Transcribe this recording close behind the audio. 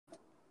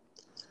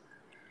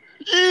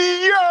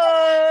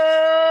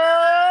Yeah.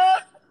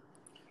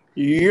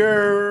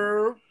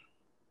 Yeah.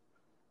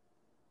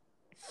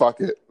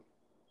 Fuck it.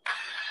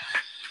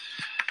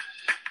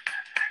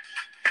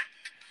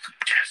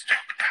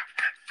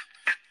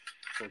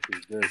 What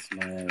is this,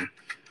 man?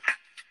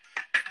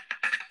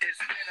 It's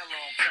been a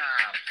long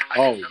time.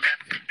 Oh. Without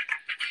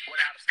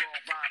a strong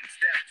rhyme and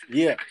step to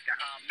Yeah.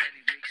 how many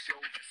weeks shows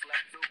you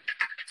slept through.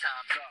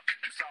 Time's up.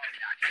 I'm sorry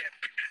I kept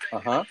you.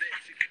 Uh-huh.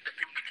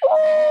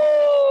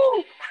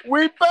 Ooh,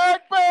 we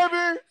back,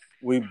 baby.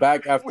 We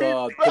back after We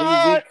a back.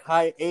 3-week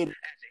hiatus.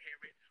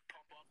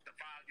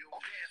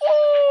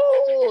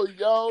 Oh,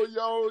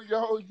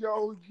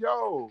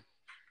 yo.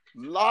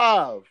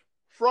 Live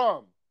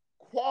from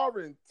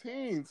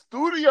Quarantine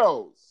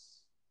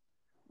Studios.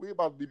 We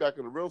about to be back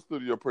in the real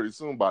studio pretty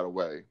soon, by the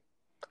way.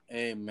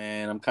 Hey,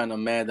 man, I'm kind of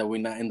mad that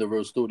we're not in the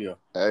real studio.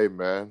 Hey,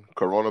 man,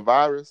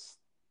 coronavirus.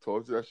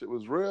 Told you that shit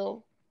was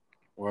real.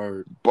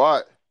 Word.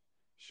 But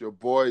it's your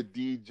boy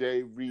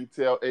DJ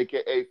Retail,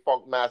 a.k.a.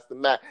 Funkmaster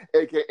Matt,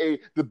 a.k.a.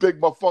 the Big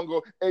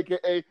Mofongo,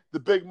 a.k.a. the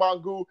Big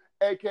Mongoose,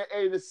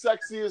 a.k.a. the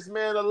sexiest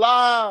man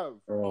alive.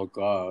 Oh,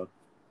 God.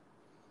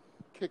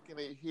 Kicking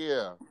it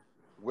here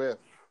with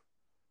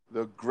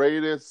the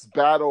greatest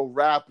battle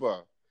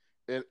rapper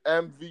in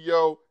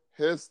MVO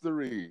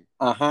history.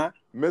 Uh-huh.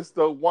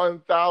 Mr.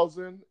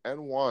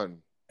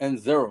 1001. And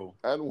 0.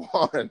 And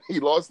 1. He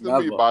lost to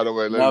Never. me, by the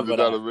way, ladies Never and that.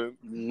 gentlemen.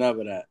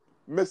 Never that.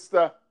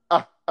 Mr.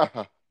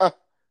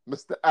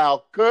 Mr.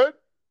 Al Good.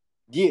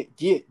 Yeah.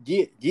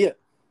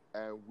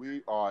 And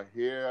we are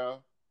here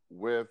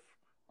with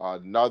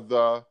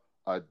another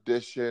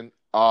edition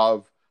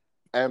of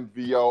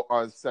MVO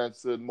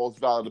Uncensored, Most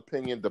Valid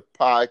Opinion, the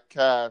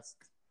podcast.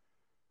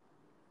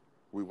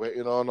 We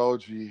waiting on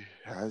OG,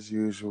 as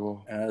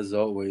usual. As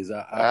always.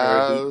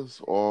 I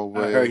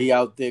Always. heard he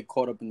out there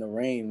caught up in the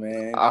rain,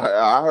 man.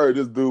 I heard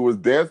this dude was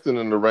dancing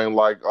in the rain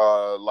like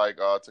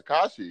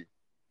Tekashi.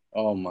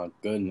 Oh, my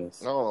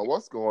goodness. I don't know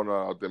what's going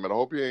on out there, man. I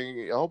hope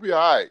he all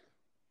right.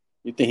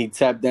 You think he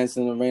tap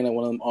dancing in the rain like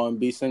one of them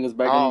R&B singers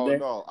back in the day?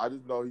 No. I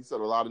just know he said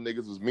a lot of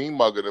niggas was mean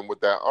mugging him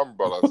with that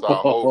umbrella. So I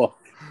hope.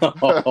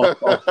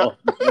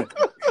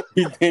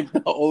 You think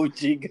the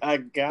OG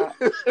got?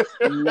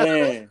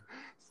 Man.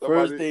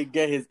 First they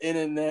get his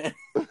internet,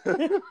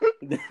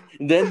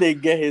 then they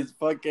get his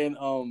fucking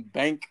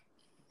bank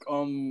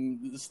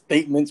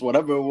statements,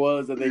 whatever it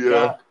was that they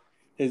got.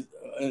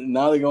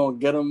 Now they're gonna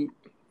get him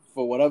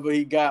for whatever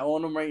he got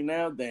on him right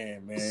now.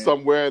 Damn, man.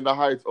 Somewhere in the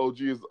Heights,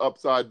 OG is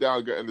upside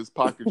down getting his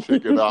pocket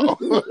chicken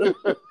out.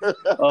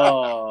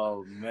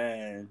 Oh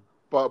man.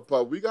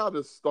 But we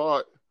gotta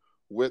start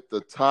with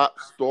the top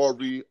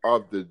story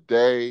of the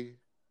day.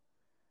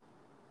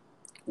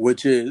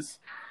 Which is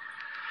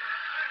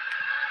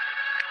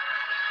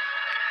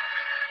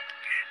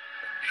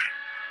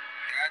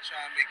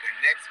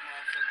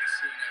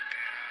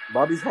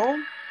Bobby's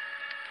home?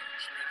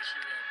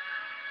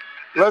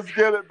 Let's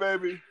get it,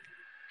 baby.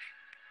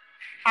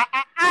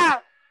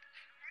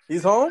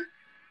 He's home?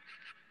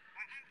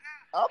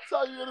 I'll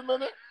tell you in a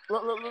minute.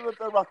 Let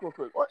that rock real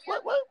quick. Wait.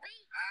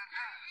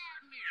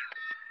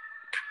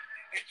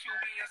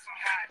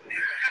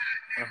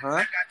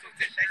 Uh-huh.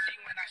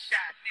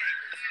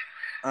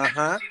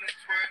 Uh-huh.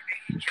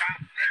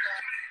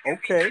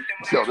 Okay.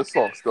 Yo, this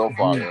song's still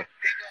fire.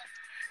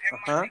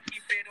 Uh-huh.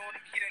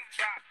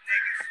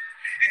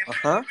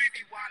 Uh-huh.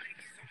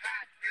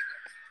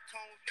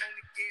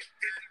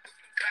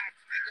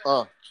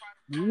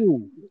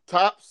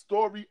 Top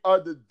story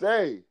of the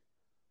day.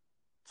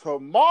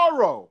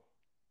 Tomorrow,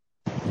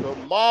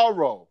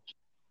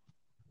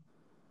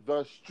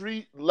 the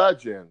street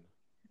legend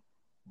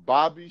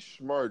Bobby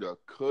Shmurda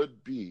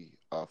could be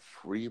a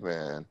free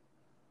man.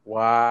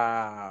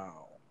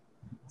 Wow.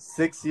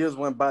 6 years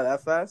went by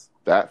that fast?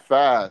 That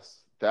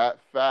fast.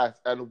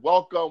 And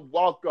welcome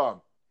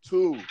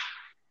to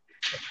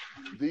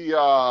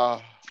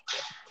the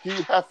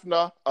Hugh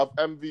Hefner of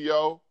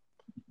MVO,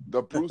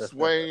 the Bruce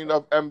Wayne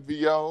of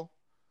MVO,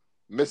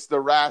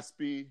 Mr.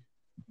 Raspy,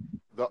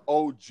 the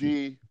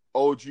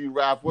OG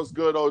Rap. What's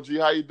good, OG?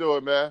 How you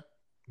doing, man?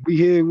 We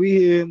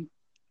here.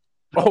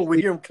 Oh,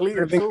 we hear him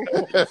clear, too.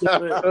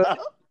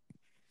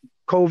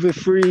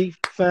 COVID-free,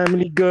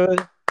 family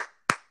good.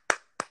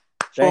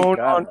 Phone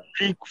on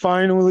peak,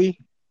 finally.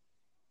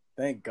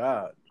 Thank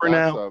God.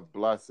 That's a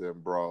blessing,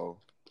 bro.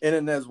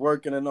 Internet's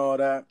working and all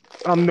that.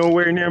 I'm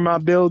nowhere near my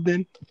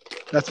building.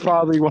 That's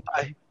probably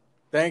why.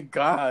 Thank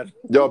God.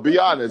 Yo, be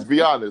honest.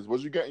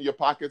 Was you getting your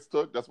pockets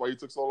took? That's why you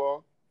took so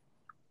long?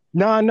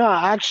 Nah.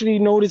 I actually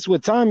noticed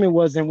what time it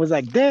was and was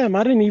like, damn,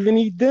 I didn't even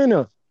eat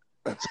dinner.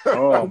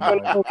 Oh, my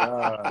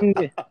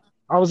God.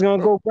 I was going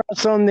to go grab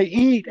something to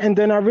eat, and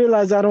then I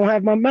realized I don't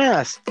have my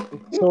mask.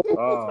 So,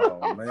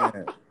 oh,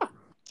 man.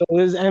 So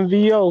it's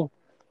MVO.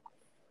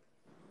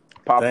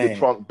 Pop the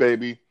trunk,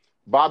 baby.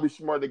 Bobby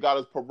Shmurda got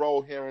his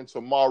parole hearing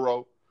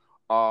tomorrow.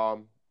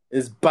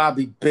 It's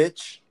Bobby,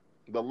 bitch.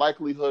 The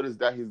likelihood is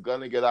that he's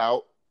going to get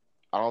out.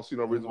 I don't see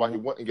no reason why he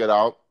wouldn't get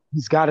out.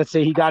 He's got to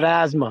say he got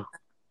asthma.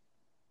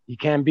 He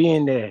can't be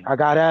in there. I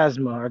got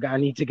asthma. I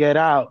need to get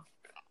out.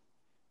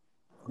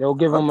 They'll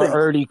give I him an think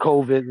early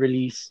COVID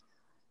release.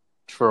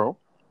 true.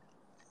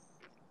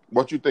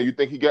 What you think? You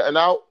think he getting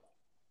out?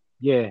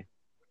 Yeah,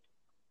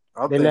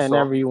 I they're think letting so.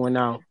 everyone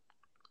out.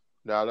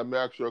 Now let me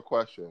ask you a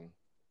question.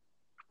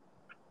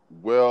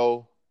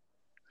 Will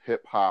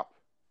hip hop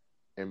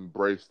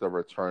embrace the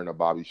return of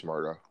Bobby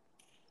Shmurda?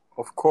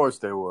 Of course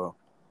they will.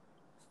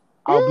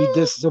 I'll be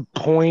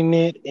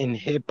disappointed in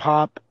hip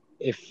hop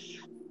if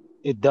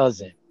it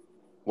doesn't,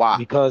 Why?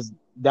 because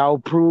that'll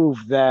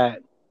prove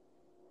that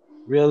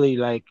really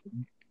like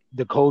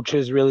the culture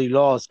is really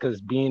lost.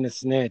 Because being a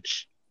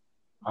snitch,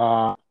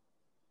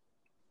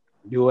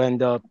 you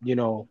end up,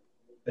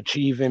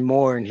 achieving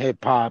more in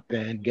hip hop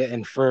and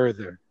getting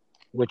further,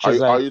 which Are is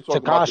you, are like you talking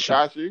about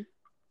Takashi. Tekashi?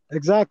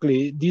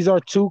 Exactly. These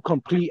are two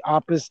complete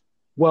AKA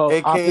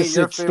your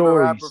opposite favorite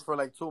rapper stories. for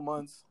like 2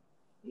 months.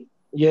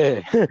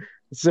 Yeah.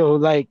 So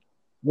like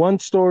one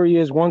story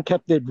is one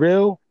kept it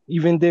real,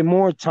 even did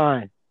more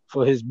time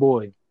for his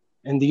boy.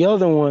 And the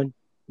other one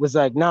was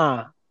like,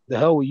 nah, the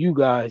hell with you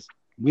guys.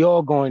 We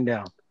all going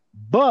down.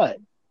 But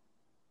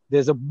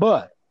there's a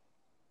but.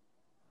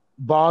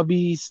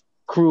 Bobby's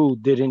crew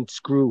didn't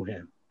screw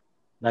him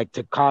like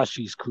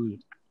Takashi's crew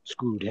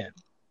screwed him.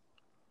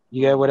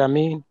 You get what I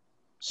mean?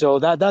 So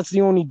that's the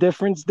only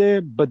difference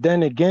there. But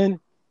then again,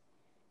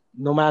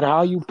 no matter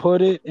how you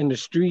put it in the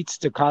streets,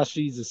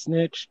 Takashi's a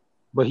snitch,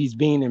 but he's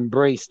being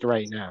embraced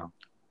right now.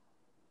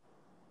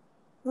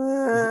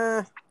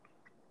 I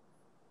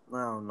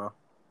don't know.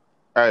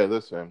 Hey,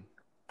 listen.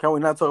 Can we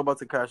not talk about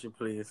Tekashi,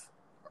 please?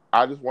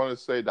 I just want to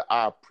say that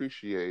I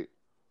appreciate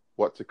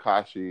what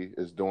Tekashi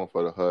is doing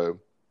for the hood.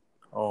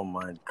 Oh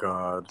my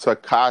God.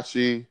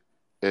 Tekashi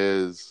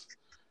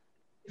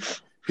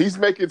he's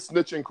making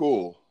snitching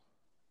cool.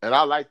 And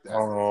I like that.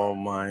 Oh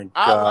my God.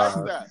 I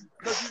like that.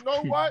 Because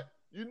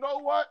you know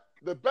what?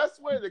 The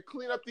best way to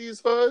clean up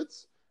these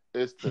hoods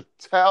is to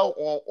tell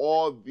on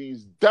all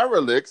these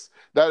derelicts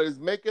that is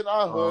making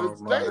our hoods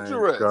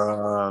dangerous.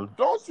 God.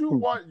 Don't you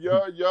want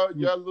your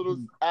little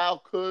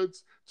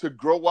Al-Hoods to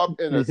grow up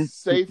in a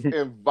safe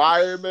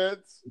environment?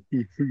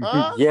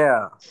 Huh?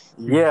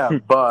 Yeah,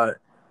 but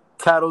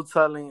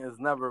tattletelling is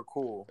never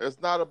cool.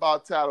 It's not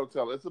about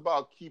tattletelling. It's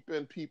about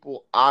keeping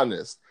people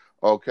honest,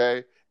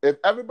 okay? If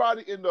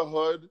everybody in the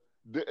hood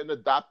didn't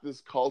adopt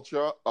this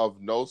culture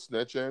of no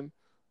snitching,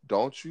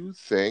 don't you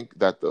think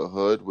that the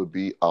hood would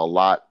be a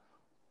lot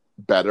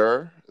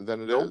better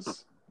than it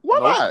is? Why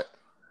not?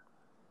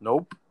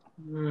 Nope.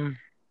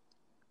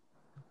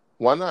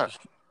 Why not?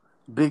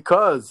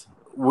 Because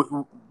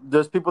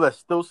there's people that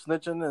still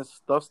snitching and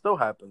stuff still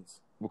happens.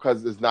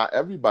 Because it's not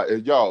everybody.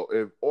 Yo,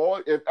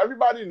 if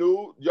everybody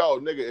knew,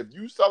 nigga, if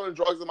you selling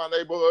drugs in my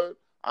neighborhood,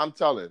 I'm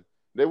telling,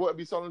 they wouldn't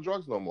be selling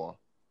drugs no more.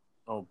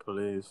 Oh,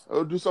 please.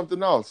 Or do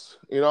something else,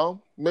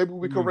 Maybe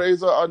we could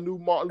raise a new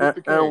Martin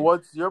Luther King. And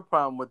what's your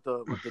problem with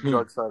the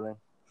drug selling?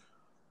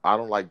 I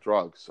don't like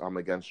drugs. I'm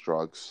against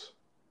drugs.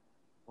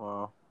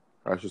 Wow.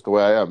 That's just the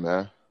way I am,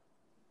 man.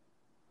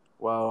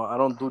 Well, I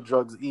don't do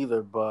drugs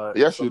either, but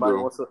yes, you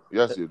do.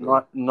 Yes, you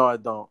do. No, I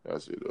don't.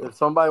 Yes, you do. If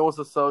somebody wants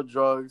to sell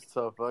drugs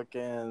to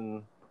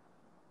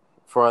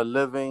for a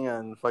living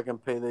and fucking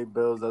pay their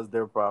bills, that's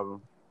their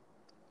problem.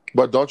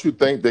 But don't you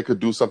think they could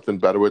do something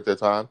better with their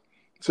time?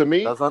 To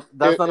me,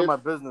 that's none of my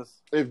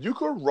business. If you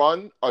could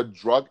run a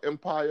drug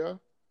empire,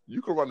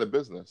 you could run a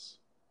business.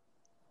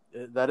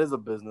 That is a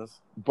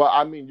business. But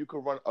I mean, you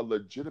could run a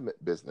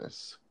legitimate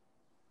business.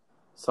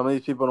 Some of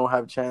these people don't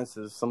have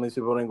chances. Some of these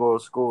people didn't go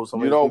to school.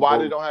 You know why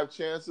they don't have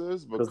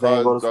chances? Because they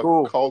didn't go to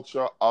school.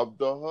 Culture of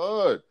the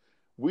hood.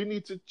 We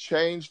need to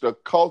change the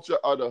culture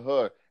of the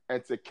hood.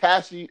 And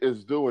Tekashi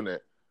is doing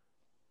it.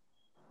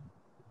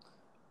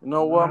 You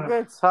know what? I'm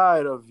getting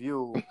tired of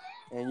you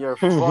and your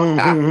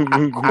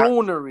fucking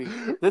coonery.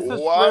 This is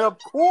straight up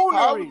coonery.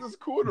 How is this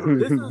coonery?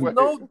 This is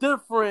no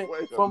different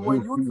from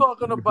when you're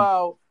talking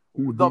about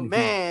the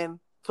man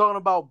talking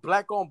about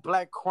black on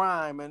black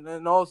crime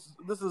and also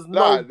this is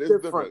different.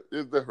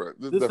 It's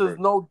different. This is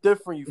no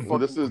different. You fucking.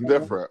 This is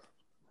different.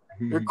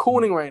 You're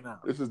cooning right now.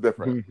 This is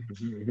different.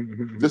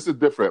 This is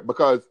different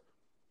because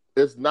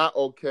it's not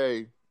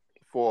okay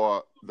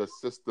for the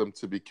system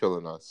to be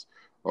killing us.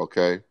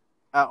 Okay.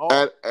 At all.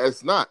 And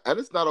it's not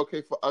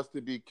okay for us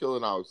to be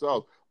killing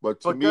ourselves. But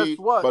to me, guess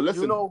what? But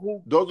listen, you know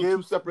who those are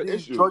two separate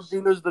issues. Drug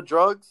dealers the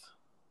drugs.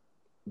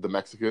 The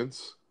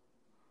Mexicans.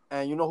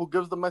 And you know who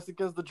gives the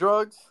Mexicans the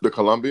drugs? The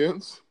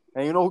Colombians.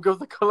 And you know who gives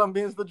the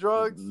Colombians the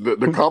drugs? The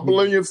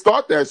Colombians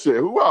start that shit.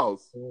 Who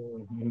else?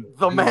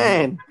 The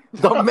man.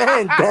 The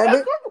man, damn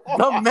it.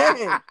 The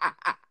man.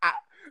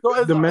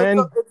 So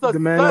the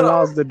man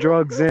allows the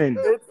drugs in.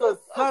 It's a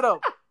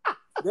setup.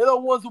 They're the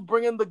ones who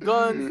bring in the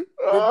guns,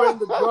 they bring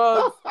the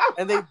drugs,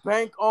 and they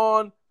bank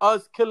on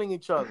us killing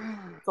each other.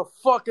 It's a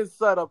fucking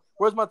setup.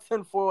 Where's my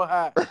tinfoil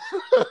hat?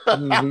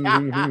 Nah,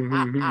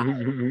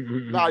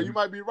 you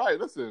might be right.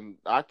 Listen,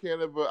 I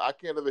can't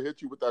ever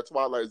hit you with that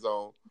Twilight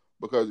Zone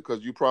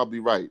because you're probably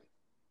right.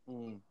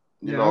 I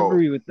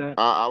agree with that.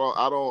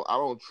 I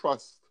don't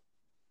trust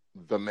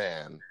the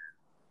man.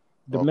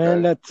 The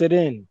man lets it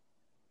in.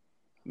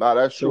 Nah,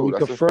 that's So true. we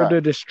That's could a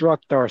further fact.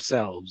 destruct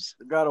ourselves.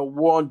 I got a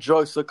war on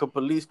drugs so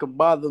police could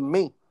bother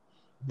me.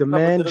 The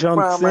Never man did a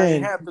jumps crime I ain't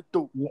in. have to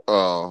do.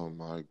 Oh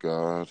my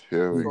God.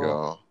 Here we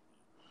go.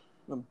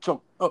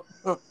 Jump up.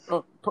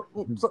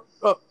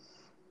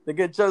 They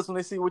get jealous when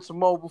they see with your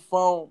mobile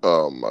phone.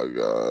 Oh my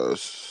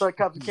gosh. Sorry,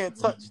 cops, you can't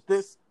touch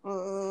this.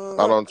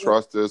 I don't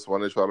trust this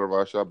when they try to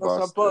rush. I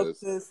bust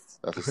this.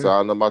 That's the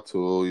sound of my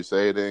tool. You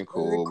say it ain't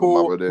cool,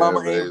 but mama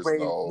Mama there ain't is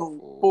raised no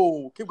fool.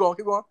 fool. Keep going.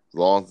 As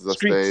long as I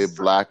stay Streets.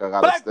 black, I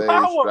gotta Black stay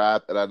power.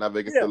 strapped, and I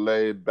never get Yeah. to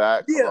lay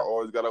back. 'Cause Yeah. I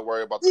always gotta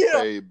worry about the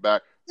Yeah.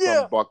 payback.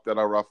 Yeah. Some buck that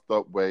I roughed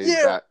up way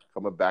Yeah. back,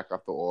 coming back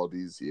after all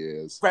these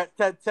years. Rat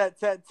tat tat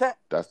tat tat.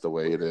 That's the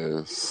way it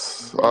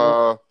is.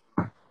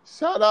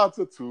 Shout out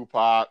to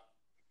Tupac.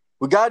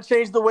 We gotta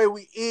change the way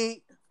we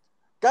eat.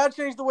 Gotta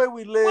change the way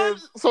we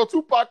live. So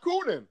Tupac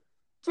cooning.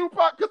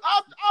 Tupac, because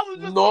I was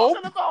just Nope.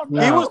 talking about No.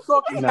 that. He was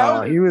talking No,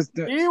 health. he was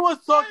He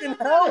was talking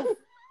health.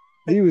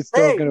 he was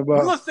Hey, talking you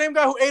about the same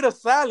guy who ate a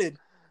salad.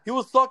 He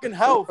was talking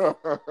health.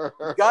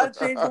 We gotta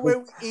change the way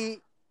we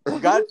eat. We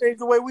gotta change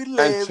the way we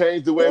live. and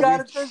change the way we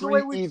gotta change the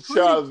way treat we each treat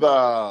each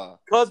other.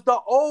 Because the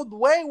old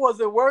way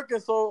wasn't working,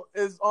 so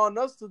it's on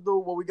us to do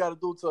what we gotta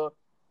do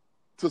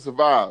To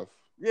survive.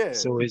 yeah.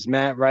 So is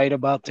Matt right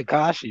about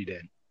Tekashi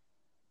then?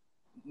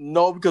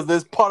 No, because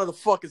it's part of the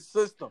fucking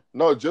system.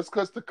 No, just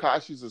because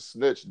Tekashi's a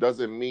snitch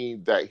doesn't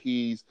mean that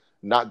he's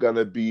not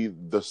gonna be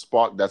the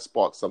spark that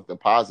sparks something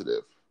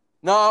positive.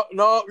 No,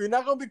 you're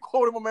not gonna be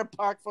quoting my man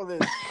Pac for this.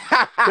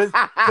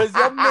 Because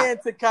your man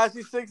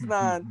Tekashi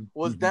 6ix9ine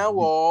was down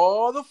with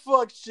all the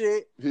fuck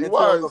shit He until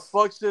was. the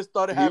fuck shit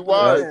started He happening.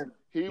 was. to him.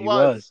 He He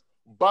was. was.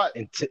 But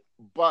And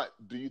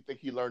do you think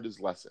he learned his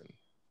lesson?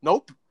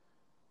 Nope.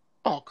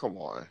 Oh, come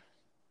on.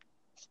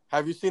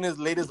 Have you seen his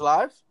latest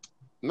live?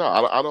 No,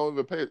 I don't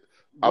even pay.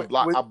 I With-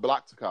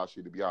 blocked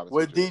Tekashi, to be honest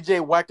With with you.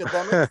 DJ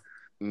Wackademic?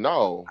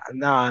 No.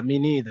 nah, me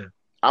neither.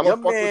 I Your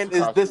don't fuck man with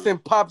is Tekashi.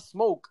 dissing Pop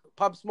Smoke.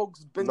 Pop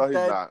Smoke's been No, he's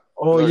dead. not.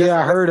 Oh No, yeah, he's I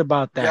not. heard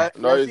about that.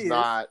 No, Yes, he's he is.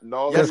 not.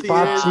 No, Yes, Because he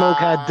Pop is. Smoke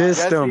had dissed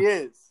Yes, him. he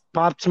is.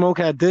 Pop Smoke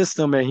had dissed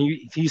him, and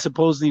he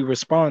supposedly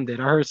responded.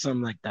 I heard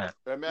something like that.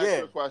 Let me ask Yeah.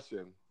 you a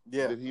question.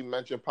 Yeah. Did he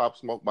mention Pop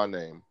Smoke by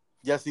name?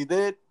 Yes, he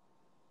did.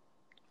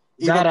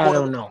 That I quoted-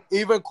 don't know.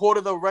 Even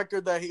quoted the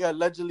record that he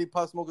allegedly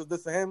Pop Smoke is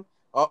dissing him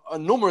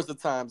numerous of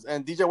times.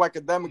 And DJ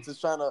Wackademics is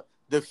trying to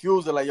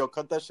diffuse it, like, yo,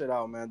 cut that shit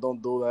out, man.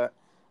 Don't do that.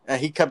 And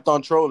he kept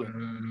on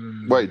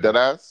trolling. Wait, that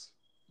ass?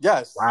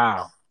 Yes.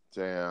 Wow.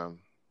 Damn.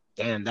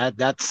 Damn,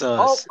 that's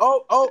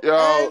Oh,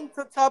 Yo. and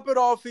to top it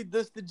off, he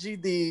dissed the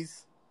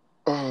GDs.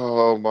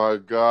 Oh my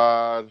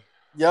God.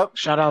 Yep.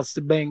 shout outs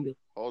to Banger.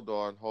 Hold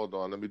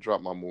on. Let me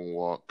drop my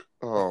moonwalk.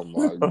 Oh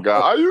my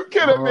God. Are you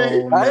kidding me?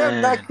 Oh, I am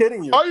man. not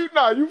kidding you. Are you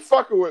not? You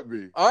fucking with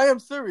me. I am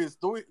serious.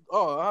 Do we?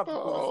 Oh, I have to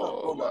pull this up,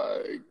 Oh don't I?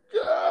 my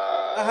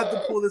God. I have to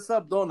pull this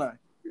up, don't I?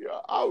 Yeah,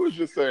 I was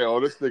just saying, oh,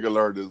 this nigga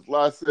learned his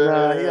lesson.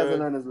 Nah, he hasn't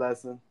learned his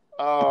lesson.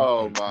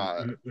 Oh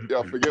my.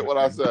 Yo, forget what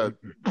I said.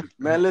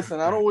 Man, listen,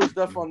 I don't wish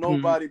death on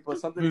nobody, but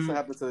something needs to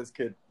happen to this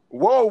kid.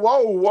 Whoa.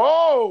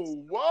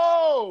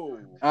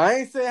 I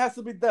ain't say it has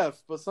to be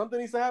death, but something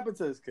needs to happen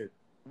to this kid.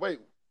 Wait,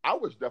 I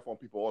wish death on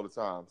people all the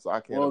time, so I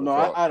can't. Well, even no,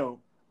 talk. I don't.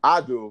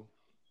 I do.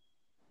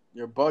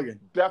 You're bugging.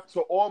 Death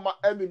to all my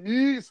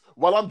enemies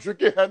while I'm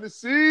drinking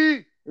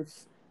Hennessy.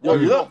 Yo,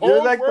 you're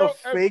whole like the world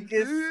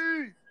fakest.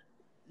 MVP.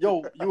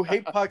 Yo, you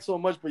hate Pac so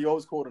much, but you're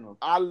always quoting him.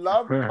 I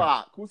love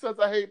Pac. Who says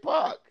I hate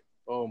Pac?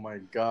 Oh my I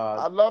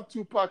god. love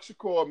Tupac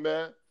Shakur,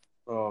 man.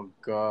 Oh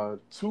god.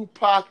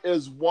 Tupac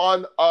is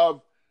one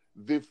of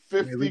the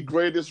 50 Really?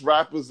 greatest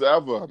rappers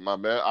ever, my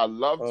man. I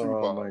love Oh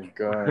Tupac. my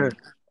god.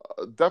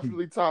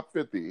 Definitely top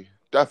 50.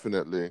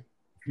 Definitely.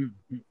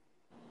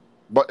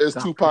 But is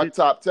Top Tupac 50?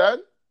 top 10?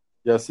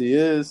 Yes, he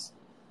is.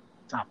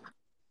 Top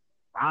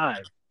 5.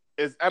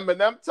 Is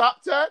Eminem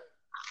top 10?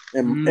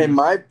 In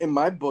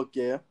my book,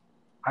 yeah.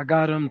 I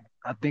got him,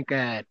 I think,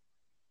 at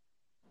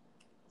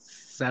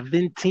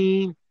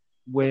 17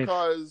 with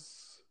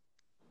Because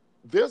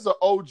there's an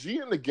OG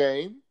in the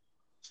game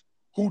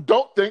who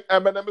don't think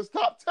Eminem is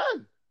top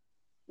 10.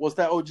 What's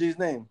that OG's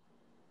name?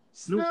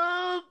 Snoop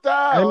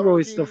Dogg. and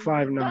Royce the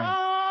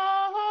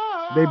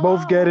 5'9". They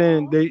both get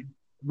in.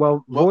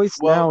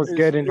 Royce now is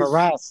getting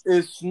harassed.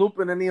 Is Snoop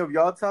in any of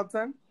y'all top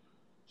 10?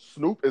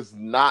 Snoop is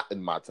not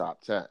in my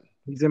top 10.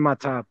 He's in my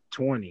top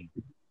 20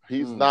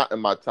 He's not in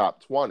my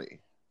top 20.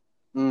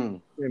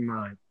 Mm. in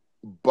mine.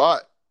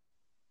 But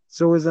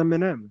So is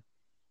Eminem.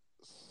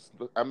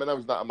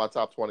 Eminem's not in my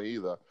top 20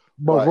 either.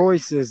 But Right.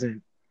 Royce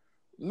isn't.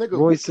 Nigga,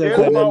 Royce who said cares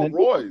that about in-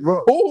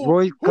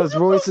 Royce? Because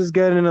Royce is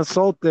getting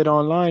assaulted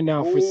online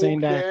now for Who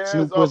saying that cares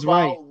Snoop was about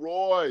right.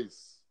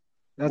 Royce?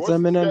 That's Royce is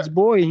Eminem's get-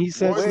 boy. He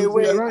said Royce Snoop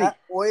was is- right.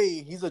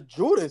 Wait, he's a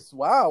Judas.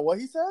 Wow, what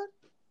he said?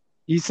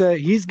 He said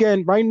he's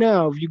getting right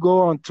now. If you go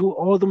on to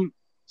all the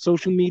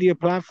social media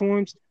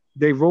platforms,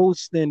 they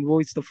roasting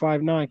Royce the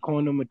 5'9",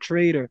 calling him a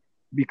traitor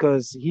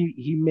because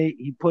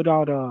he put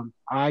out a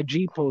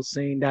IG post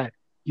saying that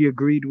he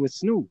agreed with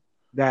Snoop.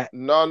 That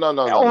No.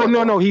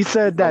 no, he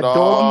said that No,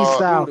 doggy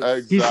style.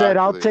 exactly. He said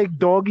I'll take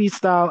doggy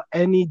style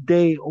any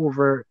day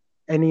over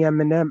any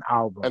Eminem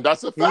album. And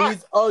that's a fact.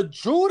 He's a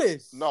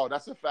Judas. No,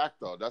 that's a fact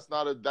though. That's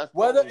not a. That's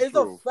Whether totally it's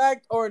true. a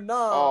fact or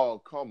not.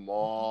 Oh, come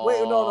on.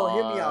 Wait, no.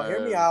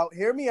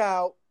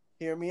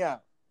 Hear me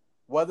out.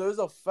 Whether it's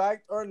a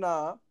fact or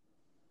not,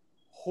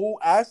 who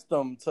asked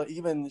them to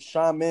even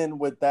chime in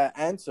with that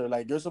answer?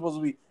 Like, you're supposed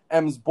to be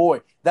M's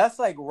boy. That's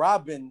like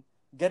Robin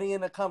getting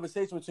in a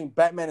conversation between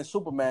Batman and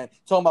Superman,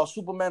 talking about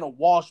Superman will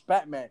wash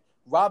Batman.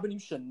 Robin, you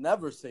should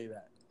never say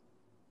that.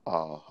 I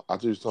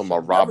thought you were talking about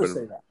Never Robin.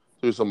 say that.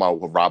 You were talking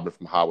about Robin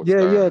from Howard Yeah,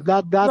 Stern. yeah,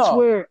 that's No.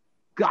 where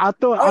I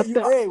thought.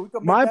 Hey, we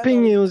can make My that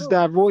opinion argument was too.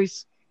 that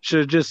Royce should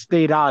have just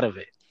stayed out of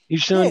it. He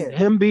shouldn't. Yeah.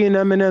 Him being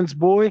Eminem's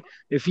boy,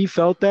 if he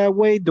felt that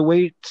way, the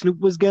way Snoop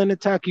was getting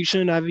attacked, he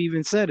shouldn't have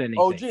even said anything.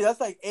 Oh, gee, that's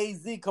like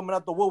AZ coming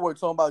out the woodwork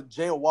talking about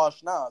Jay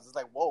Wash Nas. It's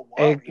like, whoa.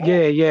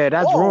 Yeah,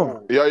 that's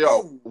wrong. Yo, Hey,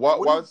 what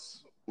what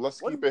was?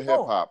 Let's what keep are it you hip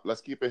doing? hop.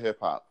 Let's keep it hip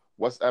hop.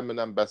 What's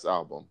Eminem's best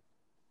album?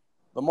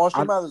 The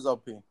Marshall Mathers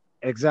LP.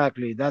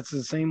 Exactly. That's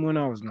the same one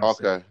I was gonna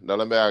say. Okay, now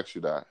let me ask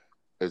you that: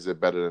 is it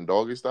better than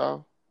Doggy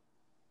Style?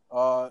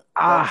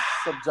 That's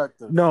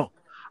subjective. No,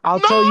 I'll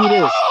tell you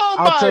this.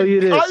 I'll tell you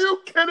this. Are you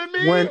kidding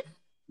me?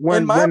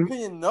 In my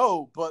opinion,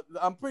 no, but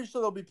I'm pretty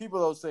sure there'll be people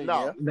that'll say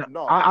yeah.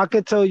 No. I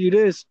could tell you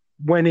this.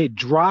 When it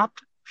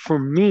dropped, for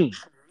me,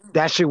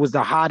 that shit was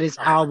the hottest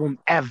album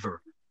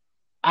ever.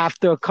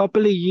 After a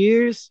couple of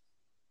years,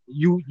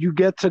 you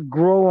get to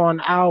grow on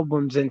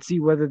albums and see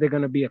whether they're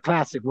gonna be a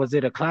classic. Was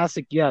it a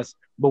classic? Yes.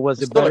 But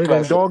was it Still a better than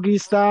classic. Doggy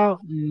Style?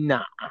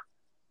 Nah.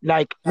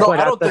 Like, No, but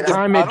I at don't the think it's-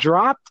 time I it don't-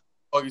 dropped,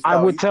 Doggy I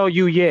Style, would tell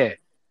you, yeah.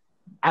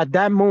 At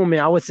that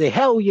moment, I would say,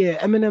 hell yeah,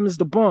 Eminem is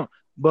the bomb.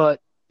 But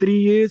 2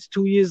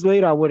 years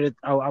later, I would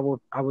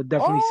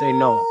definitely say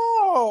no.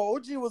 Oh,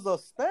 OG was a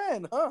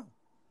stan, huh?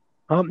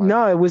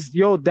 No, it was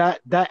that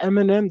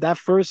Eminem, that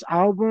first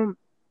album,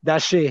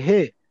 that shit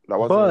hit. That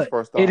wasn't his But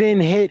first it album.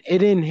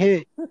 didn't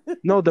hit.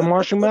 No, the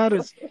Marshall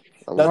Mathers. That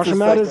That's was Marshall his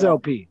Mathers second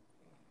LP.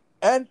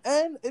 And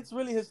it's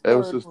really his It third.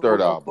 was his we're third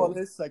gonna album. call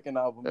his second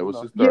album. It was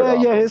you his know. third Yeah,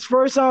 album. his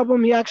first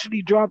album he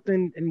actually dropped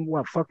in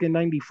what, fucking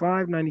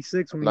 95,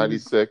 96? when he was-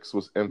 96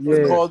 was It's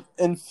Infinite. called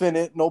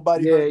Infinite.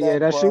 Nobody Yeah, heard yeah,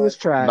 that shit was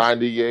trash.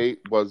 98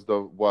 was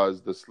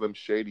the Slim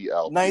Shady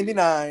LP.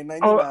 99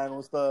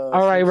 was the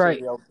all right, Slim right.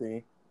 Shady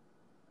LP.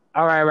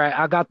 All right.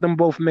 I got them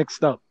both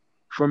mixed up.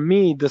 For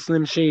me, the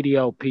Slim Shady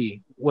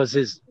LP was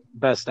his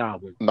best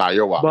album. Nah,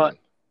 you're wild. But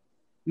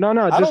no,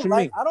 I just for don't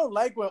me. I don't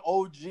like when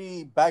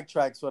OG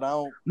backtracks, but I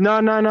don't.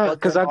 No,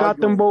 because I got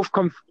them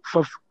arguing.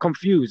 both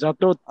confused. I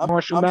thought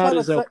Marshall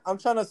Mathers I'm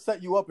trying to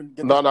set you up and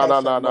get No. this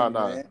backtrack money,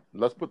 man.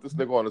 Let's put this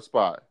nigga on the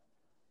spot.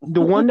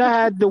 the one that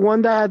had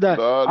that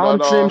No,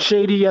 I'm Slim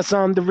Shady, yes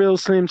I'm the real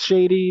Slim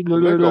Shady.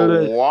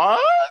 Nigga, what?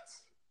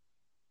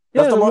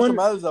 Yeah, That's the the Marshall one,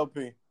 Mathers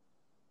LP.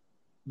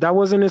 that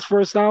wasn't his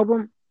first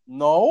album.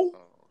 No, Oh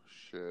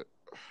shit.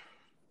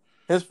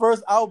 his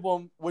first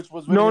album, which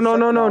was really No, his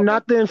second album,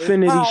 not the is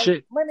Infinity Hi,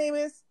 shit. My name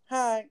is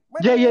Hi. My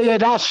Yeah, name is-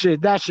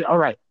 that shit. All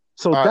right.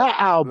 So All right, that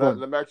album,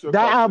 Let me ask you a that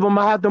question. album,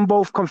 I had them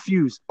both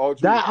confused. OG,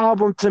 That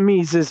album to me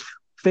is his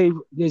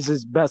favorite, is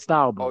his best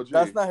album. OG,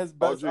 That's not his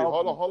best OG,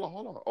 album.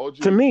 hold on. OG.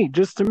 To me,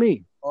 just to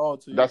me. Oh,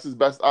 to you. That's his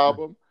best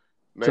album.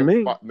 To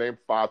me. Name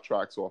 5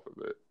 tracks off of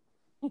it.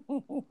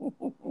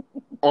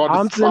 On the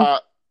I'm Slim-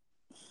 spot.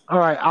 All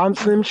right, I'm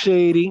Slim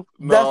Shady.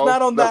 That's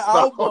not on that not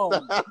album.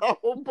 on that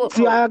album.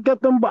 See, I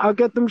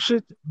get them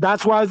shit.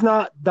 That's why it's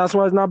not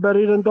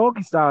better than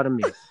Doggy Style to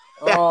me.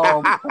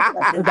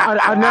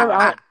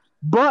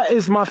 But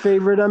it's my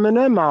favorite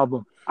Eminem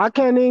album. I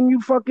can't name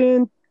you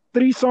fucking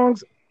 3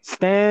 songs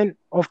Stan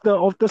off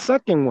the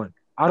second one.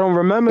 I don't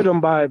remember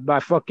them by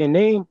fucking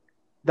name.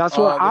 That's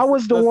why I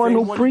was the one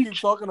same who you preached.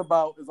 keep talking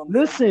about is on the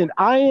Listen,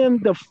 I am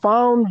the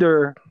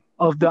founder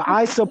of the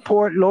I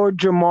Support Lord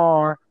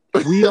Jamar.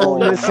 We don't Oh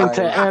listen my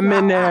to God.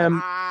 Eminem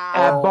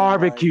at Oh my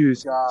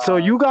barbecues. God. So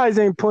you guys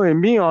ain't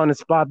putting me on the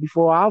spot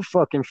before I'll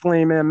fucking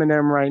flame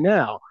Eminem right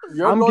now.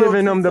 Your I'm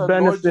giving them the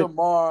loyalty to benefit. Lord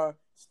Jamar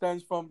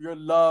stems from your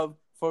love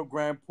for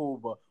Grand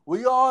Poobah.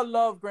 We all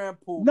love Grand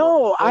Poobah.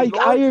 No, But I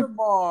Lord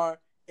Jamar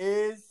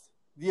is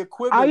the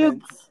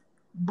equivalent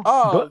but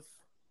of.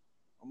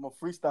 I'm gonna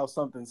freestyle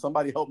something.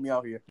 Somebody help me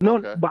out here. no,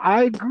 Okay. but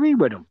I agree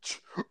with him.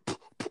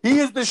 He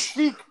is the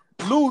Sheik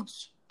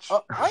Luch. I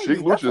ain't Sheik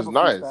need Luch that is type of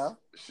nice. freestyle.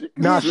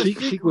 Nah, He is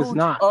the Sheik was Luch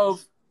not.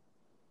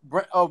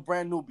 of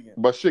Brand Nubian.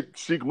 But Sheik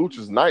Luch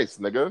is nice,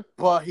 nigga.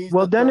 But he's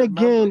Well, the then third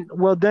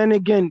member.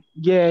 again,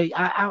 yeah,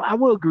 I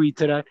will agree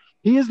to that.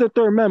 He is the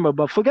third member,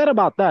 but forget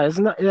about that.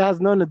 It has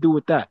nothing to do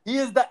with that. He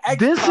is the X.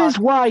 This is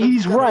why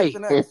he's right,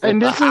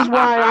 and this is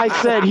why I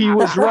said he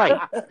was right.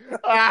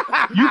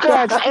 You can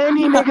ask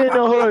any nigga in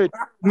the hood,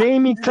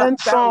 name me 10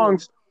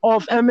 songs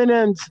off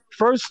Eminem's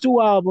first 2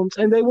 albums,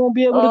 and they won't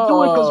be able to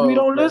do it because we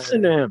don't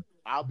listen to him.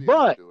 I'll be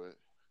But- able to do it.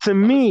 To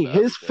me,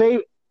 Understand, his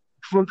favorite,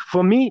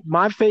 for me,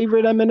 my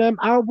favorite Eminem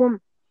album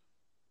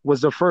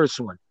was the first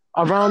one.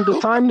 Around the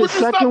time the Would you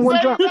stop second one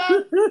saying dropped.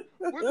 that?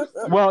 Would you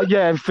stop- Well,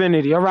 yeah,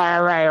 Infinity. All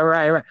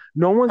right.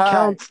 No one Hi,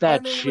 counts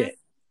that my name shit.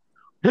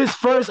 is- His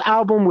first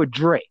album with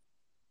Drake.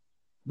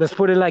 Let's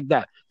put it like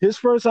that. His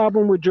first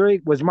album with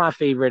Drake was my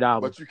favorite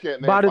album. But you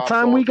can't name By the 5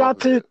 time we songs got off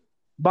of to it.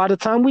 by the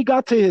time we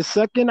got to his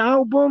second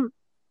album,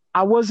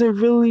 I wasn't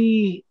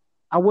really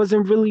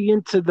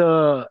into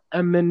the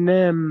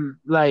Eminem,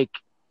 like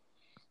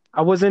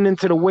I wasn't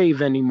into the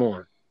wave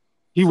anymore.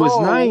 He was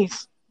So,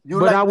 nice, You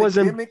but like I the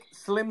wasn't. gimmick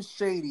Slim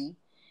Shady,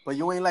 but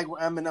you ain't like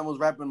when Eminem was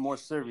rapping more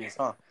serious,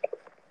 huh?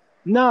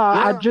 No,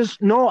 I Yeah.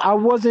 just no, I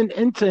wasn't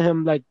into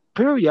him. Like,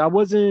 period. I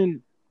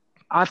wasn't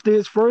after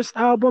his first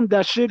album.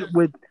 That shit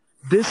with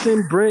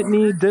dissing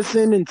Britney,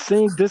 dissing and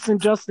Sing, dissing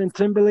Justin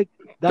Timberlake.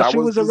 That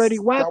shit was already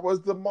whack. That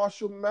was the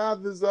Marshall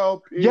Mathers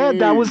LP. Yeah,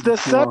 that was the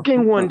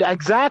second one.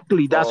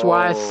 Exactly. That's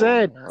why I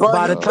said But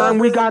by he the time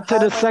we doesn't got to the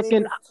have my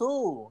second, niggas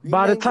too. He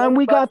by the named time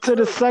we got to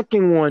the everybody too.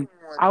 second one,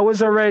 I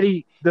was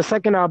already the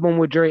second album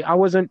with Drake. I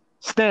wasn't.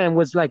 Stan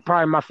was like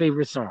probably my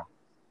favorite song.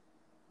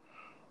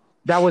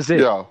 That was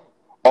it. Yeah.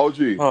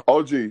 OG.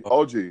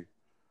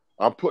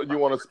 I'm putting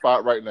you on a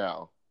spot right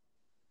now.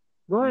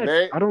 Go ahead.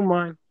 Name- I don't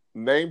mind.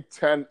 Name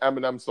 10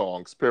 Eminem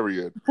songs,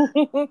 period.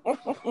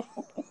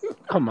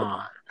 Come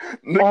on.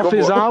 Nigga, Off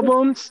his what?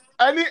 albums,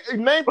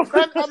 Name 10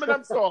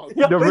 Eminem songs.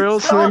 Yo, The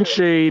Real stop Slim it.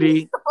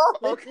 Shady.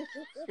 Okay.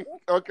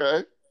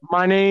 Okay.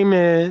 My Name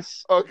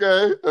Is.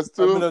 Okay. That's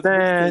 2. Eminem's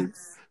Stan.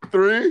 mixtapes.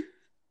 3.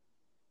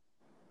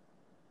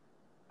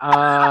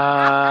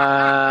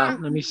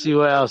 Let me see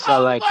what else I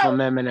like from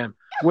Eminem.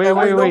 Wait. And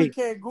we know we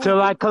can't Google.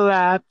 Till I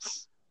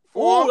Collapse. Ooh,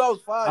 that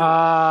was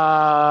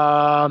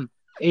fire.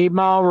 8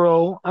 Mile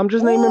Road. I'm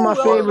just naming my Ooh,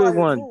 that was favorite fire,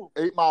 one. too.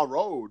 8 Mile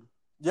Road.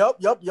 Yep.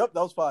 That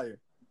was fire.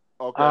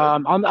 Okay.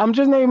 I'm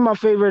just naming my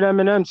favorite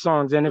Eminem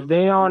songs, and if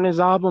they are on his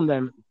album,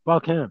 then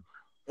fuck him.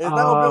 It's not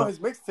gonna be on his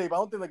mixtape. I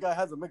don't think the guy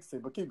has a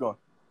mixtape, but keep going.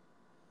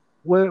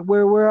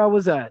 Where I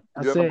was at?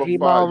 I You're said number 8 5.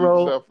 Mile You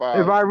Road. said 5.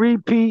 If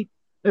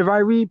I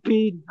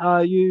repeat,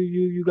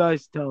 you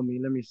guys tell me.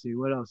 Let me see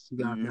what else you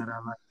got that I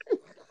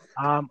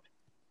like.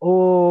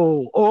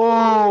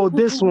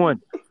 This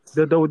one,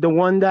 the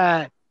one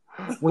that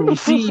when you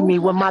see me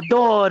with my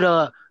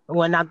daughter,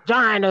 when I'm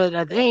trying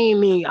to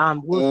aim me,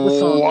 what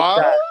song is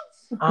What? that?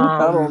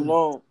 I don't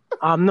know.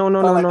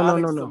 No. Sound like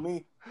Onyx to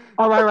me.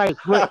 All right.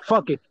 Wait,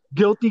 fuck it.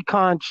 Guilty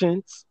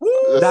Conscience.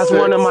 That's That's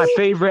one of 6. my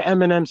favorite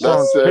Eminem That's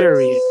songs. 6.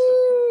 Period.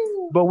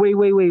 But wait.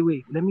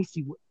 Let me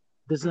see.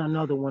 This is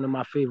another one of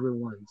my favorite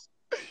ones.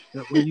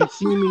 When you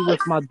see me with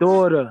my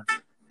daughter,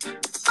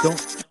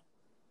 don't.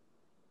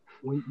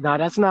 Nah,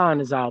 that's not on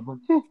his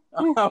album. I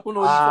don't know what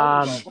you're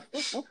talking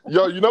about.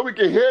 Yo, you know we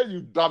can hear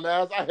you,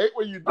 dumbass. I hate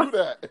when you do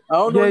that. I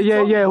don't know what you're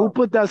talking Yeah. Who about.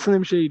 put that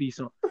Slim Shady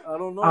song? I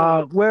don't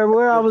know.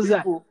 Where I was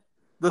at?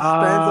 The stands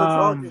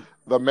are talking.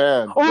 The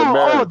man.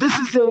 This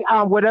is it.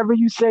 Whatever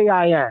you say,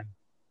 I am.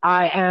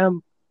 I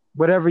am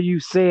whatever you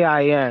say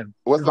I am.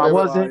 What's If the I name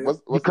wasn't, what's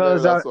the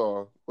because name of that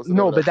song? What's the name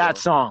no, of but that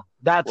song? song,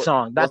 that's what's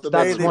the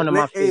that's name one of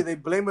my Hey, favorite. they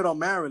blame it on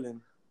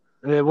Marilyn.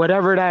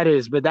 Whatever that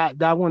is, but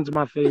that one's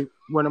my favorite.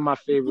 One of my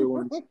favorite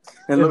ones.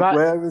 And If look I-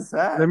 where it's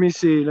at. Let me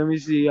see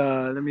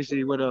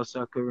what else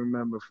I could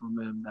remember from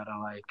him that I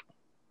like.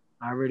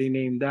 I already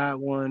named that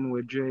one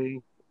with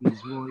Jay.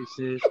 These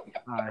voices,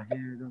 I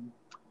hear them.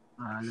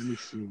 Let me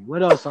see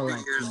what else I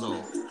like from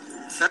him.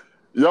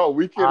 Yo,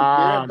 we can hear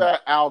Um,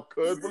 that Al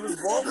Could. What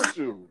is wrong with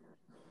you?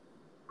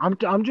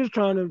 I'm just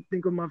trying to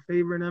think of my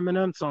favorite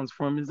Eminem songs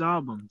from his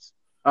albums.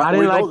 We I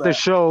didn't know like the that.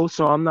 show,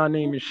 so I'm not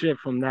naming shit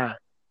from that.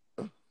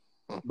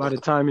 By the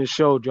time his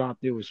show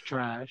dropped, it was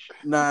trash.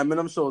 Nah,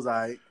 Eminem show's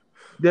alright.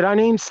 Did I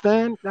name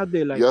Stan? I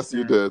did like Yes,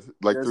 Stan. you did.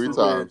 Like Yes, 3 you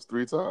times.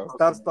 3 times.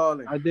 Stop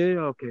stalling. I did?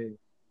 Okay.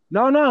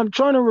 No, I'm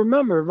trying to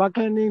remember. If I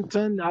can't name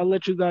 10, I'll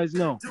let you guys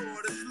know.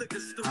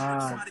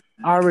 I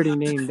already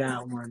named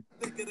that one.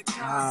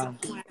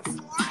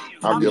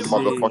 I'm your let me see.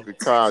 motherfucking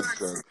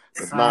conscience.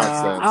 It's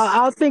nonsense.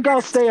 I think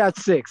I'll stay at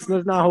 6.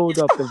 Let's not hold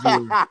up the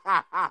view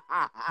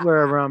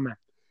wherever I'm at.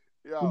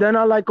 Yo, Then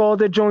I like all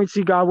the joints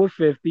he got with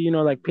 50,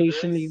 like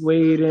Patiently this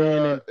Waiting.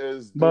 nigga And,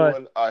 is but-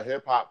 doing a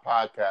hip hop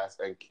podcast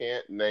and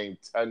can't name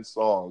 10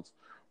 songs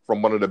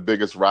from one of the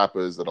biggest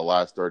rappers of the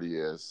last 30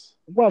 years.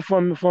 what,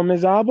 from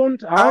his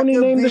albums? I only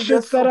could name be the shits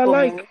just that I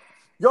Superman. like.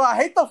 Yo, I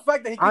hate the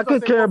fact that he keeps I on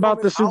could saying care one about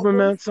from the his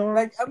Superman albums. songs.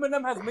 Like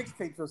Eminem has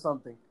mixtapes or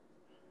something.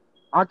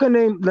 I could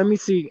name, let me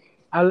see,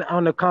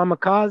 on the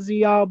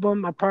Kamikaze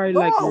album, I probably No,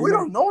 like. we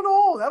don't.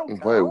 No, that don't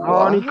count. Wait, I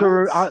what?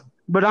 only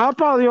but I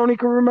probably only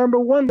can remember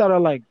one that I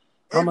like.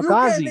 If you can't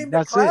Kamikaze. name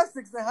That's the it.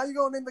 classics, then how you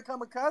gonna name the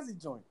Kamikaze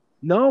joint?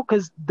 No,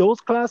 because those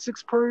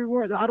classics pretty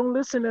were. I don't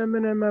listen to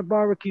Eminem at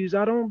barbecues.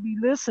 I don't be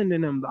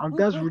listening to them.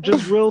 That's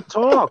just real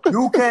talk.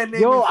 You can't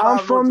name Yo, me I'm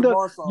 5 from Lil the.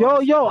 Jamar songs.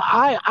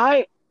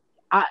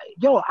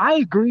 I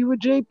agree with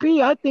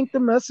JP. I think the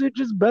message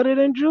is better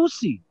than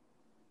Juicy.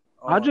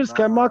 I just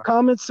kept my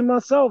comments to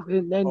myself,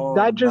 and Oh,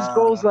 that just nah.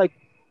 goes like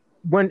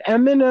when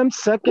Eminem's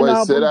second Wait,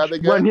 say album, that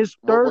again? when his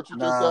third. What you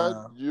just said?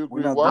 You we're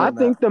agree not what? I doing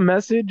think the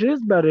message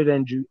is better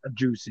than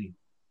Juicy.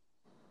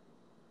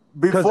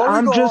 Because Before we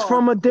I'm go just on,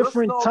 from a just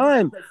different know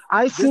time.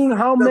 I this seen is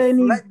how the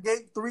many,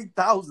 Flatgate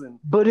 3000.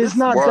 but it's This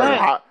not is- Word,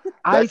 that. that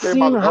I came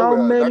seen out of how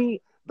nowhere.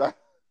 many. That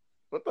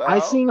What the I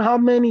hell? seen how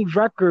many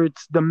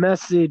records the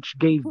message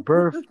gave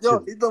birth Yo,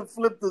 to. he done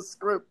flipped the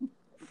script.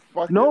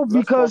 Fuck No, it. Let's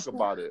because talk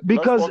about it.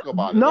 because Let's talk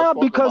about it. nah, Let's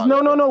talk because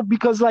about it. no,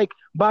 because like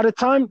by the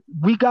time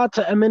we got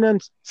to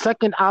Eminem's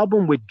second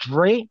album with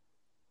Dre,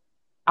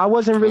 I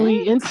wasn't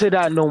really into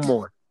that no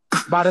more.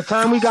 By the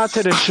time we got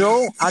to the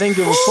show, I didn't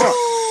give a fuck.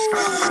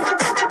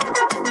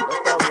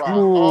 Let that rock.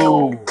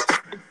 Ooh,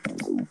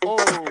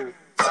 Oh.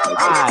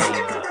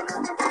 fire.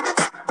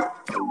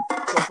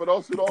 So for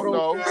those who don't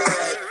know,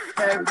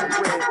 Everywhere.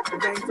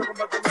 If they ain't talking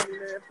about the money,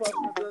 man. Plus,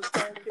 my just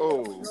don't care.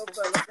 Oh. You know,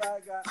 fellas, I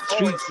got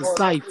Streets all are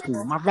the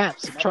cypher. My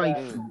raps are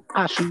trifle.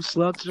 I shoot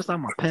slugs just like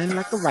my pen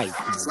like a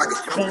rifle.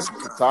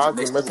 sometimes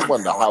it makes you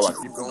wonder how I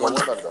keep from going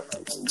under.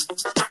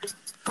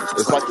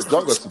 It's like the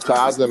jungle.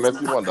 Sometimes it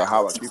makes you wonder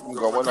how I keep from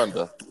going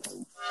under.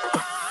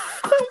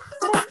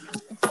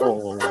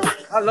 Oh,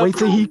 I love wait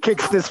till he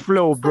kicks this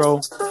flow,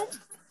 bro.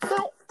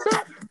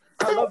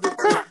 I love this.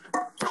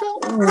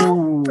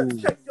 Ooh.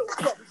 Check your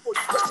truck before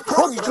you wreck it.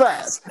 From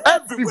glass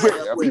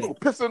everywhere. People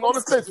pissing on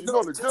the fence. You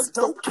know they just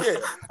don't care.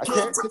 I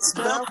can't take it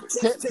down.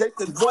 Can't take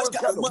the noise.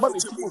 Got no money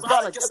to move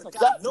around. I guess I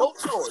got no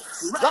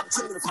choice. Rocks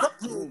in the front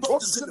room.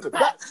 Horses in the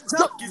back.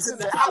 Junkies in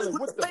the alley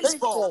with the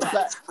baseball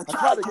bat. I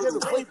tried to get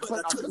away, but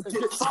I couldn't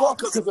get far.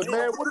 Cause the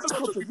man with the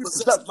cushion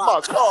repossessed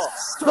my car.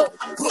 Don't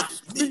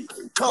push me,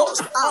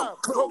 cause I'm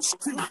close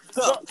to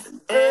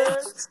the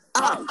edge.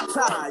 I'm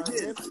trying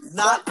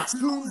not to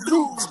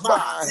lose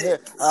my head.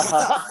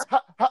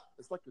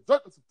 It's like the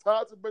jungle.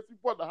 Sometimes it makes me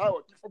wonder how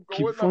I keep from going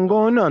Keep from under.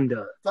 going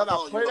under. No,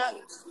 play that.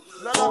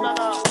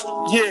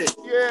 No.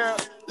 Yeah.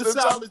 This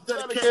album is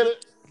dedicated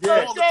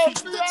to all the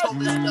people that told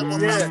me I never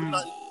amount to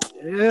nothing.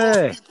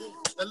 Yeah.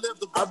 That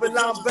lived I above been the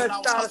down means best when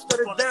I style, was shut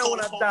it down when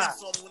I calling die.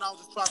 police on me when I was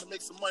just trying to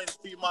make some money to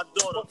feed my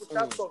daughter. What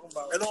y'all talking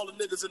about? And all the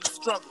niggas in the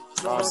struggle.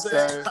 You know I'm what I'm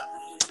saying? saying?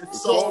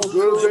 It's all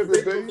good,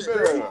 baby.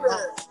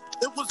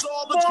 It was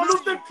all a dream.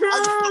 I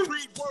used to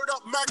read Word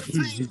Up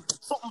magazine,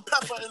 Salt and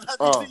Pepper and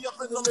Heavy D up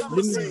in the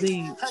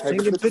limousine.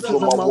 Hanging pictures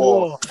on my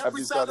wall.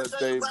 Every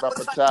Saturday,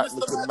 rapper chat,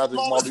 Mr. Magic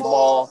Molly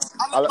Mall.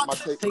 I let my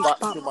tape pop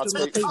to my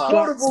tape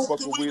pop.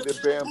 Smoking weed and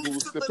bamboo,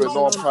 sipping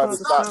on private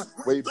stock.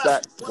 Way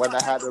back when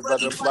I had a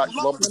red and black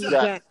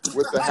lumberjack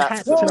with the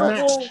hat to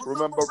match.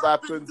 Remember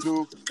rapping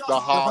Duke? The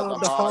hard.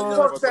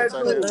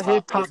 The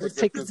hip hop would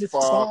take it this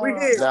far.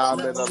 Now I'm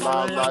in the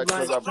limelight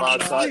cause I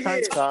ride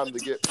tight. Time to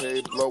get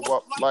paid, blow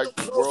up like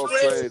the world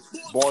trade.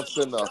 Born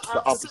sinner,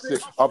 the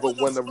opposite of a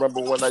winner.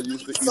 Remember when I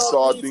used to eat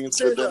sardines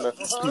for dinner?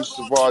 Piece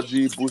of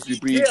RG,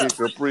 Boosie B, King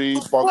Capri,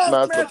 Funk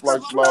Master,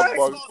 Flex Love,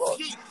 Bug.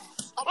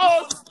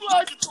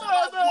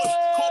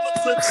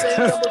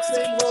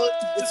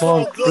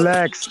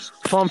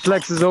 Funk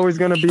Flex is always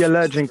gonna be a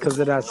legend because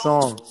of that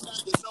song.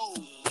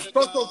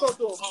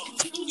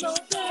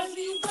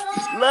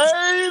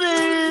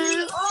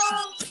 Ladies!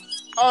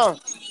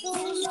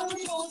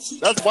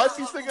 That's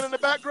wifey singing in the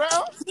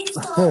background?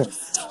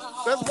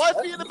 That's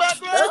wifey in the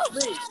background?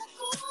 That's me.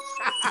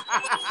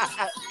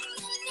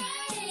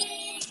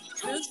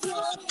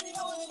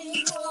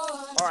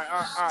 All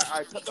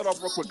right. Cut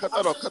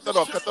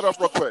that off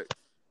real quick.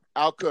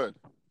 Al Could.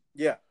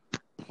 Yeah.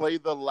 Play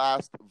the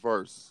last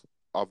verse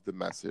of the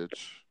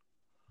message.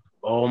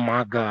 Oh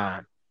my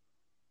God.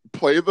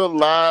 Play the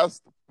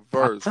last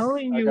verse. I'm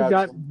telling you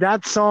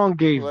that song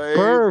gave Play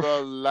birth.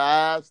 the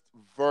last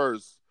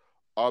verse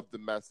of the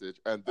message.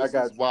 And this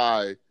is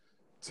why,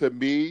 to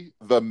me,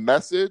 the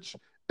message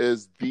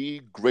is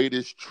the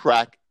greatest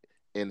track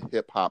in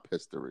hip-hop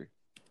history.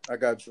 I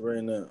got you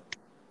right now.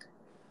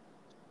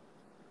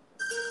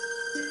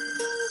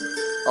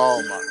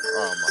 Oh my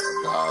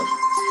God.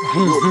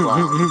 You're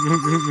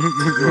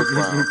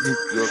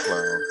a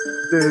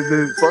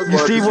clown.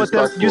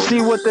 You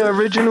see what the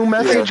original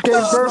message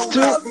gave birth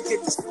to?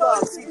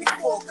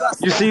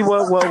 You see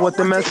what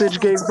the message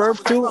gave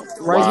birth to?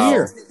 Right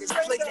here.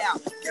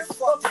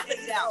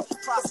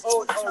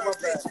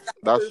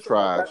 That's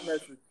trash.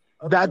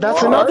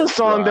 That's another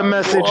song the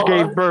message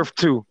gave birth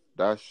to.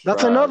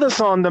 That's another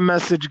song the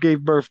message gave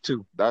birth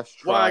to. That's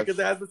trash. Why? Because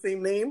it has the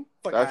same name?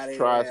 That's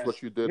trash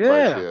what you did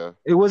right there.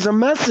 It was a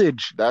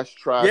message. That's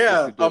trash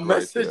what you did a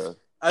message. right there.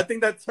 I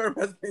think that term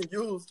has been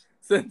used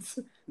since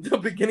the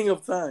beginning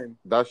of time.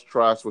 That's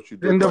trash what you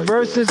did And the right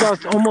verses there. are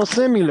almost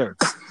similar.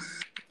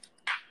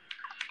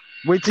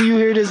 Wait till you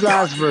hear this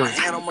last verse.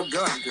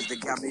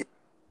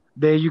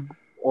 There you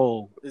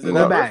go. Is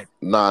Go back.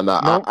 Nah.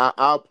 Nope.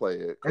 I'll play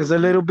it. It's a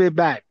little bit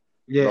back.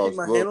 Yeah. No, Keep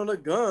my hand on the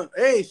gun.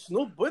 Hey,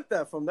 Snoop put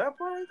that from that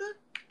part right there.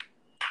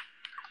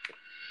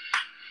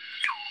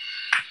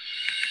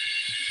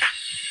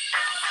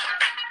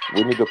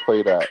 We need to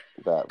play that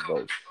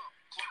verse.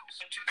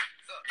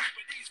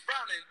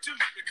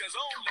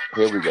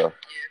 Here we go.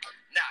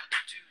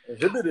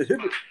 Hit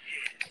it.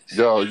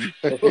 Yo,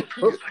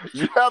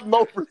 you have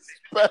no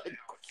respect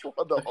for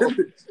the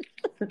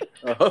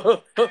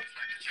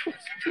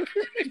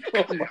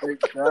Oh my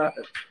God.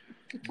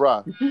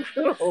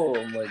 Bruh. Oh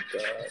my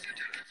God.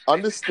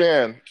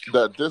 Understand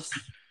that this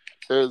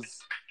is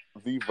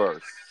the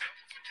verse.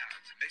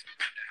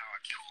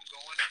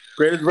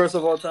 Greatest verse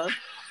of all time?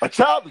 A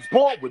child is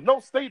born with no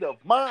state of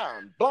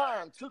mind,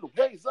 blind to the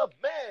ways of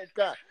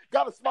mankind.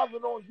 God is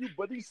smiling on you,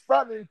 but he's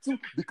frowning too,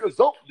 because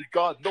only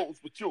God knows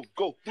what you'll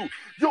go through.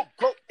 You'll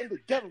grow in the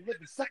ghetto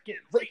living second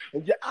rate,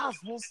 and your eyes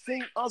will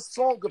sing a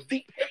song of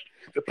deep hate.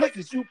 The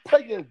places you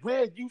play and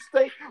where you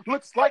stay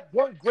looks like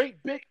one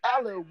great big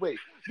alleyway.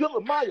 You'll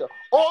admire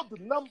all the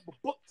number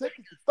book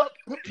takers, the stuff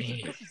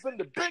pushers, and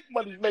the big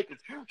money makers,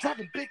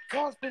 driving big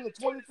cars, spending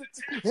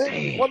 26,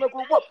 and you want to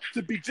grow up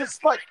to be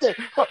just like that.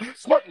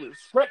 Smugglers,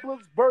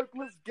 scramblers,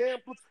 burglars,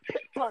 gamblers,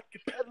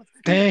 pickpocket peddlers,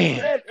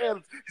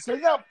 panhandlers. You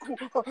say, I'm cool,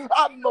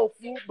 I'm no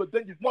fool, but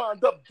then you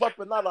wind up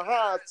dropping out of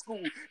high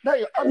school. Now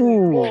you're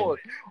unemployed,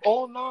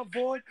 all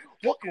non-void,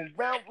 walking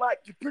around like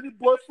your pretty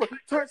boy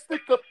turn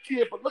stick-up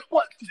kid, but look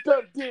what you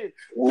done did.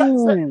 Got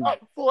set up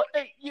for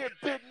an 8-year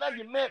bid, now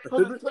your man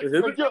put a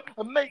year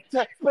a mate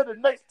tax, spent the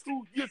next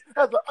 2 years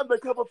as an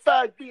undercover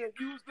fag being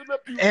used and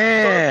abused.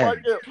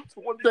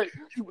 So one day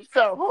you was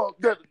found hung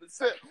dead in the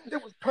cell.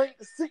 It was plain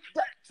to see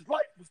that your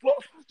life was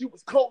lost. You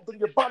was cold and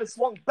your body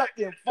swung back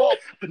and forth,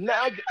 but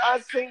now your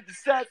eyes sing the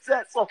sad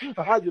song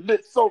of how you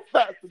lived so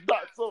fast and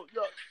died so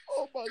young.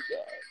 Oh my God.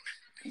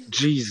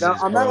 Jesus. Now,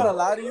 I'm bro. not gonna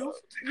lie to you.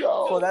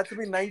 For that to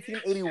be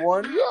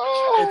 1981,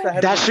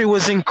 that shit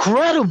was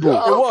incredible.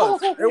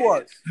 It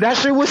was. That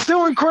shit was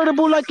still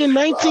incredible, like in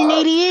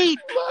 1988.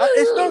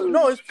 It's still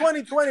it's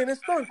 2020 and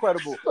it's still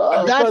incredible.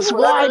 That's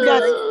why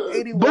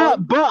but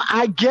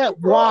I get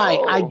why.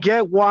 I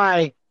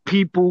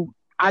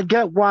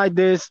get why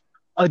there's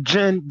a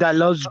gen that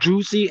loves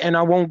Juicy, and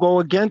I won't go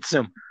against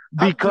him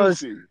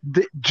because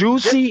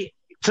Juicy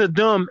to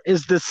them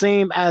is the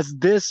same as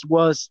this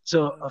was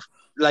to.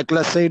 Like,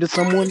 let's say to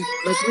someone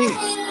like me.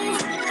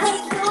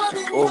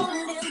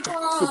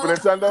 Super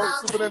Nintendo.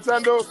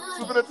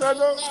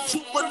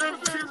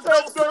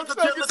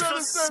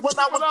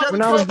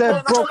 When I was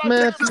that broke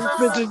man from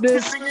the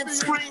this,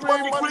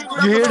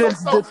 you hear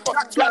this?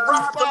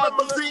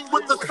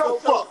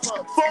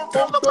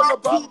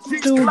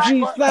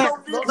 2G flat,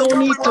 no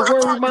need to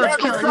worry, my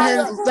account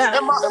handles that.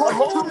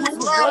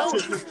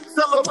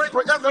 Celebrate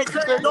every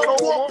day, no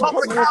more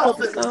public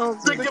houses.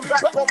 Thinking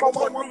back on my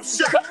one room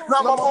shack.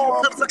 Now my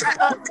mom lives on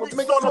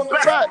the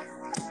back.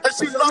 And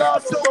she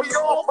loves to show me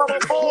off from the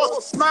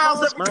floor.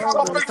 Smiles every time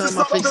my face is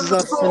up in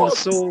the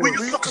soul. We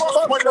used to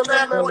fuss when the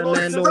landlord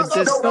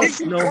dissed us.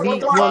 No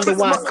heat, wonder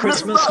why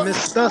Christmas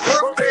missed us.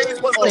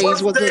 Days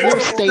was the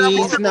worst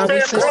days. Now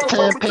we sip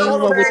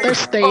champagne when we're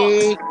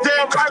thirsty.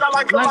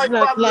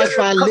 Life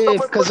I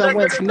live, cause I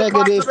went from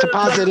negative to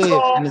positive.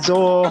 And it's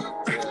all.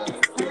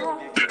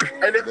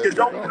 And if you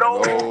don't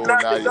know,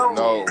 now you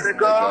know,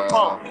 nigga.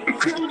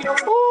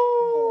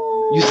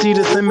 You see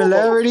the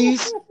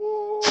similarities?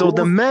 So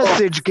the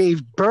message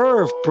gave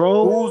birth,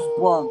 bro.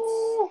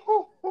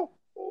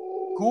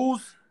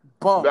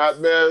 Goosebumps.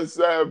 That man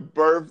said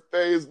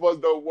birthdays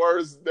was the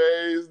worst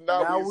days.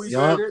 Now we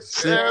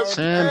sip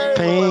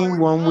champagne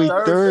when we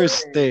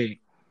thirsty.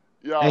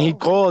 And he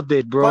called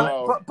it,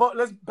 bro. But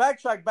let's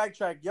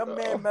backtrack. Your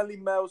man Melly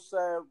Mel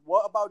said,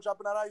 what about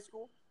dropping out of high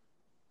school?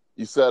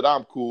 You said,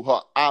 I'm cool,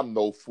 huh? I'm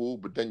no fool,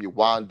 but then you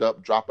wind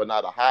up dropping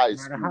out of high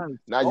school.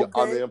 Now you're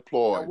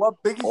unemployed. And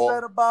what Biggie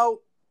said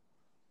about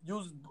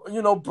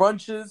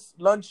brunches,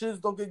 lunches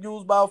don't get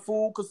used by a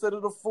fool,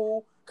 considered a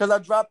fool, because I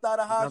dropped out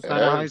of high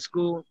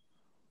school.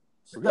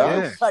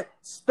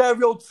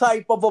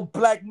 Stereotype of a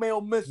black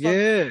male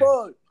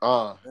misunderstood.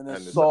 And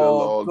it's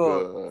all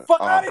good.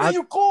 Fuck out of here,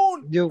 you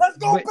coon. Let's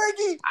go,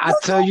 Biggie. I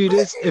tell you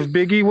this, if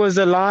Biggie was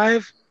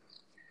alive,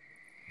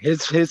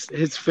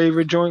 his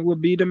favorite joint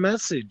would be The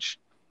Message.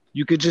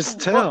 You could just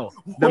tell.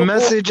 The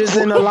message is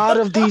in a lot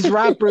of these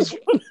rappers.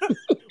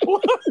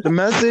 The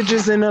message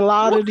is in a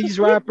lot of these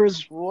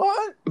rappers.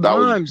 What? That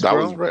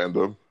was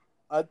random.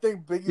 I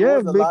think Biggie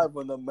was alive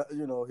when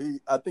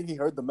I think he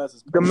heard the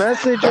message. The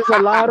message is a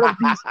lot of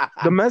these.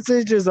 The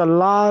message is a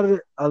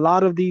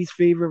lot of these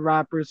favorite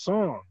rappers'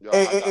 songs.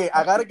 Hey!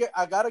 I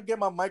gotta get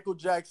my Michael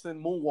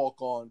Jackson moonwalk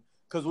on,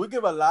 because we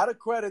give a lot of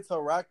credit to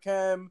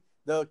Rakim,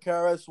 the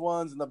KRS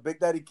Ones, and the Big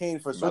Daddy Kane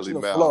for switching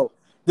the flow.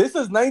 This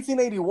is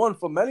 1981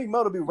 for Melly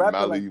Mel to be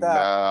rapping like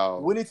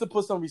that. We need to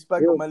put some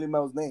respect on Melly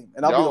Mel's name,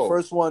 and I'll be the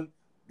first one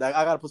that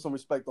I gotta put some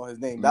respect on his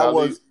name. That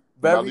was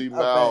very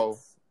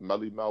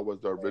Melly Mel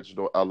was the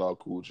original LL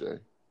Cool J.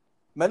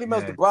 Melly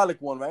Mel's the brolic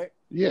one, right?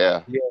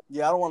 Yeah. I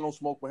don't want no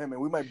smoke with him,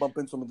 and we might bump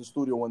into him in the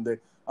studio one day.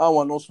 I don't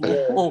want no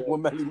smoke with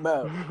Melly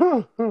Mel.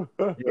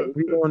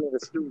 We going to the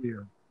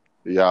studio.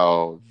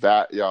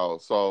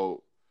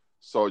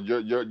 So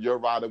you're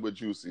riding with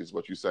Juicy is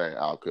what you're saying,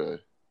 Al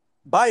Could.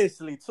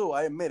 Biasly too,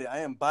 I admit it. I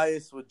am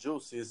biased with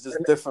Juicy. It's just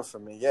different for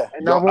me,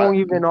 And I won't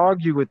even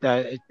argue with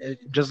that.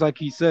 Just like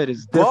he said,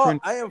 it's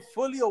different. But I am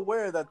fully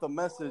aware that The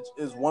Message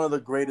is one of the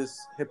greatest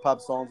hip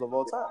hop songs of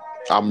all time.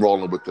 I'm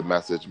rolling with The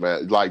Message,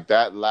 man. Like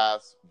that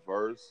last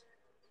verse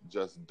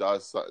just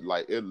does something.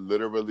 Like it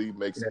literally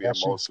makes me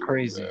emotional.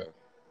 Crazy. Man.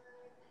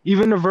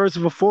 Even the verse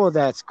before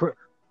that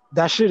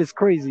shit is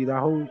crazy.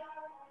 That whole.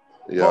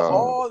 Yeah. But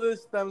all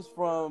this stems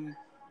from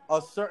a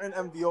certain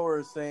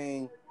MVOer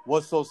saying,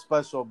 "What's so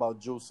special about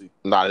Juicy?"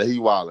 Nah, he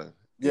wildin'.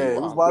 Yeah, he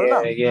was wilding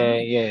out.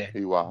 Yeah.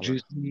 He wild.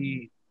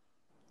 Juicy.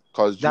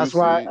 Because That's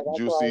why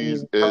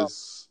Juicy's he-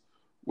 is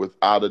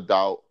without a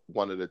doubt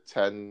one of the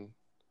 10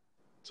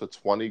 to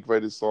 20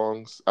 greatest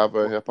songs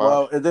ever in hip hop.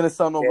 Well, it didn't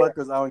sell no Yeah.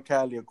 records out in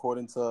Cali,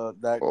 according to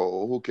that.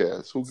 Oh, who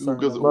cares? Who Certain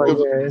gives? number. Who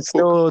But gives? yeah, it's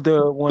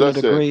still one of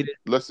the Listen, greatest.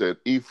 listen.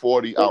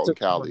 E40 out in It's a-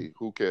 Cali.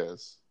 Who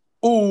cares?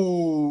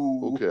 Ooh.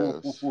 Who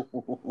cares?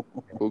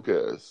 Who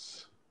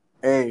cares?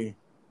 Hey,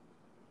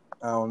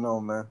 I don't know,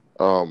 man.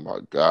 Oh my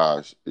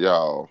gosh,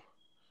 yo,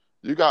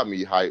 you got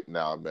me hyped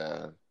now,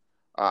 man.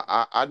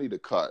 I need a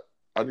cut.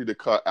 I need to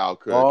cut Al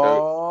Cook.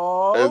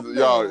 Oh, man.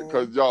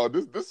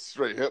 This is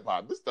straight hip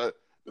hop.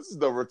 This is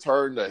the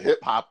return to hip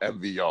hop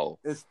MVO.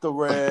 It's the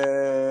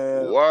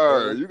red.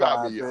 Word, you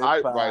got me hip-hop, hyped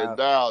hip-hop. right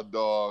now,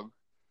 dog.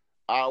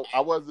 I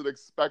wasn't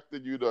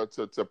expecting you to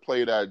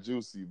play that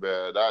Juicy,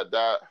 man.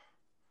 That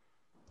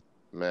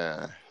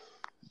man.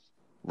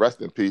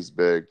 Rest in peace,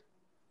 Big.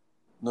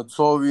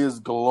 Notorious,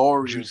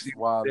 glorious, Juicy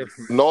wild.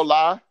 different. No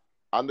lie.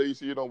 I know you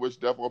say you don't wish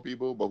death on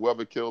people, but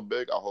whoever killed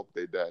Big, I hope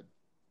they dead.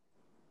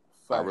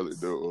 I really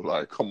do.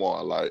 Like, come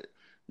on, like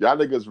y'all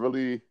niggas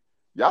really,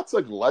 y'all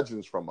took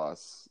legends from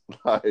us.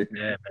 Like,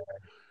 Yeah,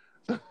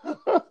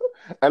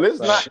 and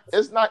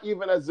it's not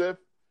even as if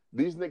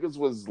these niggas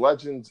was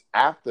legends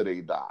after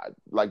they died.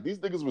 Like these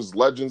niggas was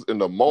legends in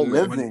the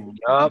moment Living.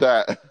 Yup.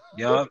 that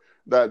Yup.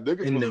 that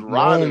niggas In was the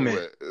riding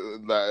moment.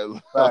 with.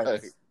 Like,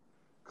 Facts.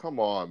 come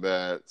on,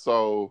 man.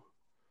 So,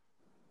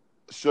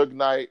 Suge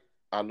Knight,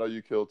 I know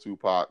you killed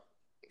Tupac.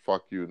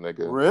 Fuck you,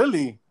 nigga.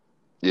 Really?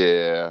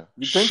 Yeah,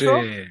 You think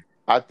so? Shit.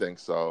 I think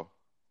so.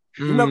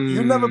 You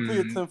never put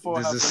your tinfoil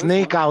hat There's for a this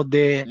snake one. out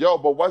there. Yo,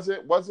 but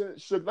wasn't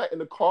Suge Knight in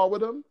the car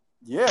with him?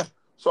 Yeah.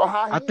 So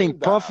how he I think ain't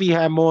die? Puffy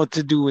had more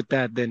to do with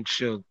that than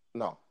Suge.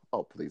 No.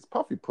 Oh, please.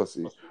 Puffy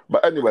pussy.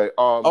 But anyway,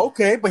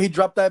 Okay, but he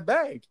dropped that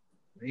bag.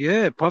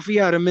 Yeah, Puffy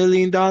had $1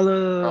 million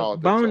don't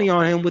think bounty so.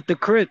 on him with the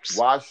Crips.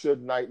 why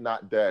Suge Knight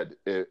not dead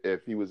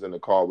if he was in the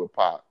car with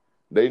Pac?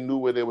 They knew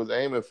where they was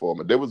aiming for,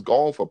 man. They was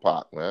going for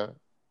Pac, man.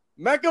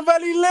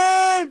 Machiavelli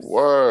lives.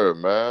 Word,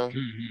 man.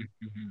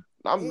 Mm-hmm.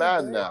 I'm Yeah,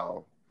 mad man.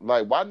 now.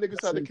 Like, why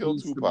niggas had to kill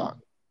Rest in peace, Tupac?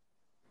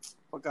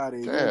 Fuck out of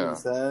here. Damn. You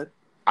sad.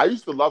 I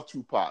used to love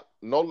Tupac.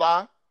 No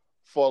lie.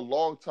 For a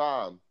long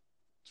time,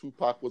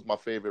 Tupac was my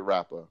favorite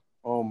rapper.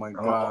 Oh my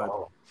god.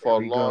 Oh, For a there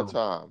we long go.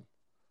 time.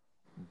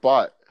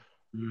 But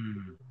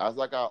Mm. as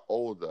I got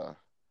older,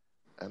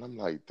 and I'm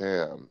like,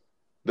 damn,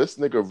 this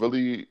nigga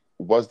really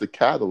was the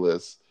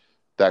catalyst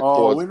that Oh,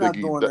 caused we're not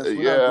Biggie. doing this. We're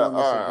Yeah, not doing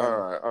this again.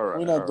 all right.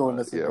 We're not all doing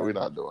right. this Yeah, again. we're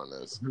not doing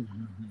this.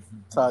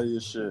 Tired of your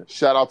shit.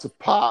 Shout out to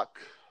Pac.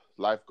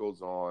 Life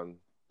Goes On.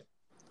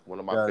 One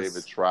of my Yes.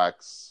 favorite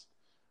tracks.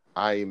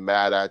 I ain't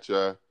mad at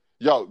you.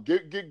 Yo,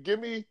 give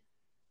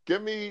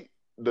me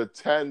the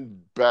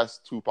 10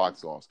 best Tupac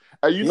songs.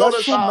 And you He has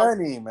notice too how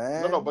many,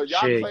 man. no, but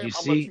y'all Shit, claim you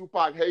I'm see? a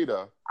Tupac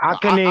hater. I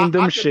But can name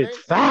them I shit I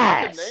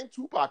fast. can name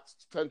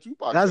 10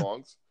 Tupac That's-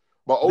 songs.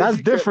 But OG that's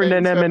can't different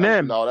name than 10.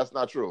 Eminem. No, that's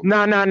not true.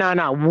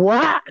 Nah.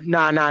 What?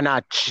 Nah.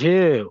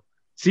 Chill.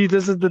 See,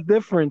 this is the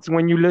difference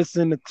when you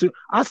listen to.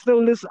 I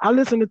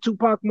listen to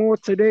Tupac more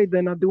today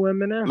than I do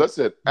Eminem.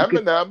 Listen, You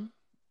could- Eminem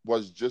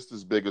was just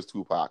as big as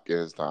Tupac in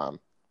his time.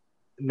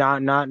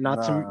 Not Nah. in my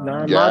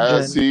gen.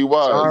 Yes, he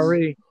was.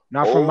 Sorry,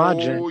 not from my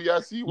gen. Oh,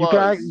 yes, he You was.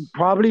 got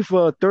probably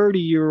for a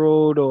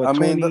 30-year-old or a I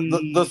mean, the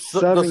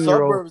 27-year-old.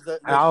 suburbs that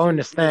I'll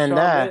understand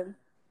that.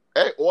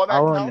 Hey, all that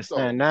I'll count,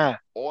 understand though. that.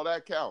 All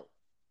that count.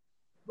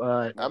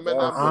 But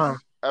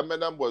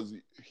Eminem was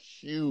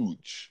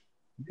huge.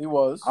 He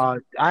was.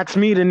 ask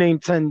me to name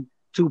 10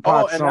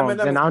 Tupac and songs,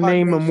 Eminem and is I'll Pac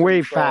name them Nation,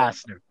 way so-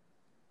 faster.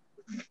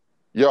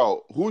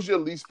 Yo, who's your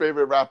least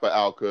favorite rapper,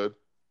 Alkud?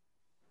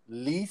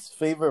 Least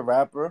favorite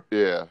rapper?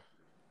 Yeah.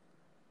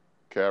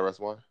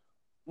 KRS-One?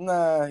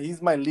 Nah,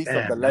 he's my least of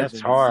the Damn, legends.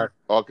 that's hard.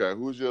 Okay,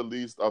 who's your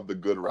least of the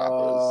good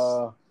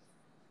rappers?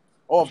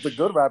 Of the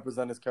good rappers,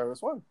 then it's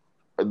KRS-One.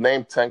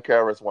 Name 10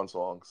 KRS-One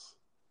songs.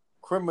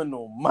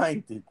 Criminal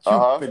Minded,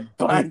 Uh-huh. Cupid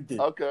Blinded.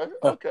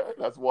 Okay,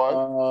 that's one.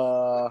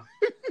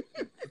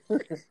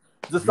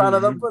 The Sound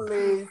of the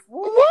Police.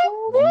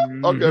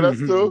 Okay, that's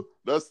two.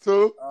 That's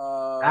two.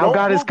 Al Don't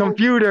got his Google.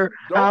 computer.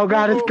 Don't Al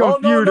got his Google.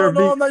 computer.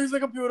 No, I'm not using a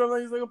computer.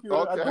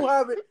 Okay.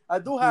 I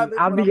do have it.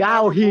 I'll but be I'm out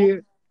honorable.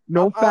 here.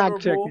 No I'm fact honorable.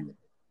 checking.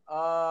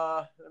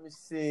 Let me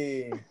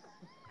see.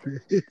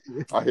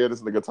 I hear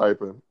this nigga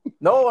typing.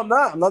 No, I'm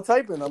not. I'm not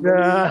typing. I'm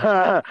really,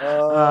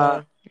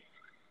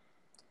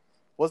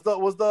 what's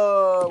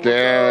the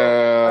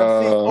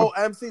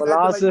Damn. MC acting like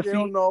Philosophy. they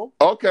don't know.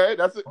 Okay,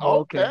 that's it.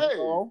 Okay. Okay.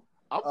 No.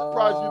 I'm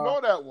surprised you know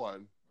that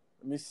one.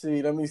 Let me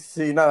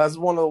see. No, that's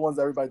one of the ones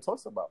everybody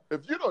talks about.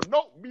 If you don't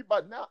know me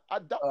by now, I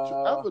doubt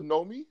you ever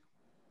know me.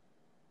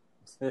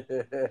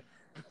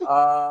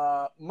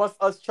 Must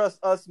us trust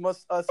us?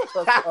 Must us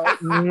trust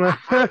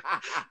us?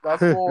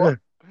 That's 4.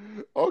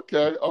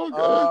 Okay.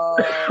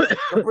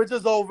 The bridge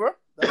is over.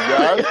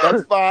 Yes,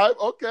 that's 5.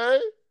 Okay.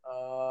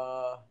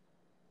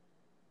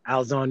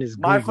 Al's on his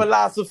My Google.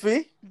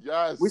 Philosophy.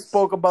 Yes. We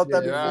spoke about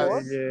that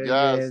Yes. before.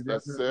 Yes,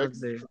 that's up 6.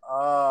 there.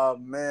 Oh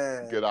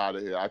man. Get out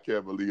of here. I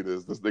can't believe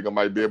this. This nigga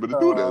might be able to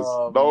do this.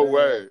 Oh, No man.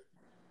 way.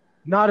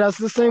 No, that's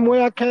the same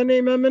way I can't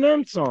name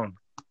Eminem song.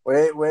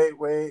 Wait.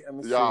 Let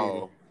me see.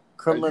 Yo.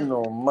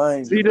 Criminal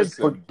Minds. See You the-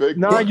 missing big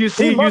No, ones. you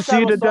see He must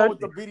have a song the with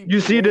the BDP you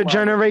see the name on it.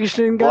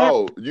 generation gap.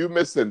 Bro, you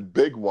missing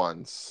big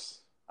ones.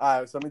 All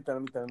right, so let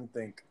me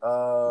think.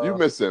 You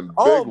missing big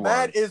Oh, ones.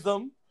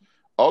 Madism.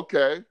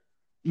 Okay.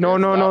 No,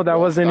 Can't no, stop, that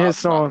won't wasn't stop, his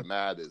song. dropping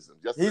Madism.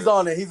 Yes, He's it is.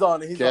 on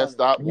it. Can't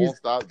stop, He's- won't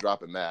stop,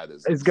 dropping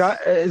Madism. It's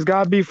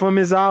got to be from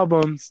his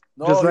albums,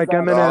 No, just he's like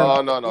on it.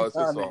 Eminem. No, it's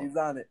his on it. song. He's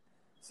on it.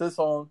 It's his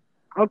song.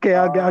 Okay,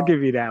 I'll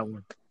give you that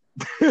one.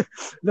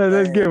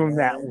 Let's give him man.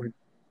 that one.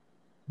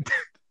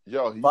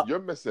 Yo, But- you're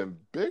missing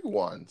big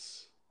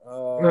ones.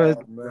 Man.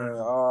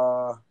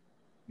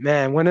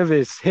 Man, one of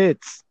his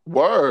hits.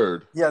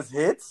 Word. He has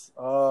hits.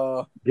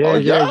 Oh, You're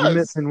yes.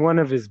 missing one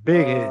of his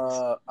big hits.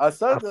 I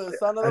said the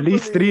son of At the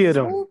least police. 3 of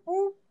them. Whoop,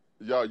 whoop.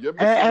 Yo, you're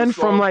missing And the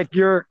from song. like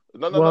your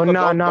No, well, no,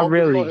 don't, not don't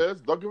really. Give him no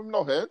hints. Don't give him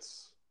no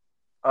hints.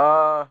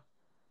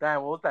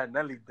 Damn, what was that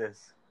Nelly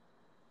diss?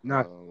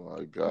 not Oh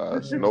my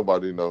gosh,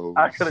 nobody knows.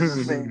 I could have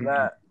just named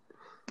that.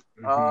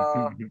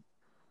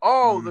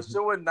 Oh, the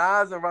shit with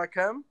Nas and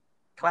Rakim?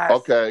 Classic.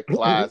 Okay,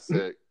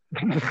 classic.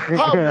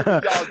 How many of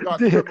y'all got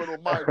criminal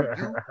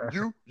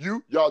minded?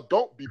 Y'all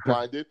don't be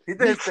blinded. He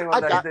did his thing on I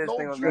that. got He did his no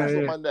thing on jewels that.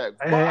 on my neck.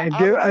 And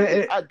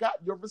But I got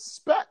your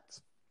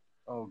respect.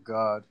 Oh,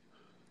 God.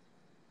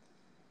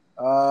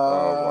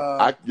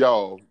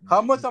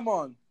 How much I'm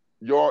on?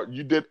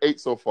 You did 8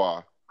 so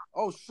far.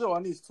 Oh, shit, I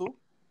need 2.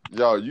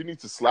 Yo, you need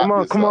to slap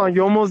yourself. come on,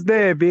 you're almost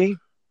there, B.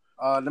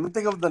 Let me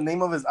think of the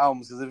name of his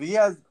albums, because if he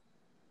has...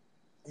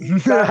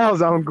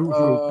 How's on Google?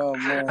 Oh,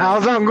 man.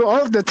 How's on Google?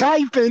 Oh, the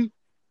typing.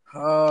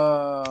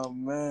 Oh,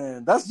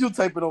 man. That's you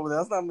typing over there.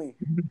 That's not me.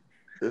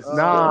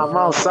 Nah, I'm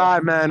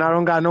outside, man. I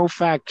don't got no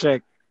fact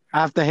check. I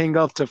have to hang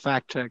up to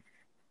fact check.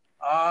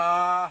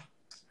 All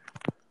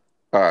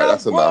right,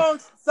 that's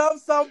enough.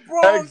 South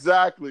Bronx.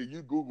 Exactly.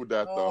 You Googled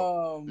that, though.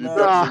 Oh, You man.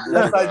 definitely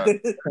Yes, Googled I that.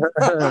 did.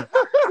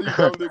 You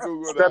definitely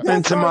Googled Step that.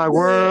 into my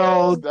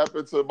world. Step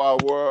into my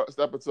world.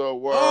 Step into a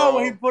world. Oh,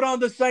 when he put on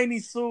the shiny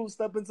suit,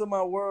 step into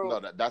my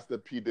world. No, that's the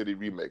P. Diddy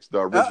remix.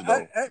 The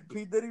original.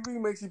 P. Diddy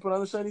remix, he put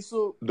on the shiny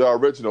suit. The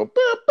original.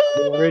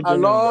 I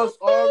lost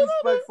all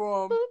respect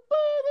for him.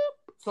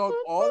 Talk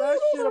all that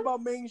shit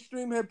about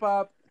mainstream hip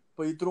hop,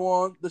 but he threw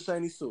on the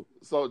shiny suit.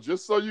 So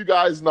just so you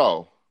guys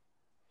know,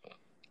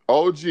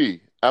 OG,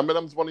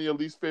 Eminem's one of your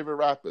least favorite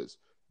rappers.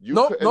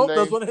 Nope,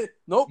 that's one of his,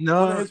 one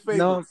of his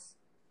favorites.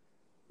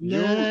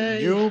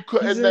 You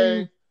couldn't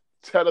name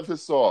 10 of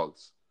his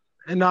songs.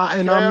 And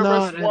I'm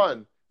not.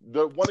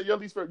 One of your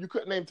least favorite. You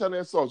couldn't name 10 of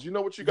his songs. You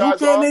know what you You guys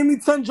can't are? name me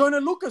 10 Joyner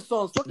Lucas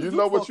songs. What You is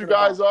know what you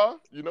guys are?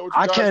 You know what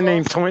you I guys can't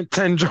are? name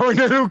 10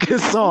 Joyner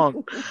Lucas song.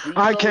 Do you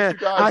I know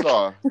can't. What you guys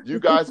are? You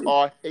guys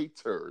are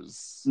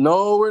haters.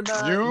 No, we're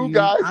not. You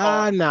guys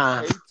are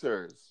nah.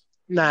 haters.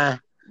 Nah.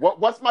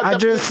 What's my I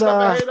definition just,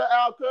 of a hater,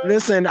 Alka?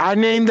 Listen, I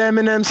named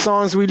Eminem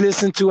songs we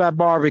listen to at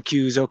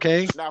barbecues,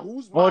 okay? Now,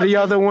 who's All the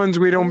my other ones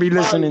we don't be who's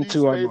my listening least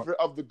to anymore. favorite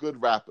of the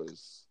good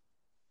rappers?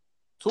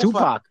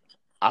 Tupac.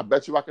 I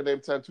bet you I can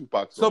name 10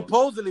 Tupac songs.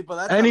 Supposedly, but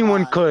that's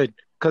Anyone a lie. could,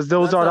 because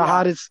those That's are a the lie.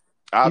 hottest.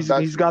 I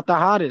bet He's you. got the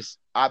hottest.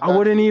 I I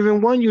wouldn't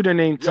even want you to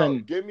name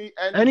 10. Give me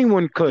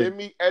Anyone could. Give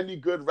me any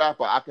good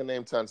rapper. I can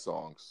name 10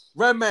 songs.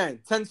 Redman,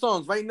 10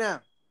 songs right now.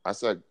 I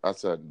said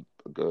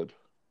good.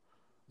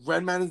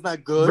 Redman is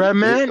not good.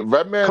 Redman?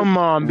 Redman. Come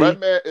on, B.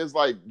 Redman is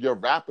like your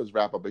rapper's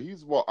rapper, but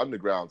he's more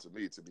underground to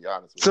me, to be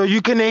honest with So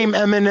you can name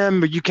Eminem,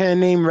 but you can't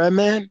name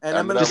Redman? And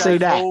Eminem Eminem Just got say his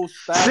that. whole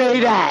style Say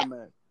of that.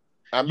 Redman.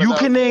 you. You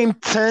can name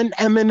 10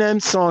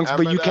 Eminem songs,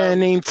 but you Eminem- can't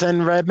name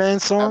 10 Redman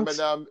songs?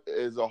 Eminem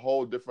is a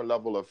whole different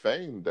level of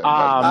fame than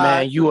Ah, Redman.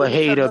 man, you a Look at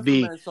hater, Method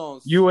B. Man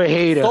songs. You a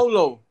hater.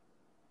 Solo.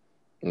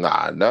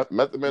 Nah,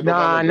 Method Man don't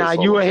have no Nah,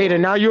 good you a solo hater.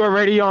 songs. Now you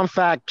already on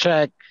fact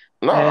check,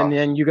 Nah.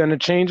 and you're gonna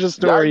change the Y'all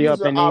story up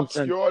using and name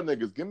 10. obscure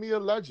niggas. Give me a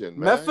legend,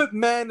 man. Method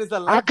Man is a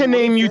legend. I can What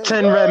name is you it?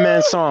 10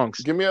 Redman songs.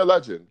 Give me a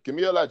legend. Give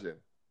me a legend.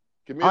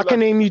 Give me a I can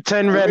name you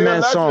 10 Give me a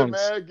Redman legend, songs.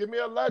 man. Give me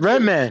a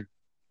legend.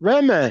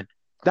 Redman.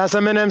 That's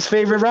Eminem's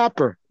favorite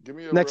rapper. Give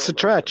me a Next real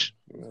to Tretch.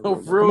 legend. Oh,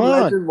 real Come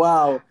on. legend.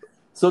 Wow.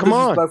 So Come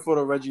on. disrespectful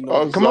to Reggie I'm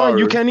Noble. Come on,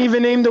 you sorry. can't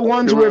even name the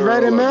ones Give me with a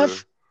Red real MF.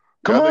 legend.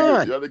 Come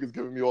on. Y'all niggas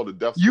giving me all the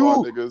Death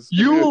Squad niggas.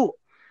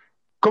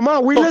 Come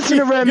on, we Oh, listen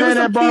to Keith- Redman give me at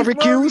some Keith Murray.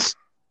 barbecues.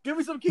 Give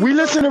me some Keith We Murray.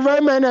 listen to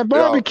Redman at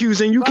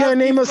barbecues, and you Five can't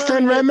name Keith us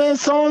 10 Murray. Redman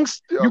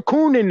songs? Yo. You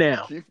cooning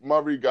now. Keith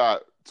Murray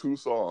got 2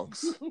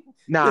 songs.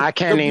 Nah, I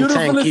can't The name 10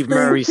 beautifulest Keith thing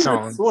Murray in this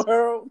songs.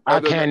 world. I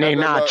And then- can't and name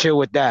then not the- chill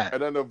with that.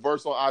 And then the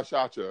verse on I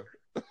Shot Ya.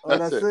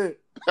 And that's it.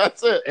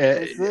 That's it.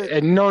 That's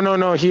it.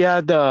 No. He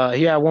had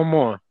one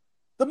more.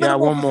 The Yeah,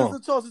 one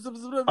Metamorphosis more.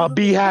 of Charles.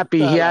 Be Happy.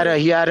 He had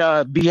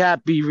a Be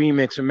Happy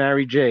remix with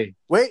Mary J.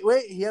 Wait.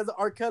 He has an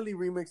R. Kelly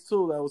remix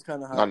too. That was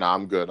kind of hot. No,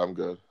 I'm good.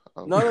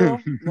 No,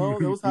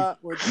 it was hot.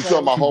 You talking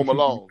about Home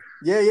Alone?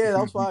 Yeah,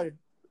 that was fire.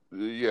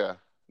 Yeah.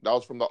 That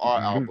was from the R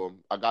album.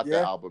 I got Yeah.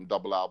 that album,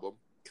 double album.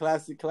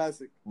 Classic.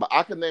 But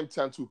I can name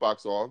 10 Tupac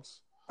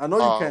songs. I know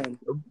you can.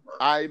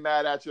 I ain't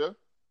mad at you.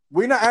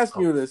 We're not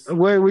asking you this.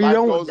 We Life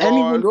don't. goes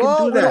Anyone on. can No,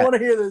 do we don't that. want to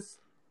hear this.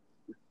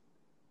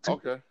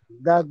 Okay.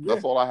 That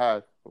That's all I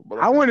had. But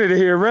I wanted to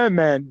hear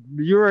Redman.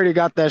 You already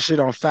got that shit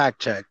on fact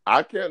check.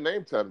 I can't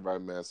name 10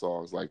 Redman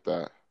songs like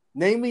that.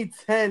 Name me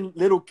 10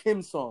 Little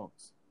Kim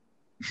songs.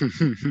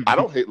 I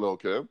don't hate Lil'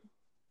 Kim.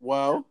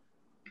 Well,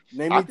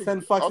 name I me can-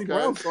 10 Foxy okay.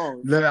 Brown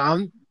songs.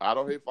 I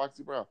don't hate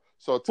Foxy Brown.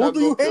 So 10 do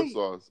you Lil' Kim hate?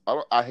 songs.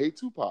 I hate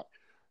Tupac.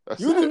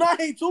 That's You it. do not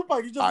hate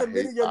Tupac. You just I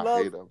admitted hate, your I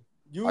love. hate him.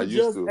 You I used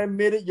just to.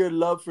 admitted your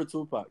love for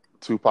Tupac.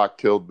 Tupac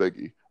killed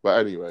Biggie. But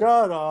anyway.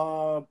 Shut up.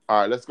 All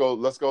right, let's go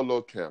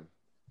Lil' Kim.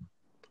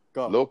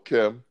 Go. Lil'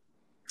 Kim,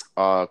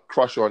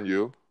 Crush on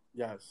You.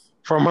 Yes.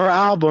 From her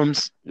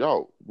albums.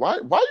 Yo, why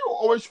you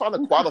always trying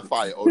to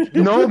qualify it, OG?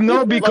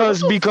 No,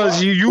 because Like, what the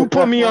fuck? you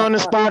put me on the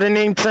spot and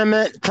named 10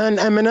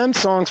 Eminem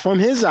songs from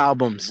his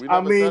albums. We I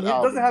never mean, said it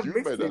doesn't have albums.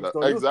 You made that mixtapes up.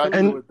 though. You was Exactly.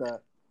 killing me with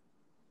that.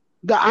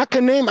 I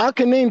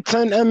can name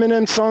 10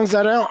 Eminem songs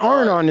that aren't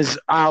Alright. on his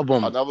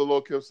album. Another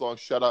Lil' Kim song,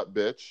 Shut Up,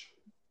 Bitch.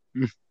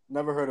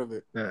 Never heard of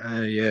it.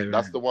 Yeah,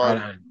 That's the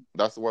one.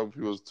 That's the one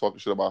people was talking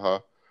shit about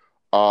her.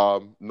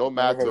 No heard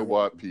matter of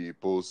what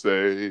people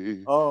say,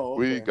 Oh, okay.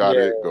 we got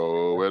it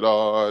going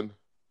on.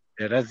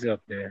 Yeah, that's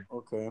up there.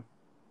 Okay.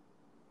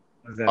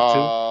 Was that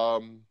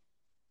two?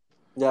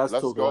 Yeah, that's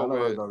Let's too go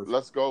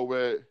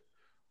good.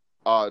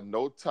 with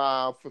No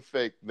Time for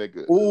Fake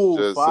Niggas. Ooh,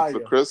 Just fire. for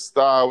Chris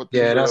Style with the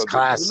Yeah, that's real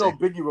classic. You know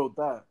Biggie wrote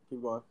that.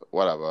 Keep going. niggas.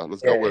 Whatever.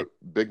 Let's Yeah. go with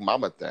Big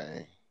Mama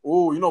Thing.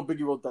 Ooh, you know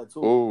Biggie wrote that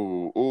too.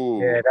 Ooh.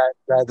 Yeah,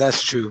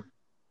 that's true.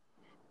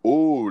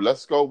 Ooh,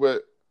 let's go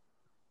with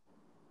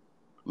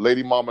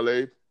Lady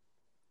Marmalade.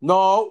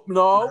 No.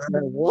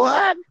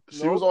 What?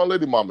 She was on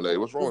Lady Marmalade.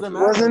 What's wrong with Doesn't you?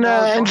 matter. Wasn't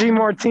that Angie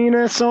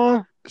Martinez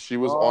song? She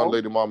was No. on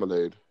Lady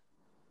Marmalade.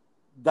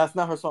 That's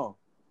not her song.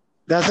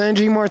 That's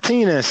Angie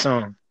Martinez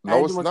song. No,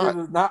 Angie it's Martinez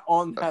not. is not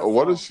on that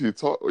What song. is she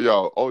talking?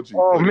 Yo, OG.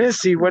 Oh, please.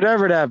 Missy,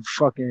 whatever that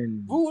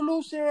fucking.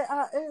 Voulou share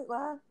I ain't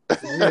lying.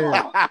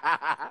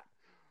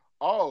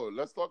 Oh,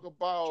 let's talk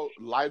about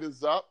Light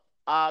Is Up.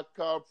 I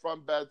come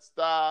from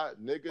Bed-Stuy.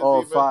 Niggas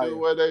Oh, even fire. do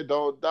where they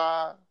don't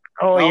die.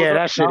 Oh was yeah, her-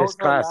 that shit was is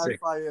her last classic.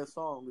 5 year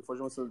song before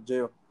she went to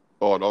jail.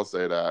 Oh, don't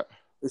say that.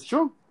 It's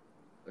true.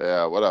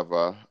 Yeah,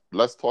 whatever.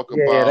 Let's talk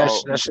Yeah,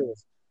 about. that shit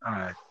is. All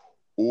right.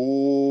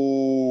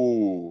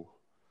 Ooh.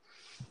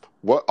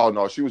 What? Oh,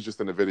 no, she was just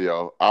in the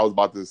video. I was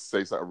about to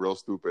say something real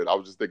stupid. I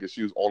was just thinking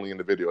she was only in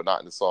the video, not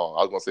in the song.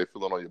 I was going to say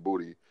feeling on your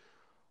booty.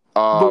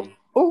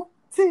 Ooh,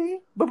 T.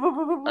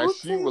 And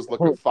she was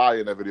looking fire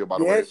in that video, by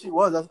the Yeah, way. she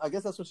was. I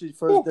guess that's when she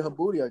first did her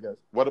booty, I guess.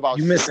 What about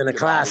You Shake missing a Your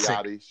classic.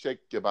 Body, Yachty? Shake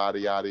your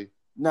body, Yachty.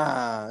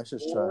 Nah, it's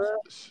just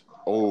trash.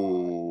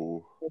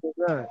 Oh.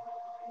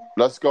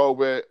 Let's go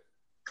with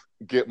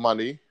Get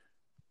Money.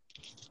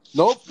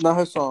 Nope, not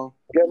her song.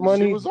 Get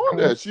money. She was on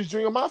there. She's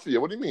Junior Mafia.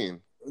 What do you mean?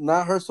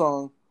 Not her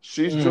song.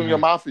 She's Mhm. Junior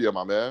Mafia,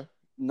 my man.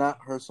 Not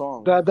her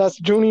song. That's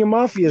Junior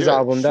Mafia's Yeah,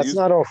 album. That's she's-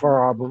 not off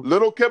her album.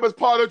 Little Kim is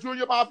part of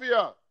Junior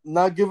Mafia.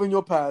 Not giving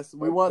your pass.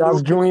 We want That's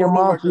Lil' Kim Junior solo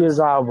Mafia's records.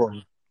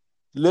 album.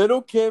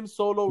 Little Kim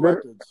solo Little-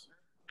 records.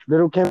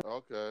 Little Kim.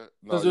 Okay. No,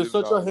 Because you're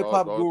such a hip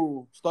hop don't-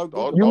 guru. Start Don't,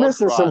 Googling. You don't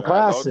missing try some that.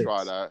 classics. Don't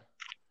try that.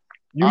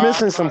 You I'm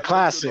missing not some listening to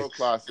classics. no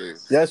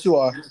classics. Yes, you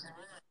are.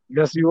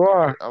 Yes, you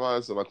are. I'm not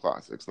listening to no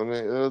classics. Let me.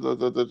 Oh,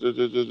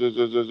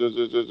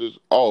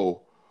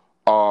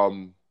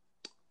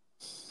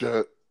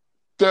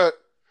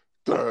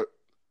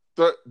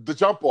 the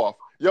jump off.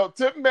 Yo,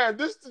 Tip Man,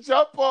 this the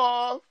jump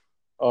off.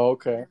 Oh,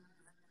 okay.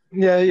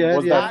 Yeah.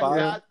 Was that I five?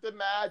 got the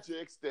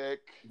magic stick.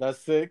 That's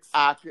 6.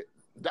 I'm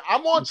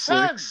on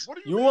 10. Six. What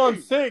do you You mean?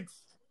 on 6.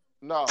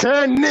 No.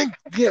 10, Nick.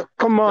 Yeah,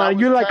 come That on.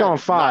 was You're like 10. on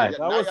 5.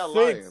 Now That y'all was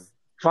lying. 6.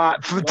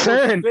 5 for That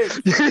 10. was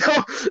 6.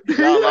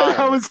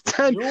 That was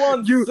 10. You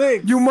on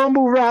 6. You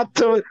mumble rap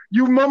to What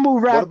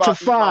about to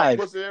Eat My 5.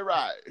 Pussy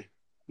Right?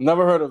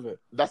 Never heard of it.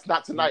 That's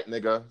not tonight,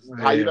 nigga.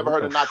 How you never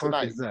heard of Not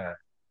Tonight? Is that?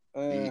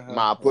 Eat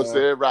my pussy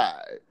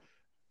right.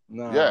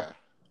 Nah. Yeah.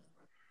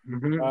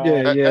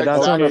 Yeah,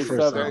 that's on the okay,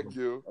 first 7. album. Thank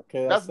you.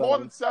 Okay, That's more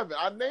than seven. 7.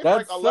 I named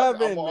That's like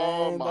 11. 7,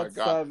 Oh man. my That's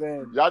god.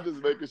 7. Y'all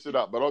just making shit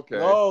up, but okay.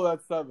 No,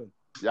 that's 7.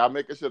 Y'all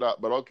making shit up,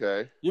 but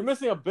okay. You're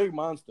missing a big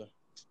monster.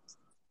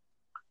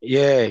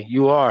 Yeah,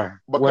 you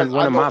are. Because One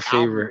I of know my album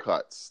favorite.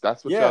 cuts.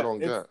 That's what Yeah, y'all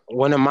don't it's- get.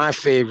 One of my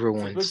favorite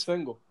It's a big ones.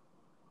 single.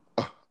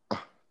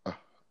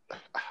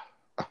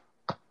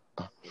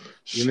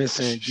 You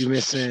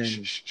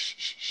missing.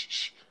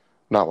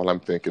 Not while I'm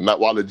thinking. Not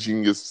while the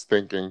genius is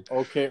thinking.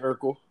 Okay,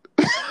 Urkel.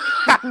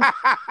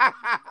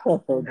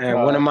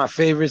 And one of my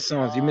favorite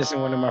songs. You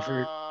missing one of my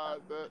favorite.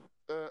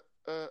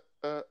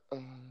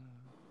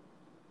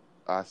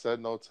 I said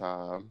no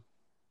time.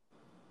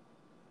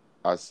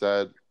 I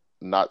said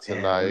not Yeah,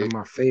 one tonight. of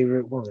my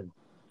favorite ones.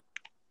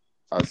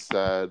 I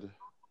said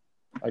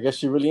I guess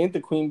she really ain't the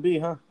queen bee,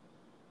 huh?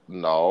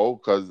 no,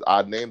 because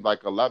I named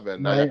like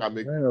 11. Now y'all got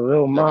me, Man,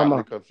 little y'all got me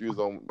mama. confused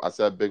on. I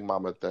said Big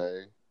Mama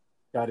Thing.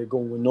 Got it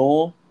going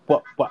on.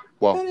 What?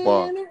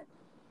 What?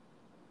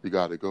 You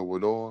got it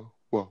going on.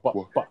 What?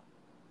 What?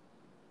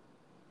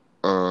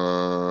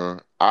 I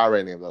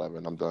already named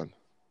 11. I'm done.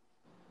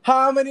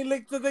 How many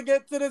licks did they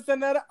get to this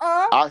and that?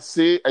 I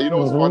see. And you know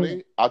what's Mhm.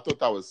 funny? I thought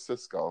that was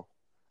Cisco.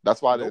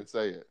 That's why I Nope. didn't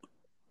say it.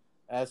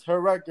 That's her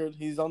record.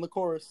 He's on the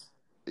chorus.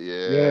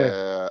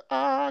 Yeah.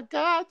 I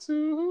got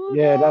to.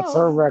 Yeah, that's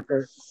her know.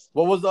 record.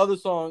 What was the other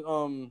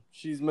song?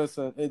 She's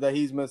missing that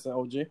he's missing.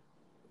 OG.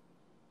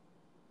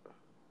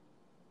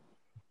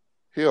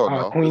 He don't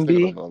know. Queen This nigga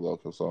B. don't know the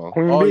local song.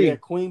 Queen Oh B. yeah,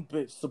 Queen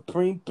Bitch,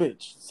 Supreme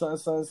Bitch,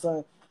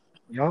 son.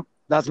 Yup.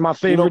 That's my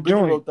You know, favorite Biggie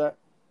joint. wrote that.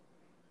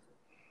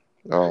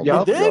 Oh,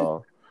 Yup. He did?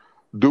 God.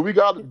 Do we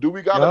got to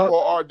Yup.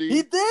 call RD?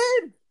 He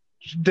did.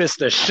 She dissed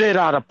the shit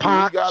out of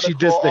Pac. gotta She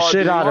dissed the call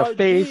shit RD. out of RD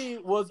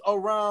Faith. was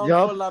around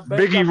Yup. for La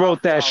Benga Biggie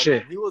wrote that Mafia shit.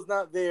 album. He was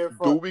not there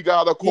for. Do we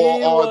got to He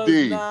call was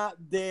RD? not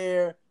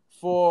there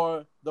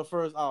for the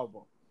first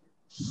album.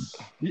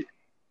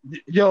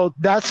 Yo,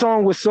 that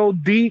song was so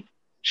deep.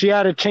 She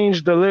had to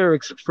change the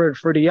lyrics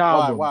for the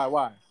album.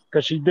 Why?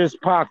 Because she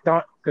dissed Pac.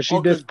 Because she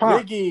Oh, 'cause dissed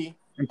Pac. Biggie.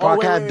 And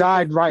Pac had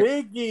died 'cause right.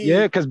 Biggie.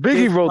 Yeah, because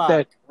Biggie dissed wrote Pac,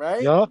 that.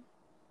 right? Yup.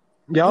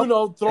 You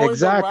know, throwing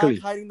Exactly.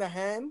 the rock, hiding the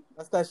hand.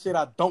 That's that shit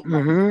I don't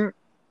like. Mm-hmm.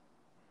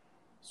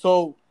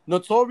 So,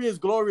 Notorious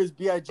Glorious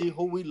B.I.G.,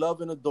 who we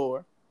love and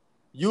adore,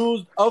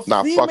 used a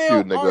Nah, fuck you,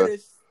 female nigga.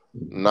 artist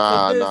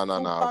Nah. to diss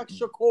Tupac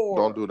Shakur.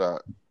 Don't do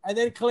that. And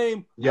then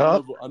claim,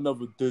 Yup. I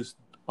never dissed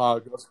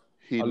Pac.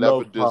 He I never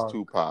love dissed Pac.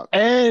 Tupac.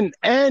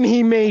 And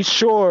he made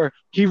sure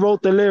he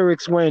wrote the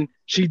lyrics when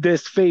she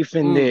dissed Faith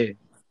in there.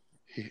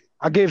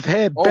 I give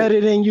head Oh,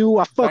 better than you.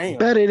 I fuck damn.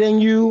 better than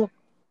you.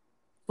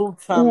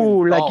 Two-time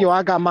Ooh, like, dog. yo,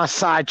 I got my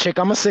side chick.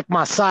 I'm going to sick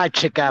my side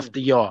chick after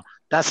y'all.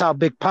 That's how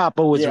Big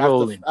Papa was Yeah,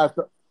 rolling.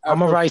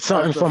 I'ma write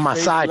something after for my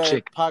Faith side let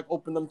chick. Pac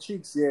opened them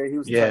cheeks. Yeah, he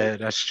was Yeah, tight.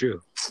 that's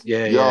true.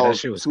 Yeah, Yo, that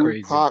shit was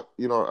crazy. Tupac,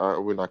 you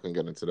know, we're not going to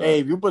get into that. Hey,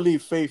 if you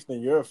believe Faith,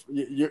 then you're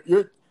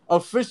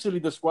officially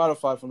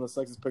disqualified from the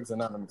Sexist Pigs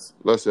Anonymous.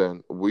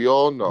 Listen, we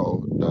all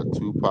know that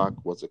Tupac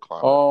was a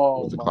clown.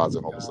 Oh, was a my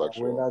closet God.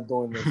 homosexual. We're not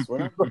doing this.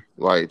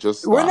 Like,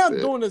 just We're stop not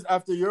it. doing this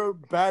after your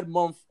bad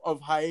month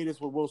of hiatus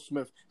with Will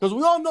Smith. Because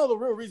we all know the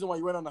real reason why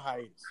you went on the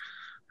hiatus.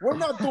 We're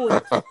not doing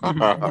this. We're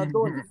not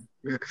doing this.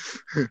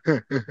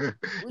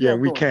 Yeah, not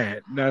we doing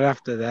can't. Not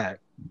after that.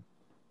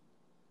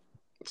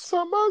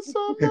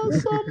 Summertime.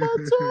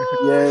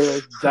 Yeah,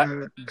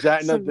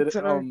 Jatna did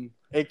it.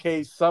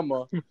 AK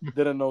Summer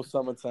didn't know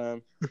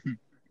summertime.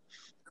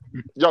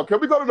 Yo, can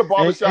we go to the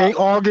barbershop? Ain't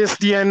August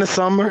the end of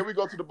summer? Can we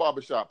go to the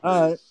barbershop, please?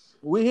 All right,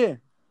 we here.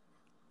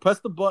 Press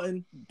the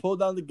button, pull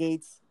down the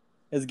gates.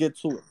 Let's get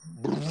to it.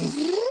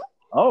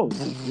 Oh,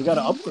 you got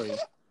to upgrade.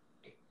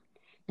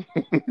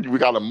 We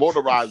got a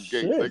motorized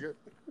gate, Shit.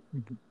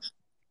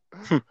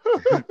 nigga.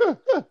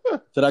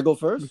 Should I go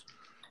first?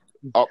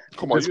 Oh,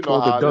 come on, Let's you know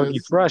pull the how it Dougie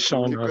is. Fresh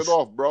on Kick us. it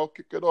off, bro.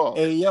 Kick it off.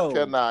 Hey, yo.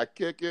 Can I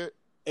kick it?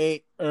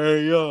 Hey,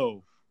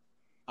 yo.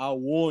 I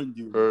warned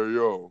you. Hey,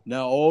 yo.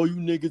 Now all you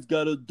niggas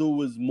gotta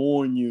do is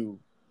mourn you.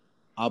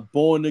 I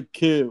born to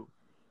kill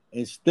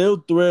and still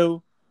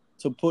thrill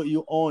to put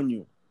you on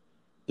you.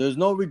 There's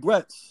no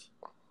regrets.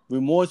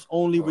 Remorse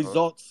only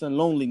results in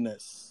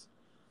loneliness.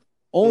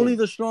 Only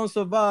the strong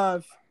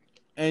survive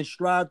and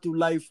strive through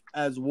life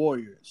as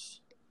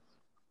warriors.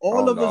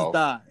 All of us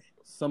die.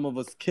 Some of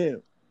us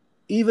kill.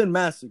 Even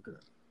massacre.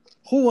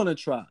 Who wanna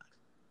try?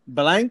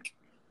 Blank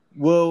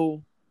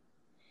will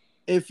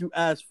if you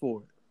ask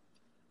for it.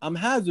 I'm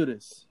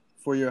hazardous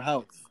for your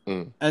health.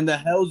 And the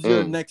hell's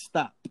your next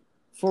stop?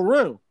 For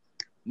real.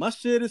 My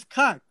shit is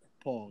cocked.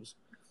 Pause.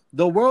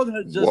 The world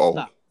has just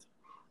stopped.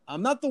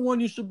 I'm not the one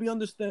you should be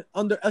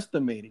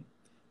underestimating.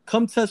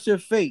 Come test your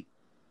fate.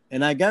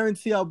 And I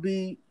guarantee I'll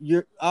be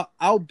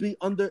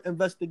under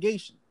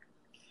investigation.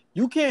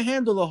 You can't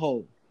handle the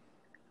whole.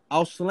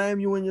 I'll slam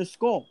you in your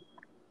skull.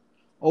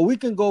 Or we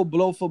can go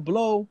blow for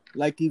blow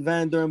like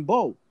Evander and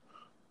Bo.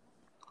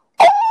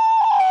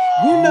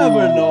 You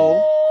never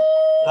know.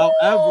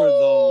 However,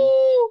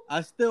 though,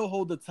 I still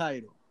hold the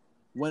title.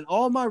 When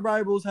all my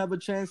rivals have a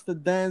chance to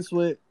dance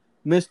with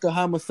Mr.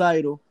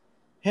 Homicidal,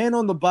 hand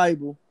on the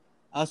Bible,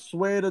 I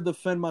swear to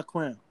defend my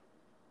crown.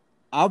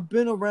 I've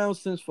been around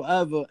since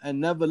forever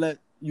and never let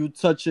you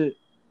touch it.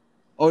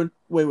 Or,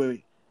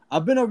 wait.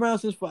 I've been around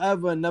since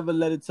forever and never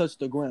let it touch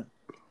the ground.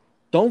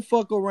 Don't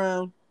fuck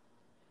around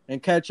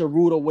and catch a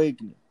rude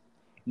awakening.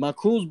 My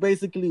crew's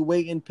basically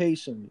waiting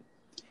patiently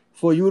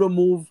for you to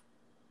move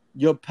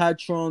your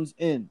patrons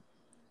in.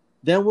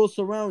 Then we'll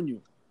surround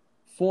you,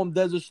 form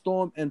Desert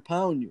Storm, and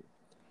pound you.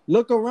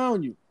 Look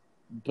around you.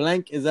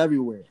 Blank is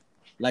everywhere,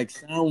 like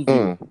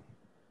Soundview.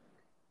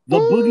 The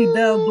boogie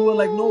down, do it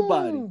like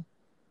nobody.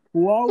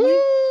 Who are we?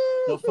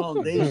 The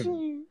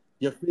foundation.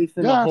 You're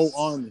facing the whole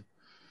army.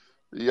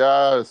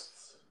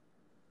 Yes.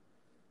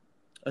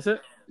 That's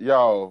it?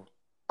 Yo,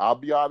 I'll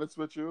be honest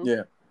with you.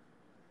 Yeah.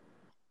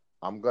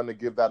 I'm going to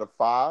give that a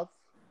 5.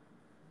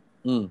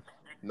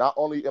 Not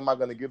only am I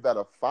going to give that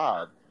a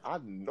 5, I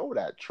know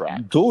that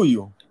track. Do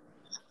you?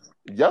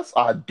 Yes,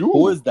 I do.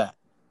 Who is that?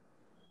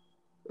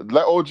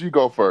 Let OG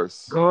go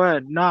first. Go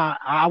ahead. Nah,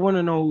 I want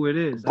to know who it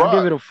is. Bruh, I'll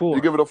give it a 4.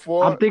 You give it a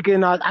 4? I'm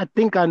thinking, I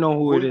think I know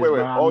who it is. Wait,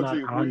 but I'm OG, not who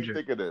do you 100.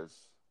 think it is?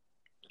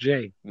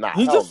 Jay. Nah,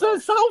 He hell just no.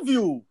 said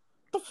Southview.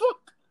 The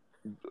fuck?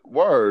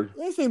 Word.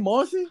 You ain't say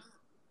Marcy?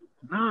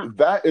 Nah.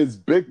 That is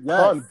Big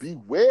Yes. Pun.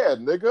 Beware,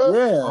 nigga.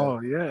 Yeah.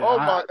 Oh yeah. Oh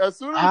my! As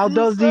soon as Al you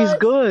does these said,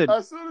 good.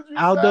 As soon as you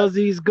Al said, does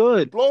these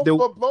good. blow The-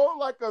 for blow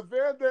like a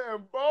Vander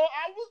and Bo,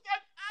 I was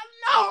like, I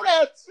know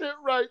that shit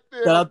right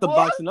there. Shout out the boy.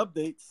 boxing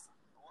updates.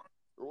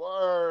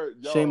 Word.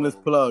 Yo, Shameless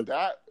plug.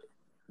 That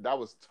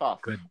was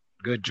tough.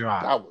 Good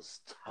drop. That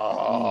was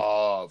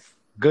tough.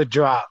 Good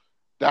drop.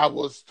 That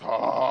was tough.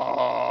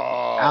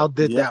 Al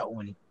did Yeah. that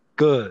one.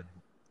 Good.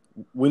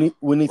 We need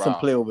some Wow.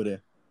 play over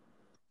there.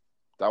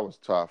 That was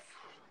tough.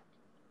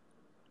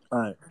 All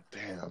right.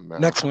 Damn,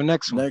 man. Next one.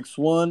 Next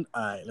one.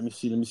 All right. Let me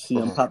see.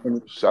 I'm popping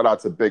it. Shout out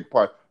to Big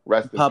Pun.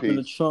 Rest Pop in in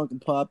the peace. trunk.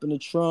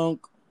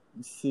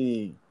 Let's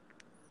see.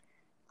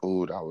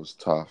 Ooh, that was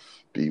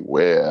tough.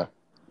 Beware.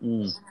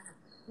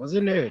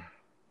 Wasn't there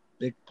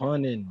Big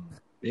Pun and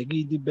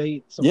Biggie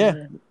debate Yeah.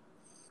 somewhere?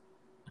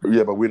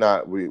 Yeah, but we're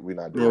not doing Yeah,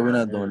 that. we're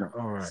not doing that.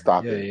 All right.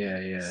 Stop yeah,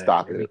 it. Yeah.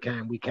 Stop We it.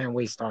 can't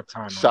waste our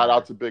time. Shout on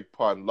out to Big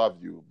Pun. Love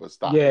you, but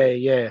stop that. it.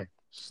 Yeah.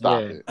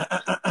 Stop Yeah. it.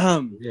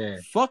 Yeah.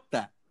 Fuck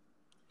that.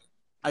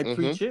 I Mhm.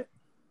 preach it.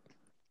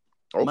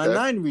 Okay. My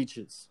 9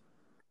 reaches.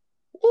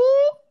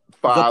 Ooh. The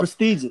 5.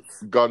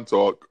 prestigious. Gun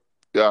talk.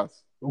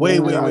 Yes. Wait.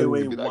 Give me that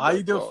How you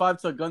gun give talk.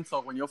 5 to a gun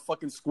talk when you're a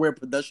fucking square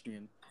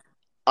pedestrian?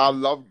 I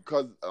love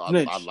because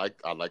Snitch.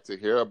 I like to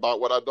hear about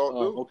what I don't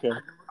do. Okay.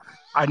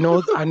 I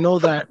know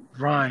that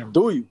rhyme.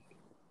 Do you?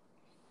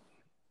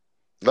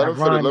 Let him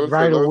finish. Let him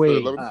right finish. away.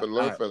 Let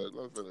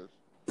him finish.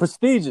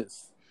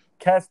 Prestigious.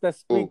 Cats that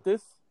speak Ooh.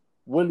 this.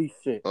 Willie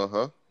shit.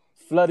 Uh-huh.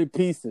 Flooded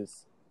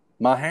pieces.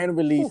 My hand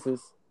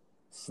releases.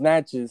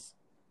 Snatches.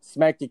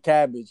 Smack your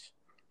cabbage.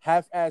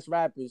 Half-ass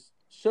rappers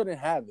shouldn't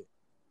have it.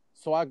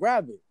 So I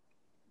grab it.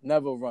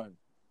 Never run.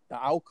 The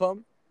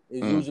outcome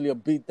is usually a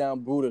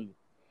beatdown brutally.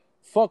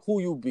 Fuck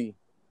who you be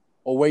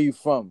or where you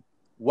from.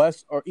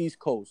 West or East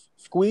Coast.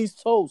 Squeeze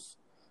toast.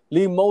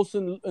 Leave most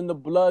in the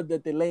blood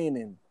that they're laying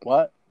in.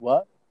 What?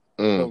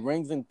 The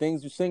rings and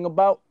things you sing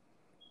about,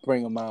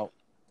 bring them out.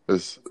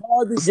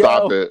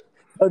 Stop it.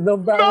 The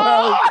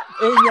barrel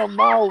in your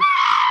mouth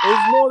is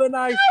more than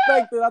I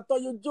expected. I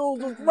thought your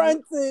jewels was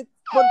rented,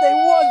 but they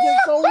wasn't.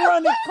 So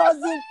run it,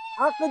 cousin.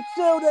 I could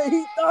chill that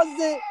he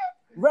doesn't.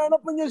 Ran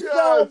up in your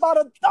shell about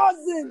a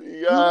dozen.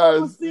 You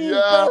never seen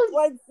back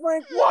like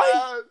Frank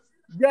White.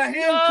 Your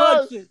hand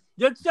clutching.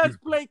 Your chest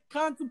plate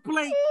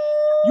contemplate.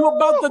 You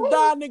about to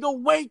die,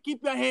 nigga. Wait,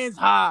 keep your hands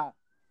high.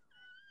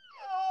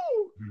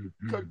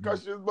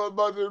 Concussions,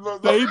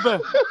 Baby.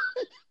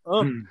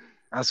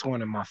 That's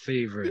one of my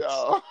favorites.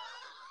 Yo.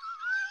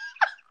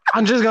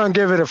 I'm just gonna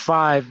give it a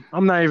 5.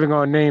 I'm not even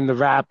gonna name the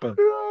rapper.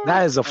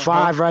 That is a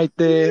 5 right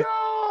there.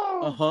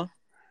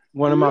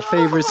 One of my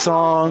favorite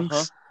songs.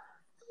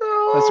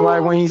 That's why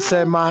when he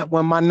said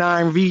when my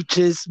 9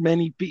 reaches,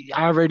 many people,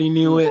 I already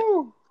knew it.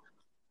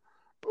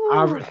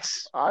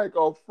 I ain't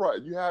gonna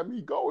front. You had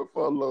me going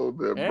for a little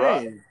bit,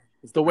 bro.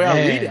 It's the way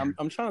I read it.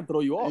 I'm trying to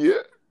throw you off.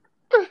 Yeah.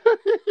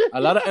 A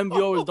lot of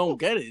MVOers don't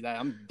get it. Like,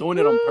 I'm doing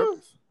it on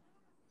purpose.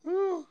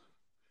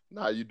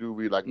 Nah, you do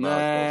read like,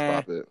 Nah.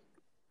 stop it.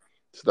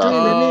 Stop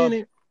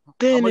it.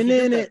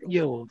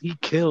 Yo, he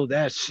killed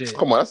that shit.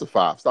 Come on, that's a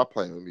 5. Stop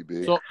playing with me,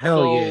 big.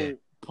 Hell yeah.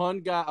 Pun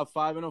got a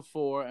 5 and a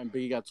 4, and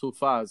Biggie got 2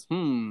 5s.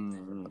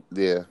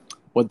 Yeah.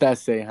 What that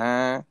say,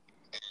 huh?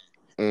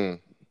 Yo,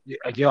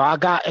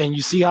 and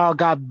you see how I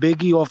got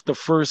Biggie off the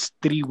first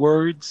 3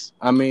 words?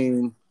 I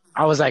mean,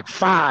 I was like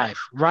 5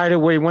 right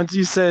away. Once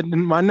you said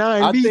my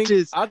 9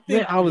 reaches,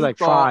 I was like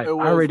 5. I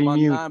already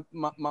knew.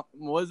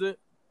 Was it?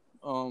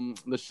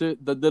 The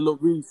shit, the little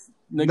Reese.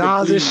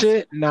 Nas and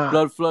shit? Nah.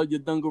 Blood flood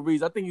your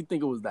dungarees. I think you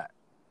think it was that.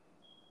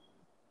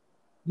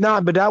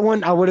 Nah, but that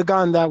one, I would have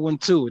gotten that one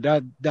too.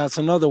 That's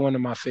another one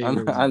of my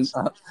favorite ones.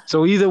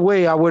 So either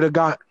way, I would have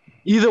gotten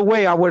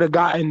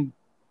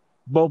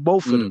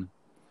both of them.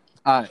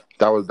 All right.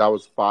 That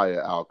was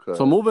fire, Al.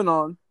 So moving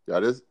on.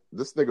 Yeah, this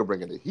nigga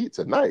bringing the heat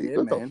tonight. Yeah,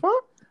 what man. the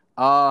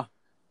fuck?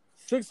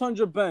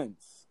 600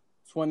 Benz,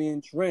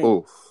 20-inch ring.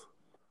 Ooh.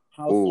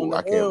 House on the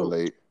I can't hill,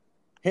 relate.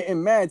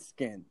 hitting mad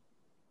skin.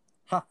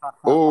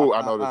 Oh,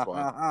 I know this one.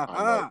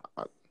 I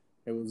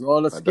It was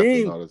all a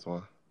definitely scheme. know this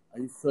one. I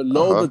used to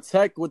load the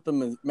tech with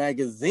the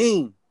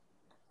magazine.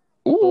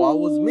 Ooh. So I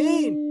was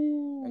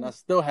mean, and I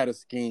still had a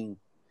scheme.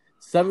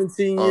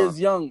 17 years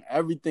young,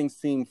 everything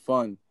seemed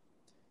fun.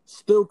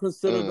 Still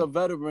considered a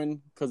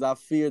veteran because I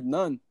feared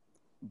none.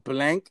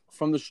 Blank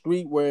from the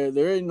street where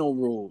there ain't no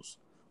rules.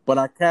 But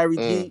I carried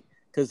heat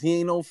because he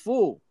ain't no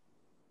fool.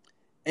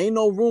 Ain't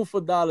no room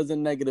for dollars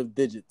in negative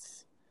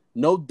digits.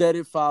 No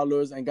deaded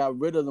followers and got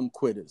rid of them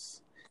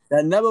quitters.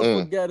 That never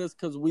forget us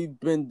because we've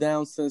been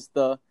down since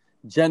the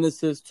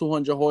Genesis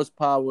 200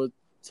 horsepower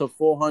to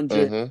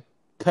 400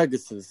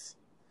 Pegasus.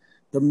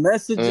 The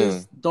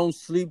messages don't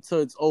sleep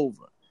till it's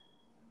over.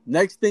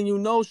 Next thing you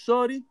know,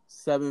 shorty,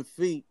 7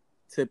 feet,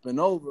 tipping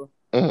over.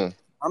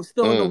 I'm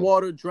still in the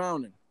water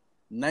drowning.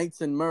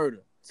 Nights and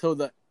murder till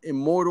the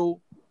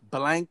immortal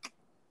blank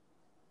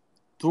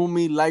threw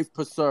me life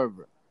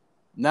preserver.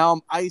 Now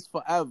I'm ice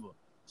forever.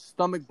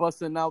 stomach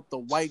busting out the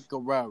white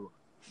Guerrero.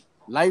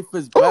 Life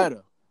is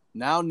better.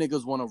 Now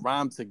niggas want to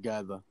rhyme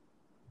together.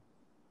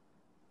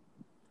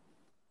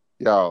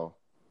 Yo.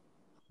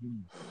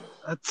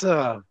 That's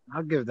I'll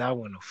give that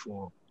one a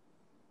 4.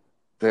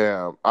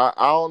 Damn. I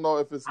don't know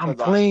if it's I'm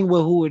because playing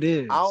with who it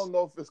is. I don't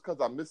know if it's because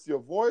I miss your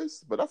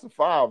voice, but that's a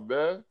 5,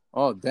 man.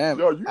 Oh, damn.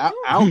 Yo, you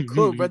Al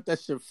could read that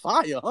shit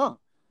fire, huh?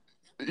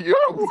 Yo,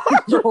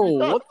 what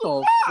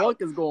the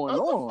fuck is going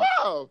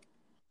on?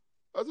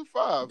 That's a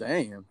 5.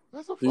 Damn.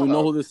 That's a 5. Do you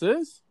know who this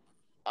is?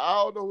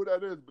 I don't know who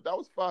that is, but that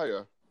was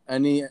fire.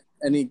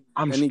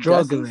 I'm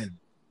struggling. Guesses?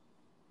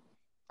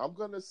 I'm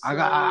gonna say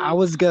I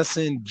was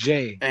guessing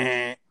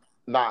Jay.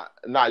 Nah,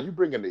 you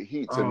bringing the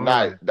heat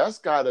tonight. Right. That's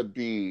gotta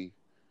be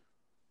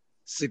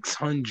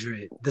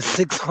 600. The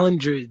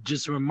 600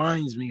 just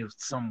reminds me of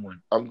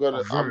someone. I'm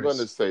gonna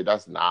say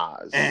that's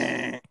Nas.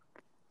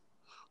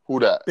 Who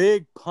that?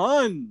 Big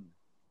Pun.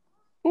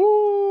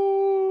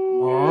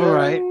 Ooh.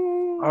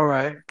 All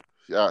right.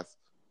 Yes.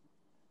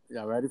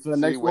 Y'all ready for the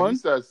next when one? He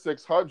said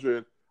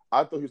 600.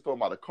 I thought he was talking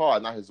about a car,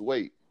 not his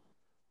weight.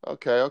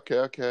 Okay.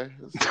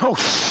 Oh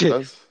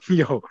shit.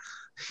 Yo,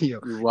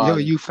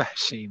 you fat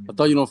shame. I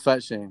thought you don't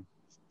fat shame.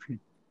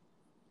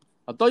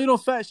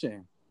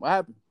 What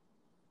happened?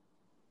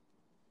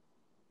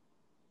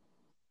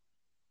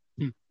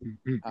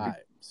 All right.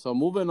 So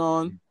moving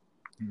on.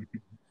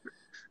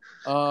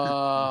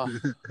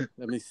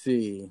 Let me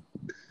see.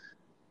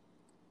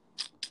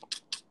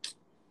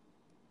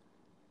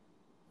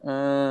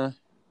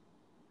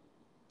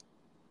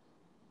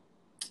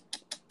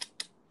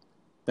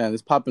 Damn,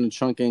 this pop in the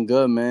trunk ain't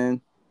good, man.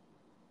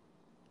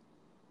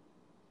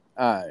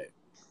 All right.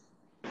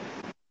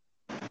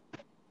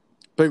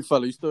 Big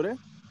fella, you still there?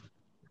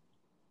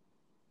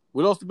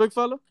 We lost the big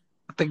fella?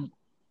 I think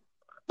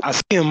I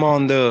see him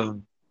on the...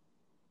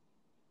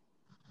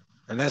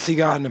 Unless he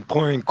got an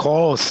important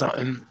call or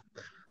something.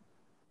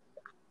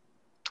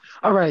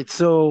 All right,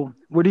 so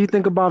what do you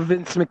think about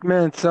Vince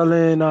McMahon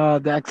selling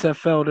the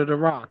XFL to The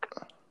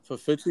Rock? For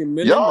 $15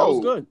 million? That was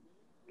good.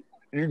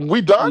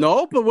 We done?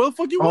 No, but where the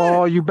fuck you went?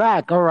 Oh, you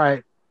back. All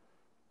right.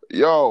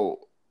 Yo,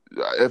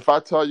 if I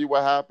tell you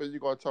what happened, you're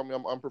going to tell me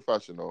I'm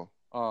unprofessional.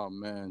 Oh,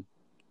 man.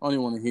 I don't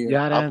even want to hear. You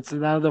got to answer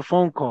that other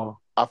phone call.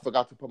 I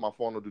forgot to put my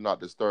phone on Do Not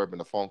Disturb, and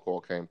the phone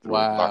call came through.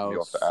 Wow, and knocked me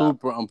off the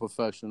super app.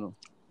 unprofessional.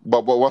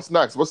 But what's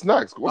next? What's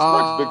next, big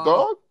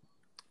dog?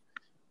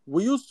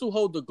 We used to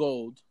hold the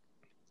gold.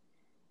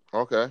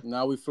 Okay.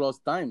 Now we floss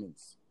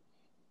diamonds.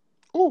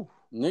 Ooh.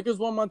 Niggas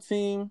want my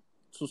team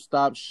to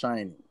stop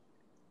shining.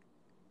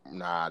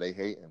 Nah, they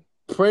hating.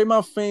 Pray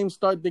my fame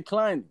start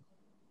declining.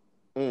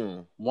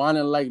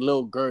 Whining like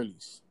little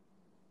girlies.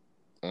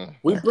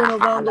 We've been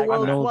around the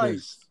world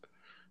twice.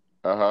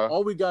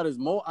 All we got is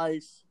more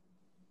ice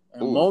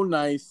and more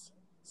nice.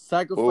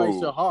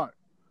 Sacrifice your heart.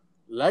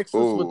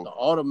 Lexus with the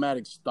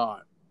automatic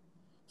start.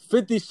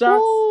 50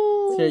 shots,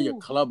 tear your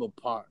club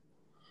apart.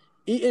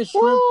 Eating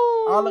shrimp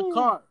a la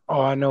carte.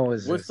 Oh, I know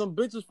it's with some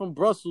bitches from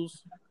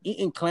Brussels.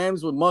 Eating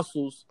clams with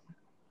mussels.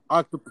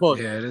 Octopus.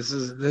 Yeah, this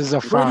is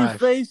a 5. Pretty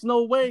face,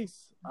 no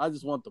waist. I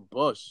just want the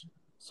bush.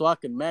 So I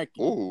can mac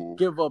it.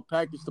 Give her a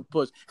package to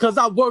push. Cause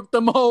I work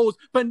them hoes.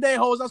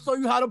 Pendejos, I show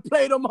you how to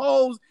play them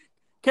hoes.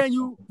 Can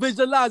you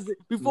visualize it?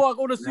 Before I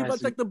go to sleep, I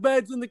check the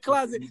beds in the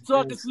closet so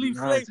I can sleep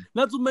safe.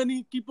 Not too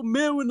many keep a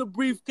mirror in the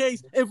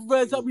briefcase.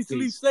 Infrareds help me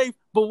sleep safe.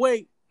 But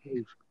wait,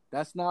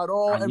 that's not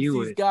all.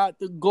 MC's got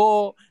the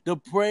goal to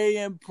pray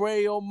and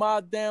pray on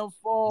my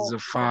downfall. It's a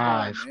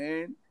 5.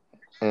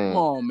 Come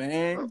on,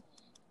 man.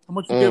 How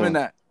much you giving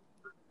that?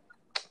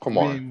 Come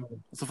on.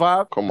 It's a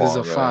 5? Come on, it's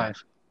a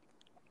 5.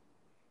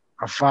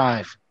 A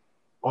 5.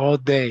 All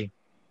day.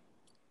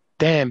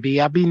 Damn, B,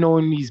 I be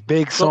knowing these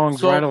big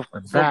songs right off the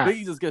bat. So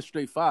Biggie just gets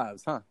straight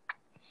 5s, huh?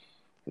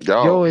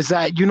 Yo, is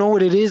that, you know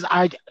what it is?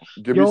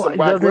 Give me some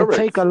whack lyrics.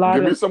 Give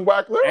me some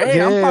whack lyrics. Hey,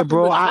 yeah,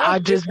 bro. I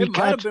just it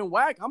might have been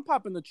whack. I'm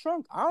popping the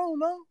trunk. I don't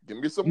know. Give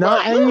me some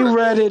whack lyrics. And you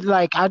read it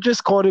like, I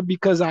just caught it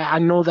because I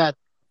know that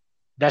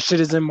shit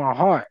is in my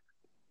heart.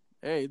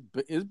 Hey,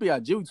 it's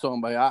B.I.G. we talking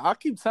about. I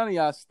keep telling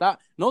y'all, stop.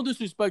 No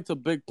disrespect to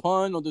Big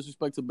Pun. No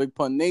disrespect to Big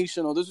Pun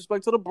Nation. No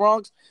disrespect to the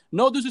Bronx.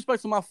 No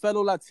disrespect to my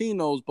fellow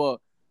Latinos.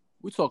 But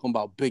we talking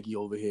about Biggie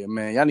over here,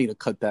 man. Y'all need to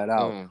cut that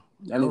out.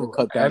 I need to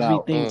cut that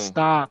out. Everything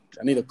stopped.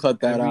 I need to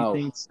cut that out.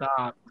 Everything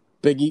stopped.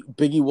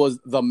 Biggie was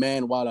the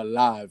man while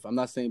alive. I'm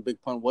not saying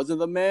Big Pun wasn't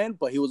the man,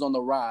 but he was on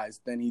the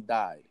rise. Then he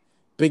died.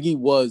 Biggie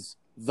was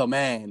the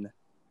man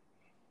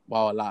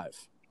while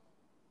alive.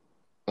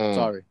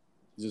 Sorry.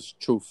 It's just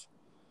truth.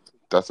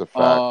 That's a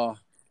fact.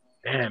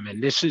 Damn,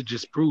 and this shit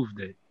just proved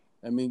it.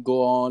 Let me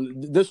go on.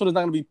 This one is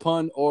not going to be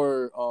Pun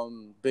or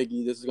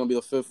Biggie. This is going to be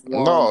the 5th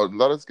one. No,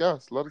 let us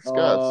guess. Yeah.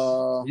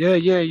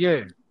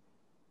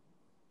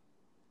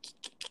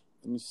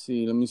 Let me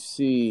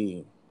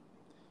see.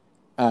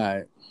 All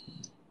right.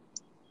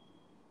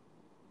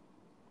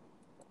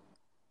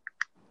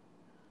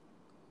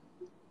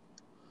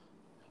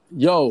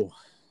 Yo,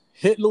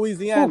 hit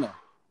Louisiana.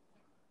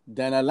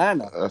 Then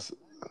Atlanta.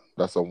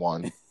 That's a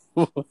 1.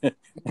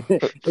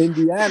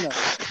 Indiana.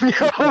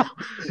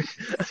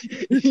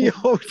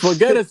 Yo,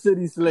 Forget a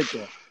city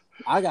slicker.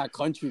 I got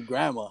country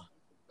grammar.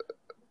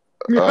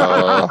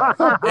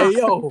 Uh, Hey,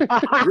 yo,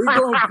 we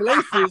going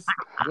places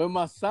where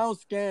my sound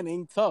scan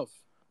ain't tough.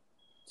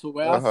 So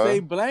where I say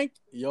blank,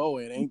 yo,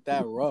 it ain't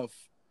that rough.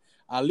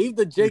 I leave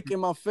the Jake in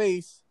my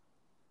face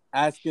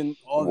asking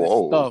all this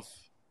Whoa. stuff.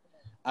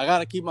 I got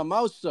to keep my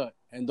mouth shut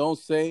and don't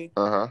say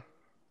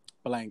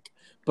blank.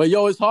 But,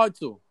 yo, it's hard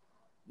to.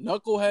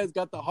 Knuckleheads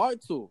got the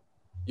heart to.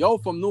 Yo,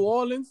 from New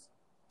Orleans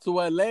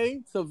to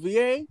L.A. to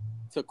VA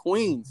to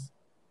Queens.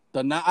 The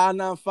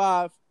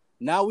I-95.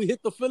 Now we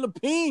hit the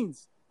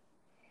Philippines.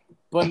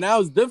 But now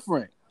it's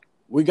different.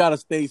 We got to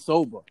stay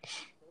sober.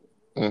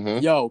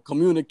 Yo,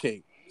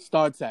 communicate.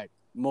 StarTAC,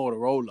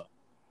 Motorola.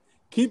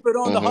 Keep it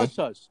on the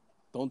hush-hush.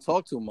 Don't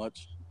talk too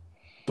much.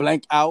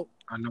 Blank out.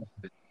 I know.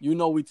 You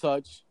know we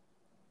touch.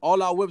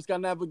 All our whips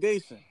got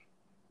navigation.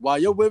 While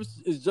your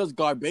whips is just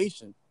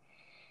garbation.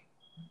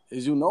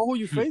 Is you know who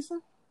you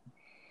facing?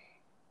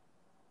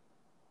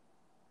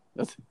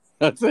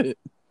 That's it.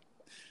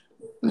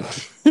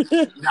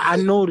 I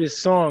know this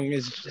song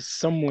is just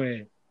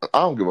somewhere. I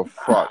don't give a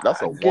fuck.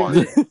 That's a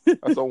 1.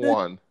 That's a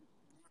 1.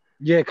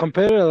 Yeah,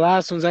 compared to the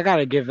last ones, I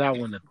gotta give that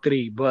one a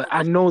 3. But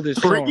I know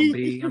this song,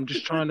 B. I'm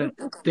just trying to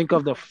think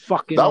of the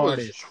fucking That was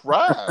artist.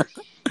 trash.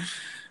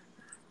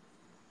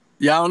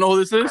 Yeah, I don't know who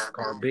this is.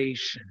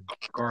 Garbation.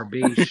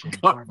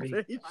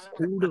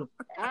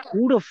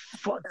 Who the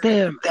fuck?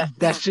 Damn,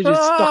 that shit is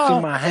stuck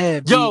in my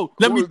head. B. Yo,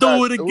 let me Who is do that?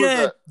 it Who is again.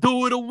 that?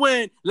 Do it to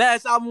win.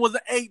 Last album was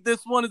an 8.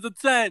 This one is a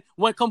 10.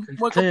 When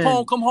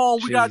Capone come home,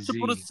 we got Jay-Z.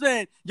 triple the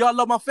sin. Y'all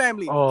love my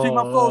family. Treat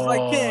my foes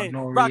like kin.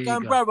 Rock Noriega.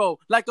 and Brero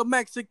like a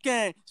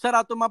Mexican. Shout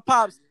out to my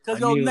pops, cause I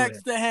yo knew next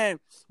it. to him.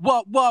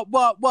 What?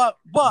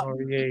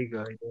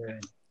 Noriega, yeah.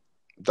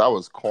 That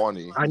was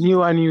corny. I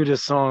knew the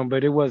song,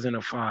 but it wasn't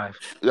a 5.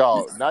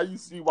 Yo, now you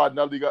see why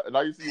Nori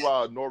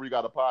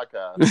got a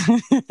podcast.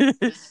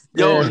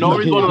 Yo, Yeah.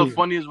 Nori's one of the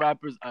funniest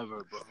rappers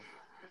ever, bro.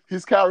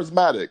 He's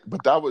charismatic,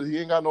 but he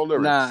ain't got no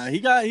lyrics. Nah, he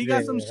got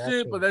Yeah, some that shit,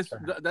 shit but was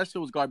that shit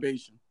was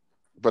garbage.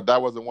 But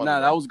that wasn't one. Nah,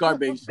 of that them. was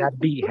garbage. That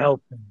beat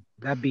helped him.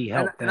 And That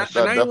I ain't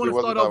definitely want to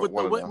start wasn't off with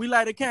one of them. we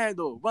light a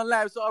candle, run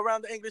laps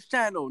around the English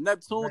Channel,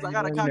 Neptunes. I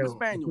got a Cocker No.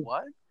 Spaniel.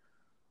 What?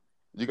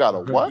 You got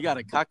a what? You got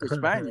a Cocker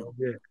Spaniel.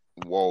 Yeah.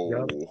 Whoa,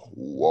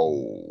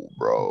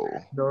 bro.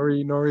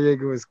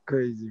 Noriega was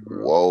crazy,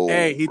 bro. Whoa.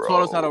 Hey, he bro.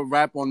 taught us how to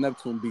rap on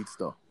Neptune beats,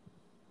 though.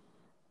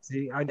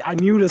 See, I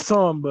knew the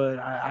song, but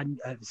I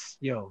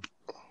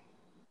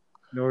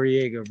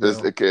Noriega, bro.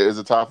 Is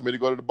it time for me to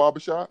go to the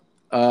barbershop?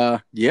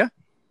 Yeah.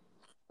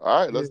 All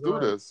right, let's do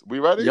this. We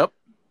ready? Yep.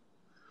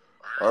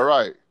 All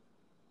right.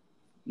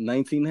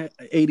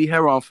 1980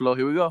 Heron flow.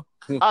 Here we go.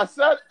 I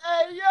said,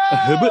 hey,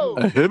 yo!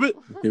 A hibbit.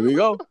 Here we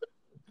go.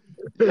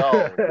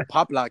 Yo,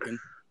 Pop locking.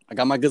 I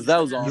got my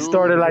gazelles on. You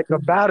started like a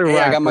battle rapper.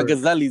 I got my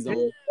gazelles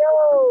on.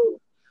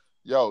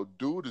 yo,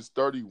 dude is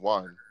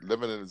 31,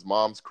 living in his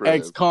mom's crib.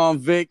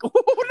 Ex-convict. Ooh,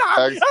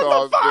 nah,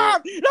 Ex-convict.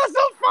 That's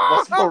a 5.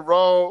 What's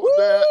parole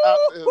there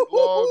after his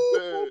long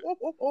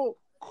bid?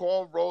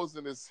 Cornrows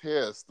in his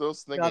hair, still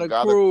singing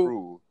Got a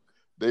crew.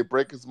 They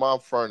break his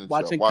mom's furniture.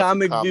 Watching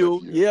Comic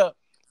View. Yeah.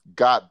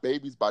 Got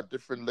babies by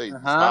different ladies.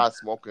 High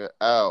smoking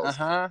L's.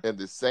 In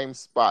the same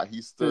spot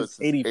he stood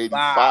since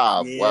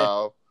 85. Yeah.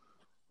 Well,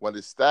 when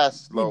his stash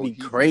slow, he be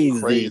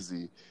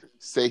crazy.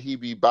 Say he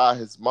be by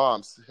his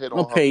mom's hit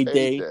on her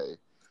payday.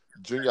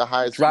 Junior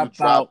high school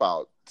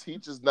dropout.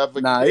 Teachers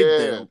never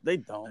cared. They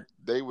don't.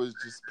 They was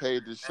just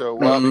paid to show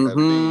up and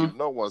leave.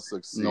 No one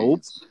succeeds.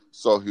 Nope.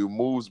 So he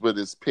moves with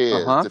his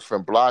peers.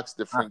 Different blocks,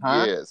 different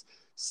years.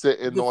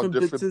 Sitting on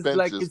different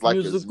benches like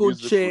his musical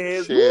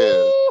chairs.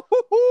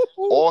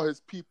 All his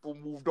people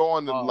moved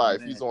on in life.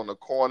 Man. He's on the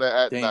corner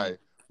at night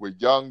with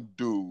young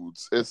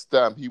dudes. It's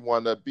them he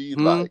want to be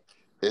like.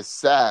 It's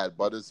sad,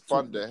 but it's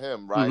fun to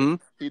him, right?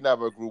 He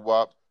never grew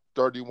up.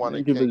 31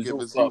 and can't give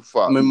his youth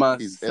up. I'm in my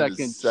He's second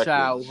in his second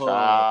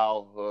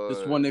childhood.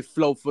 This one they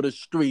flow for the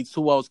streets.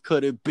 Who else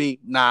could it be?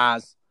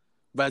 Nas.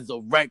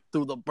 Resurrect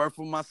through the birth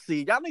of my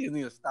seed. Y'all niggas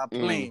need to stop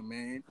playing,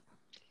 man.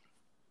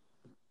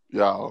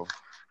 Yo.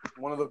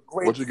 One of the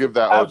greatest what you give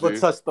that, OG? ever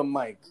touched the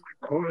mic.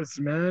 Of course,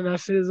 man. That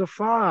shit is a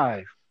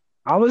 5.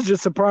 I was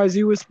just surprised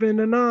you would spin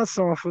the Nas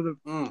song for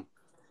the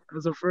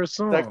as a first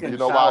song. You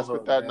know why I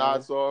spit that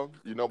Nas song?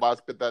 You know why I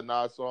spit that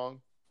Nas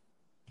song?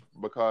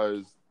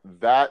 Because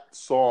that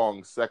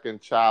song,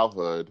 Second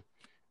Childhood,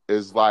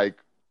 is like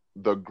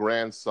the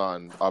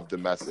grandson of The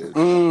Message.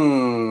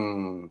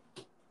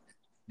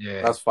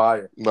 Yeah, that's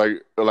fire.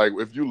 Like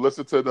if you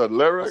listen to the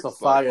lyrics, that's a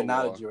fire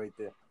analogy right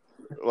there.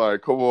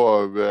 Like, come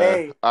on, man.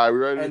 Hey, all right, we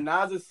ready? And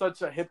Nas is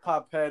such a hip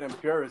hop head and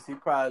purist. He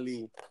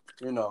probably,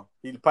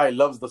 he probably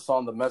loves the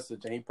song, The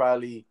Message, and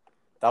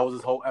that was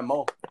his whole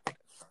MO.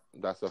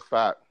 That's a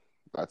fact.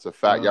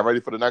 Y'all ready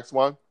for the next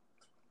one?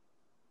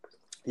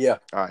 Yeah.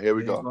 All right, here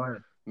we go.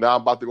 Now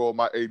I'm about to go with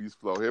my 80s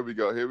flow. Here we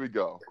go.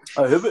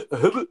 A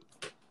hibbit.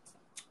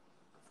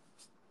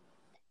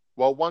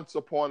 Well, once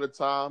upon a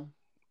time,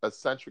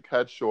 eccentric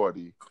head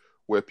shorty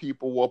where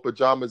people wore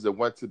pajamas and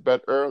went to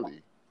bed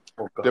early.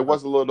 Oh, God. There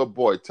was a little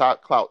boy,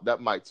 top clout, that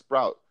might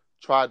sprout.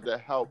 Tried to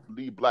help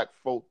lead black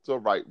folk the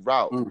right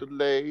route.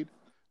 Delayed.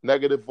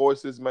 Negative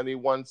voices, many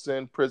once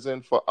in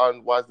prison for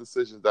unwise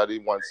decisions that he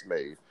once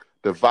made.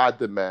 Divide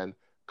the man.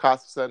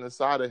 Cost sent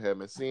inside of him,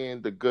 and seeing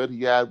the good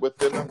he had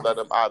within him, let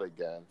him out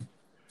again.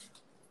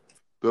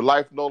 The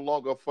life no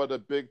longer for the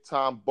big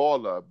time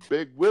baller.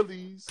 Big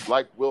Willies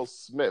like Will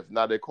Smith.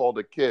 Now they call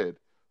the kid.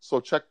 So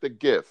check the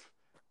gift.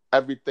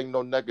 Everything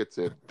no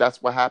negative.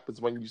 That's what happens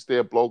when you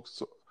steer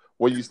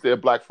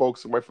black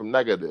folks away from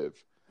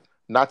negative.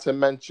 Not to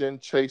mention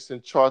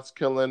chasing charts,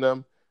 killing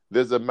them.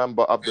 There's a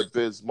member of the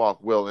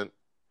Bismarck willing.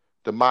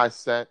 The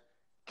mindset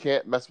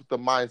can't mess with the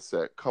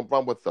mindset. Come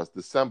run with us.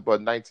 December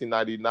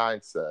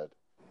 1999 said,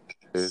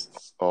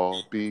 it's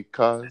all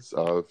because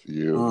of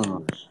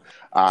you.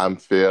 I'm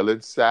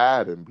feeling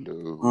sad and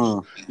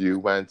blue. You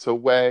went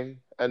away,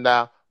 and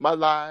now my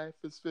life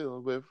is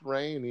filled with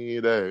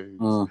rainy days.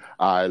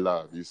 I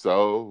love you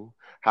so,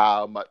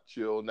 how much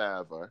you'll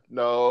never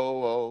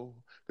know,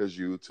 because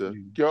you took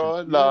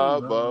your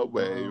love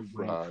away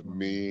from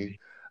me.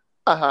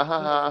 That's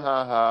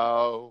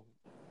all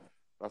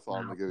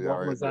I'm going to give you.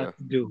 What was I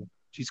to do?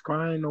 She's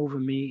crying over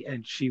me,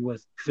 and she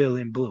was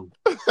feeling blue.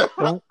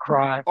 Don't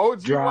cry.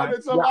 OG dry wanted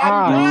your somebody.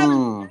 eyes.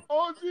 OG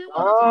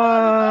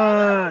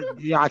wanted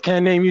somebody. Yeah, I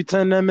can't name you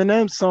 10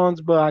 Eminem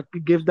songs, but I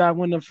could give that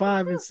one a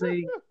 5 and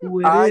say who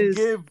it I is.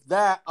 give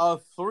that a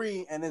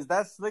 3, and is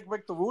that Slick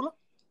Rick the Ruler?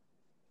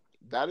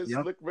 That is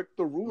Yep. Slick Rick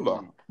the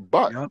Ruler.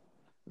 But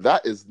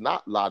that is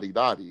not Lottie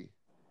Dottie.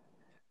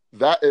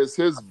 That is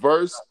his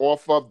verse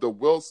off of the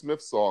Will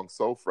Smith song,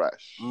 So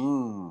Fresh.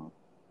 Ooh.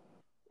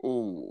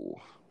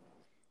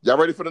 Y'all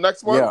ready for the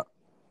next one? Yeah.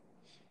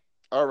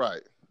 All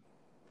right.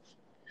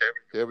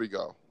 Here we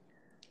go.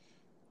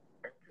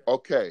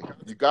 Okay,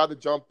 you got to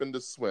jump in the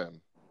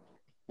swim.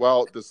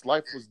 Well, this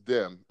life was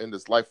dim and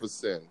this life was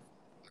sin.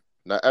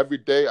 Now, every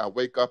day I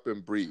wake up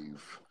and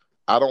breathe.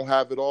 I don't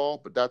have it all,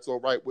 but that's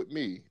all right with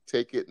me.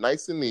 Take it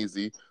nice and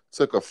easy.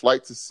 Took a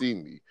flight to see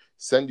me.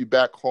 Send you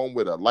back home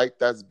with a light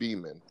that's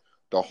beaming.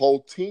 The whole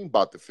team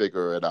about to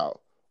figure it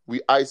out. We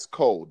ice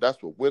cold.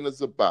 That's what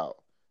winter's about.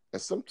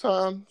 And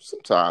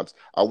sometimes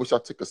I wish I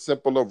took a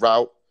simpler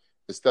route.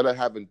 Instead of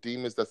having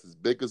demons that's as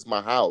big as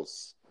my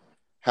house.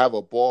 Have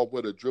a ball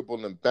with a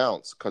dribble and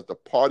bounce, because the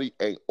party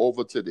ain't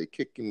over till they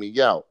kicking me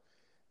out.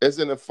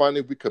 Isn't it funny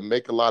we could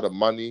make a lot of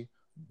money,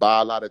 buy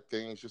a lot of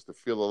things just to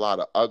feel a lot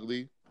of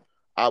ugly?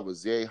 I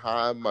was yay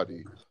high and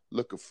muddy,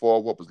 looking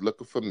for what was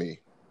looking for me.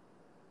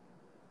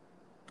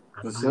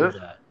 That's it?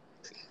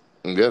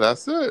 Yeah,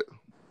 that's it.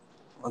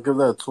 I'll give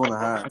that a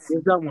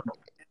 2.5.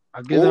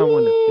 I'll give that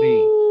one a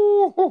 3.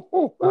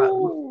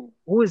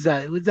 Who is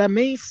that? Was that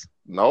Mace?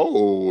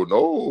 No,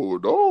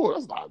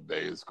 that's not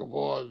Mace. Come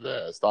on,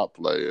 man, stop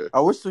playing. I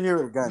wish to hear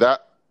it again.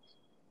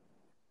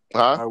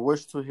 I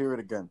wish to hear it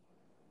again.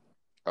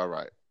 All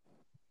right,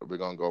 we're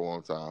gonna go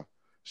one time.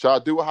 Shall I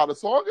do how the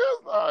song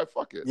is? All right,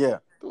 fuck it. Yeah.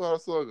 Do how the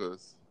song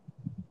is.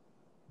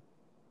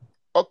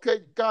 Okay,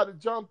 you gotta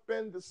jump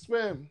in to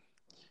swim.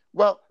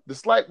 Well,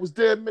 this light was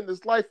dim and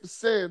this life is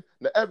sin.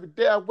 Now every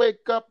day I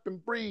wake up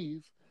and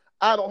breathe.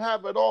 I don't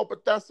have it all,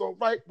 but that's all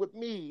right with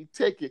me.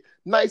 Take it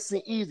nice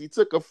and easy.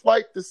 Took a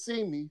flight to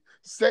see me.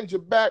 Send you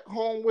back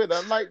home with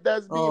a light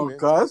that's beaming. Oh,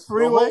 God, that's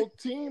Freeway. The whole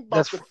team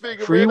about to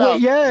figure Freeway? it out.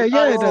 Yeah,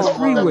 that's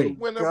Freeway.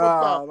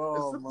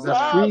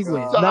 That's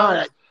Freeway.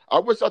 Nah, I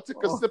wish I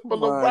took a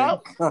simpler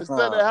route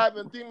instead of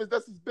having demons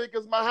that's as big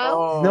as my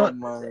house. Oh,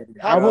 my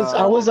I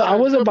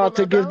was about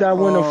to give that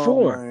one a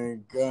 4. My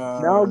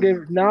God. Now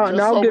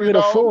give it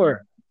a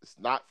 4. It's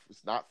not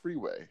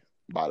Freeway,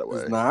 by the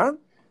way. It's not?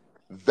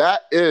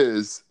 That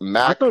is Mac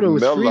Miller. I thought it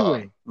was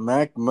Freeway.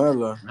 Mac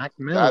Miller.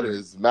 That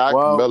is Mac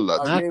Miller.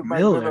 Mac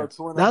Miller.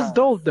 That's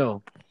dope,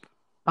 though.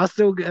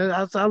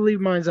 I'll leave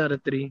mine at a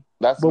 3.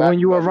 But Mac when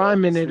you were Miller,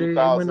 rhyming it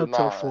went up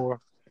to a 4.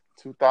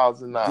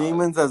 2009.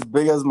 Demons as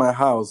big as my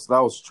house. That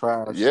was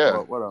trash. Yeah.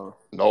 But whatever.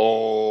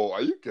 No,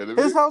 are you kidding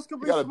me? His house could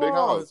be small. A big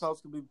house. His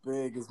house could be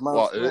big.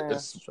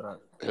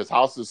 His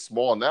house is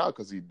small now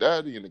because he's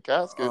dead. He's in the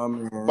casket.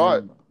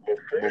 But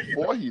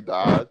before he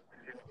died,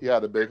 he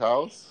had a big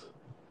house.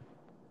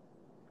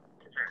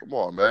 Come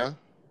on, man.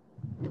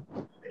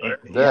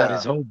 He had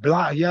his whole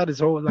block. He had his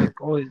whole,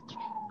 all his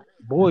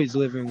boys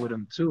living with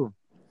him, too.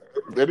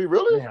 Did he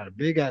really? Yeah,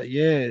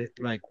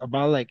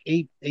 about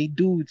 8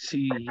 dudes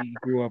he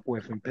grew up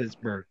with in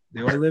Pittsburgh.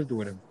 They all lived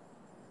with him.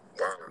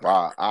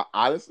 Wow,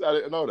 I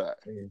didn't know that.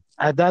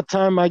 At that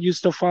time, I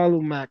used to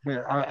follow Mac.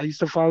 Man, I used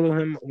to follow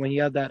him when he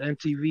had that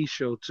MTV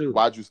show too.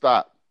 Why'd you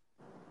stop?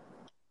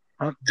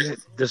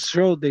 The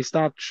show, they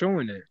stopped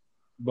showing it,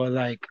 but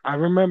I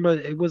remember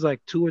it was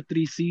 2 or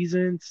 3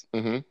 seasons.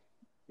 Mm-hmm.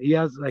 He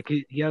has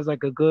a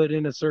good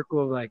inner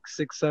circle of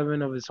 6,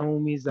 7 of his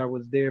homies that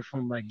was there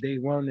from day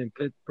one in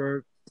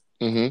Pittsburgh.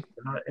 Mm-hmm.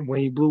 And when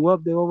he blew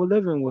up, they all were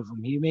living with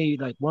him. He made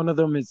one of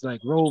them is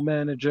road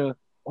manager.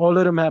 All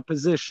of them had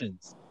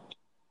positions.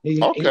 He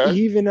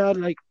even had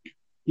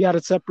he had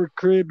a separate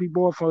crib he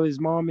bought for his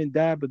mom and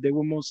dad, but they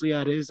were mostly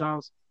at his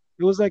house.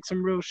 It was like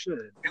some real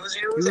shit.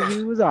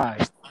 He was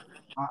alright.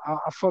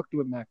 I fucked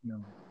with Mac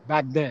Miller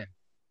back then.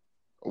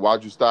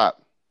 Why'd you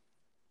stop?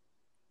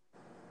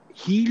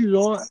 He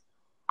lost.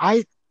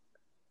 I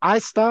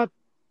stopped.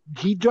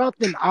 He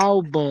dropped an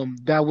album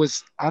that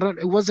was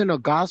it wasn't a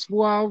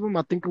gospel album.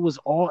 I think it was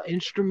all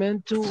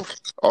instrumental.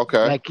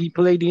 Okay. Like he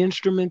played the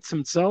instruments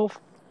himself.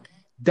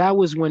 That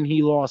was when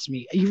he lost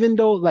me. Even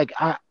though like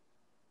I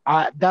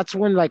that's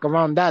when like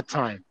around that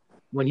time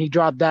when he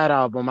dropped that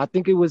album. I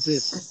think it was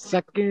his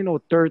second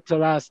or third to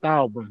last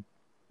album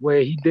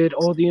where he did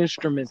all the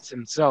instruments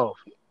himself.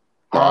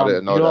 I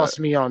didn't know he that. lost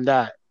me on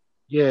that.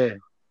 Yeah.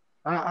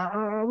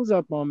 I was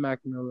up on Mac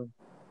Miller.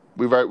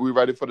 We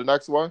ready for the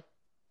next one?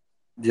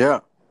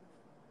 Yeah.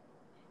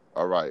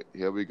 All right,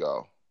 here we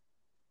go.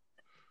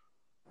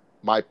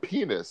 My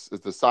penis is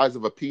the size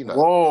of a peanut.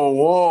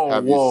 Whoa,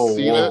 Have you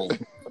seen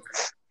it?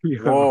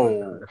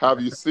 Whoa.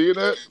 Have you seen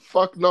it?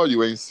 Fuck no,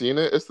 you ain't seen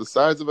it. It's the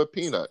size of a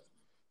peanut.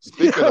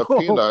 Speaking of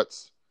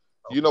peanuts,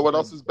 you know what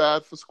else is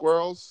bad for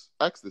squirrels?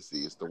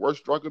 Ecstasy. It's the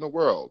worst drug in the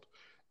world.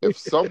 If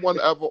someone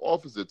ever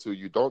offers it to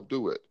you, don't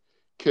do it.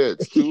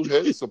 Kids, 2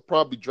 hits will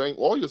probably drain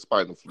all your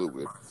spinal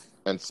fluid.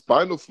 And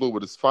spinal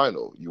fluid is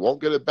final. You won't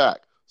get it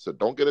back. So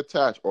don't get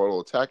attached or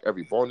it'll attack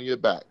every bone in your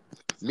back.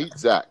 Meet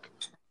Zach,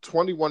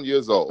 21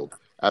 years old.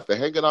 After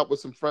hanging out with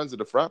some friends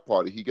at a frat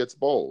party, he gets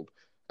bold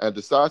and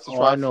decides to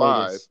try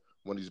 5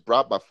 when he's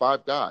brought by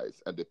 5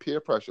 guys, and the peer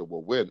pressure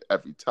will win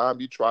every time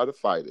you try to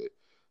fight it.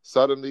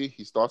 Suddenly,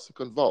 he starts to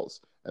convulse,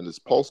 and his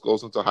pulse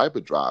goes into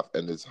hyperdrive,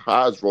 and his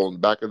eyes rolling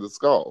back in the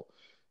skull.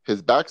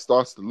 His back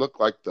starts to look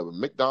like the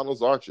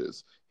McDonald's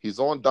arches. He's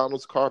on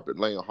Donald's carpet,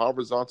 laying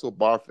horizontal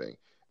barfing,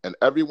 and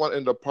everyone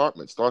in the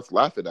apartment starts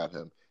laughing at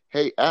him.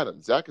 Hey,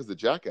 Adam, Zach is the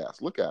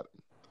jackass. Look at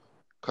him.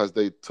 Because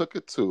they took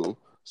it too,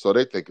 so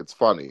they think it's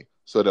funny.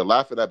 So they're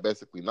laughing at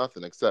basically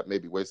nothing except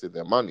maybe wasting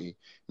their money.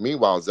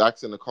 Meanwhile,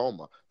 Zach's in a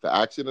coma. The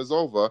action is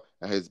over,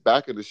 and his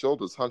back and his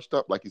shoulders hunched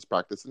up like he's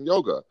practicing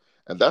yoga.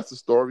 And that's the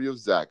story of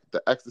Zach,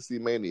 the ecstasy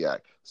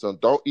maniac. So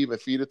don't even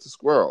feed it to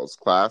squirrels,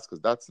 class,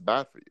 because that's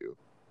bad for you.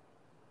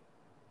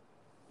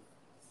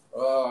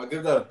 I'll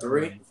give that a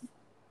 3.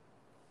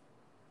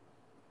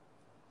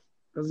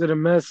 Because of the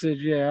message,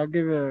 yeah, I'll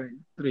give it a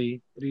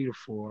 3 to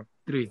 4.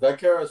 3. Is that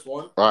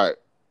KRS-One? All right.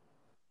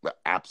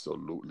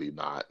 Absolutely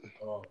not.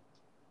 Oh.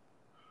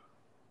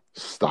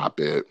 Stop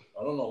it.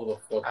 I don't know who the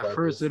fuck At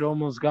first, it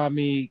almost got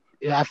me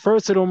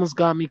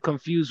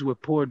confused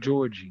with Poor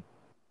Georgie.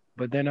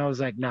 But then I was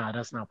like, nah,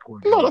 that's not Poor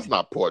Georgie. No, that's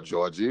not Poor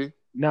Georgie.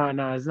 No,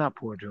 it's not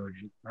Poor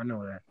Georgie. I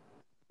know that.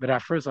 But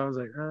at first, I was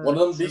like, one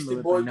of them Beastie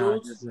Boy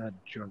dudes? This is not a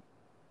joke.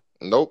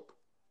 Nope.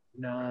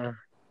 Nah.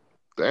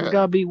 Damn. It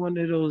gotta be one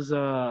of those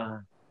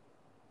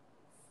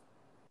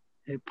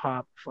hip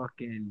hop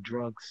fucking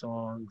drug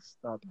songs.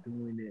 Stop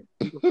doing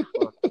it. Who the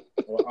fuck?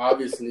 Well,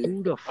 obviously,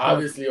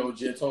 OG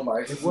talking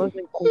about it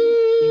wasn't cool.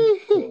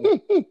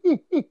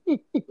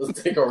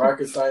 Let's take a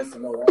rocket science to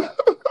know that.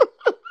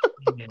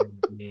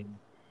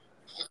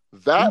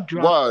 That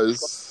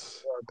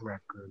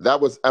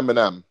was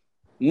Eminem.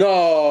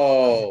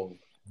 No.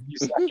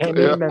 I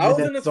was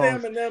gonna say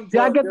Eminem.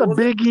 Yeah, I get the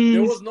biggies.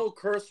 There was no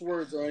curse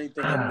words or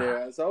anything in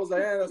there, so I was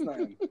like, that's not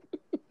him.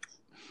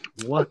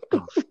 What the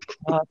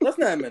fuck? That's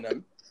not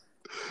Eminem.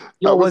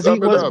 Yo, was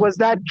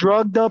that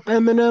drugged up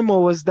Eminem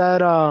or was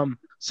that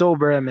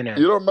sober Eminem?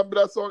 You don't remember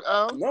that song,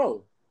 Al?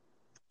 No.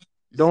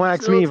 Don't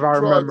ask me if I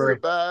remember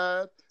it.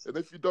 Bad. And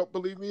if you don't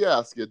believe me,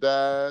 ask your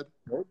dad.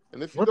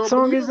 And if you what don't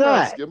song believe is me,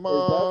 that? Ask your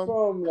mom.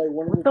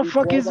 What the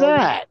fuck is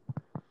that?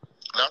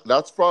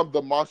 That's from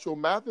the Marshall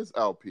Mathers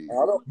LP.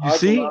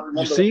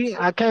 You see?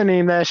 I can't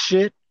name that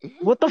shit.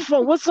 What the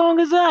fuck? What song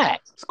is that?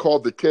 It's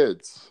called The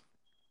Kids.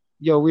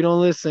 Yo, we don't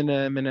listen to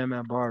Eminem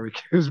at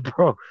barbecues,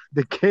 bro.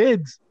 The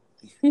Kids.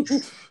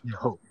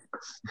 Yo.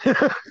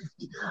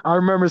 I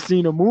remember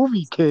seeing a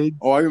movie, Kids.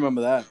 Oh, I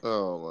remember that.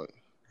 Oh,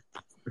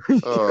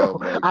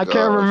 my I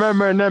can't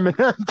remember an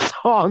Eminem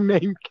song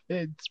named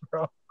Kids,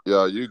 bro.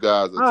 Yo, you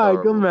guys are all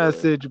right, good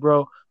message,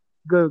 bro.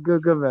 Good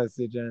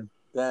message, man.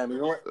 Damn, you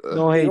know what?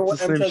 No hate to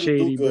Slim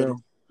Shady, bro.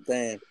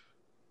 Damn.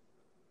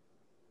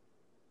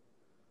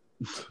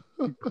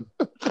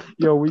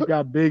 Yo, we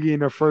got Biggie in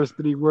the first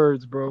 3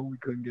 words, bro. We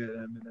couldn't get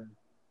Eminem.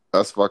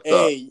 That's fucked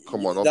up.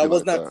 Come on, that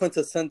was not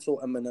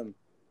quintessential Eminem.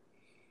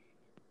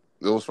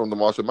 It was from the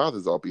Marshall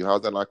Mathers LP.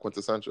 How's that not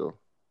quintessential?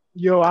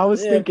 Yo, I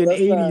was thinking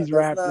 80s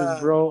rappers,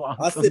 bro.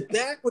 I sit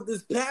back with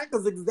this pack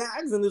of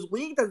zigzags and this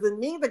weed doesn't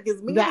mean that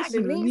gives me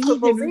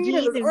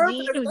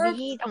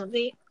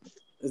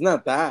It's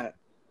not that.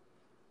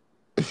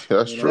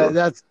 That's true.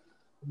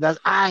 That's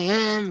I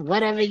am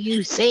whatever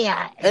you say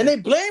I am. And they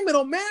blame it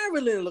on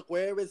Marilyn. Look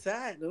where it's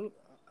at.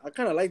 I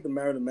kind of like the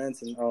Marilyn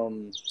Manson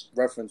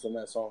reference in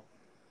that song.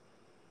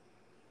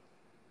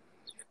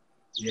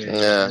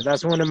 Yeah,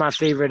 that's one of my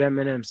favorite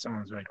Eminem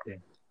songs right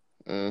there.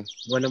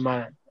 One of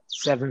my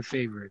 7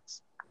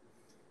 favorites.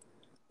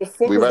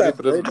 We ready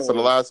for the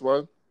last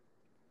one?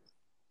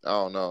 I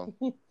don't know.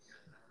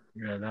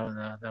 Yeah,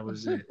 that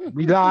was it.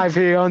 We live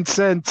here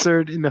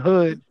uncensored in the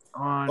hood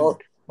on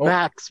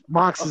Mox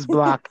is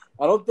black.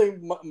 I don't think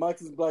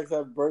Max's Blacks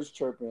have birds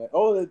chirping.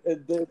 Oh,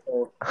 it did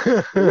though.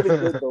 It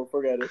really did though.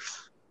 Forget it.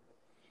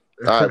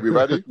 All right, we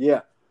ready?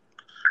 Yeah.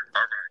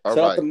 All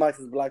Shout out right. to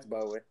Max's Blacks, by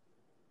the way.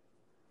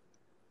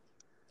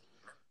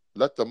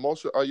 Let the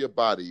motion of your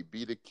body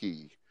be the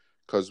key,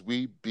 cause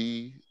we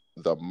be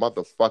the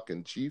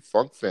motherfucking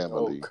G-Funk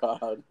family. Oh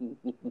God.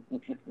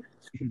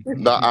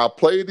 Now I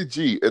play the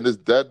G and it's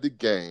dead the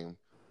game.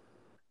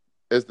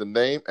 Is the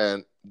name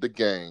and the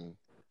game.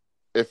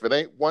 If it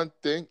ain't one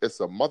thing, it's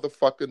a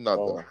motherfucking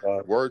another.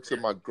 Oh, Word to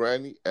my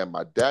granny and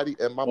my daddy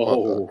and my mother.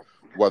 Oh.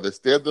 Whether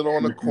standing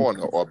on a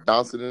corner or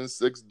bouncing in a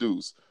 6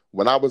 deuce.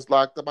 When I was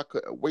locked up, I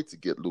couldn't wait to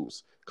get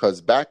loose.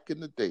 Cause back in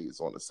the days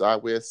on the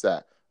side where it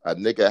sat, a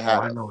nigga I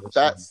had know a this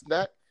fat one.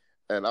 snack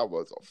and I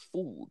was a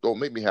fool. Don't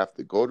make me have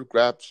to go to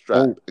grab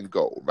strap and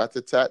go.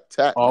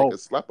 Rat-a-tat-tat, nigga,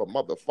 slap a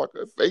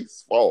motherfucker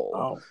face fall.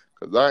 Oh.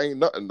 Cause I ain't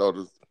nothing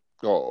noticed.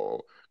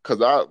 Oh,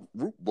 cause I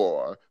root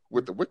boy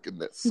with the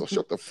wickedness. So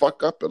shut the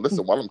fuck up and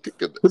listen while I'm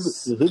kicking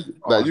this.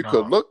 Now you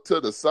could look to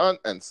the sun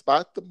and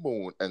spot the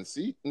moon and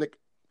see nigga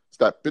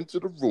step into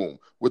the room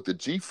with the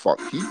G-Funk,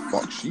 he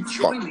funk, she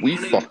funk, we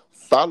funk.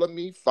 Follow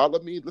me,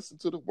 listen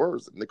to the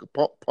words. Nigga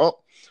pump, pump.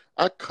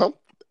 I come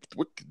with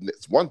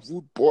wickedness. One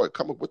rude boy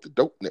coming with the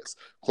dopeness.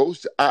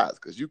 Close your eyes,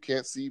 cause you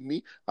can't see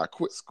me. I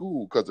quit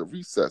school cause of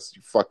recess,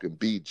 you fucking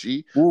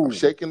BG. Ooh. I'm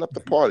shaking up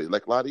the party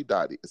like Lottie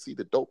Dottie. Is he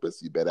the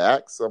dopest? You better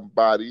ask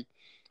somebody.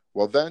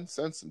 Well then,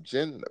 send some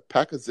gin and a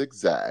pack of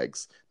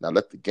zigzags. Now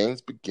let the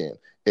games begin.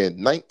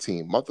 In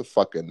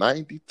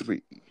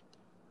 1993.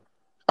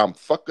 I'm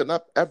fucking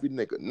up every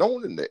nigga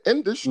known in the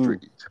industry.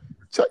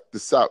 Check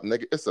this out,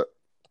 nigga. It's a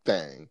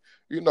thing.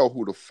 You know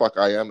who the fuck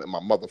I am and my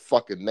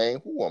motherfucking name.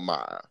 Who am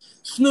I?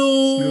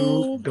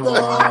 Snoop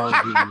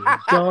Doggy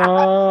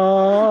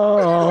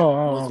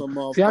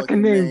Dogg. See, I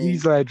can name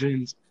these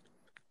legends.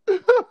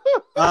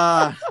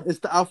 It's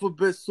the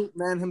alphabet soup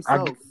man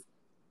himself.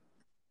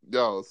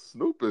 Yo,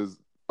 Snoop is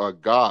a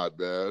god,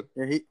 man.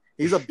 Yeah,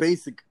 he's a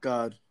basic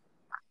god.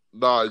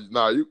 Nah,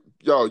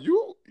 yo,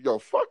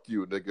 fuck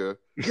you, nigga.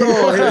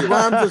 Yo, his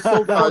rhymes are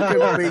so fucking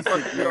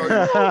basic.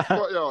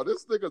 Yo,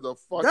 this nigga's a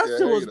fucking That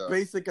shit was hater.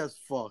 basic as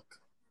fuck.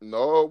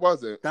 No, it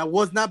wasn't. That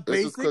was not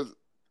It's basic.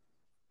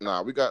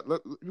 Nah, we gotta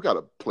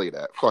play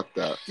that. Fuck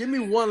that. Give me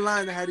one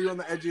line that had you on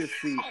the edge of your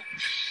seat.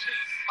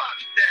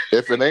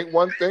 If it ain't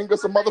one thing,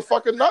 it's a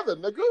motherfucking another,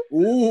 nigga.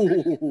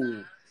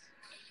 Ooh.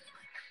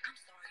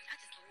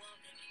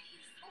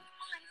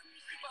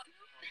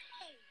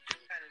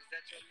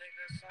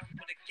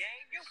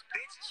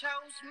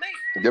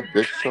 Your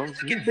bitch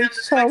chose me.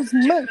 Bitch chose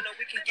me. We can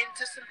get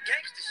into some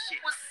gangster shit.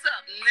 What's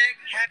up,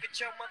 nigga? Have it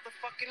your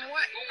motherfucking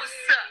way.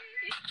 What's up?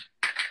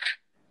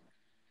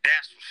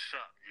 That's what's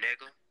up,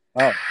 nigga.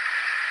 Oh.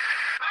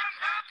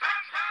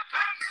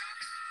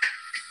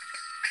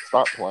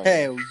 Stop playing.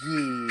 Hell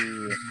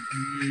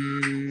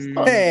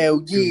yeah. Hell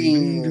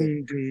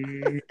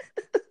yeah.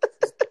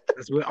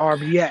 That's where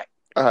RB at.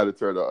 I had to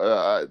turn on.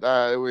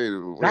 Wait a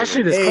minute. That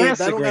shit is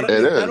classic. It It I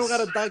is. don't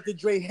got a Dr.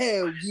 Dre.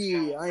 Hell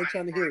yeah. I ain't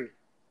trying to hear it.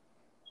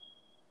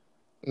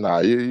 Nah,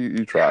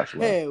 you trash,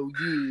 man. Hell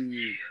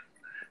yeah.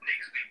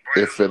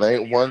 If it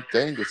ain't one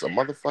thing, it's a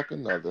motherfucking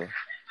another.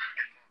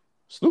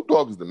 Snoop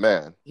Dogg is the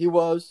man. He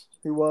was.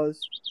 He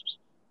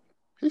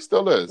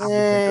still is.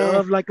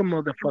 Love like a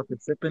motherfucker,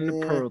 sipping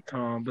the Pearl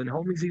Tom. But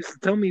homies used to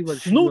tell me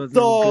what she Snoop wasn't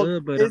Dogg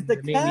good, but is the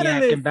maniac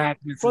catalyst and back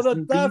Mrs. for the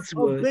Snoop death Beats of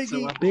would. So I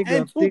Biggie big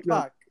and up, big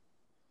up. Tupac.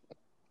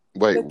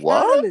 Wait, The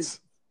what?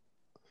 catalyst.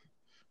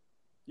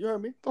 You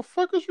heard me? The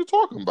fuck is you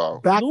talking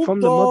about? Back Snoop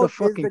from the Dogg is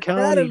motherfucking the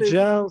county catalyst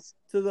jails.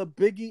 to the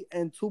Biggie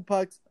and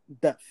Tupac's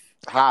death.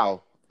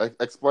 How?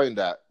 Explain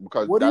that,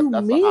 because What do you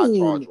that's mean? a high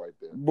charge right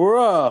there.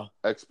 Bruh.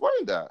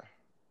 Explain that.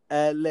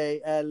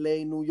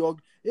 LA, New York.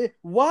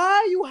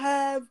 Why you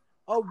have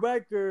a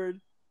record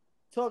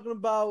talking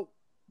about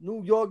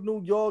New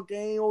York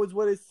ain't always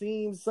what it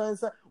seems, son.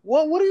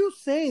 What are you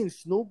saying,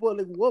 Snoop?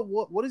 Like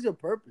what is your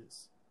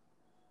purpose?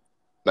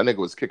 That nigga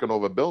was kicking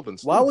over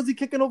buildings. Why was he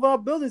kicking over our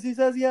buildings? He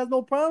says he has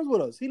no problems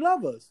with us. He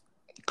loves us.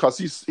 Because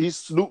he's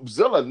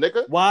Snoopzilla,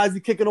 nigga. Why is he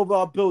kicking over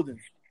our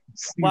buildings?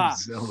 Why?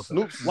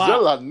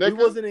 Snoopzilla, nigga. He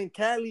wasn't in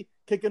Cali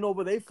kicking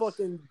over they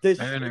fucking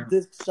disc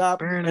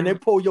shop and they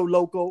pull your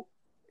loco.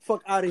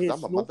 Fuck out of here,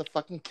 I'm a Snoop.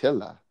 motherfucking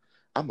killer.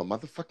 I'm a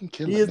motherfucking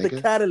killer, He is nigga.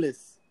 the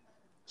catalyst.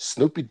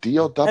 Snoopy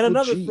D-O-double-G. And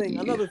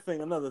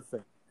another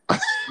thing.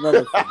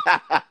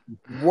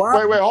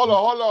 Why? Wait, hold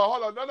on.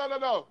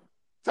 No.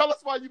 Tell us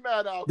why you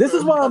mad out. This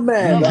is why I'm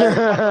mad. This is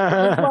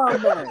why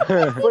I'm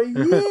mad. For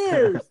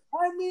years,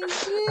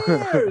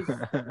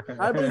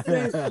 I've been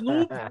saying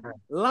Snoop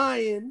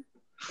Lion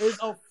is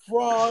a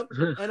fraud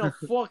and a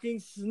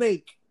fucking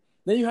snake.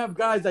 Then you have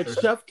guys like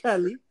Chef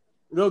Kelly.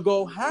 They'll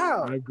go,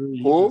 how? I agree.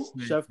 Who?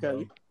 Chef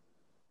Kelly.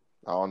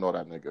 I don't know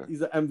that nigga.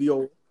 He's an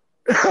MVO.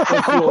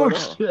 Oh,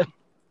 shit.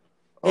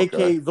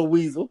 A.K.A. the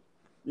Weasel.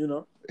 You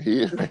know?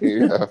 He is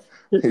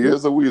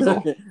a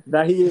weasel.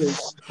 That he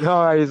is.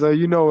 All right, so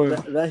you know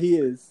it. That he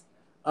is.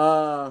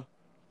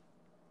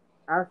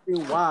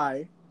 Asking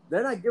why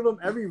Then I give him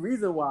every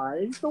reason why.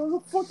 And he still a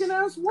fucking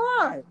ass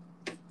why.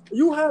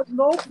 You have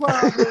no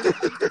problem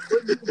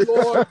with New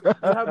York. You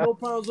have no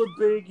problems with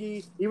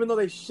Biggie, even though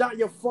they shot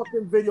your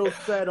fucking video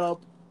set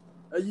up.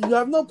 You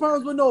have no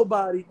problems with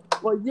nobody.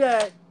 But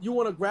yet, you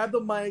want to grab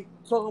the mic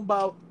talking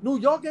about New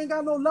York ain't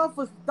got no love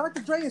for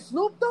Dr. Dre and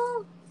Snoop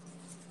Dogg?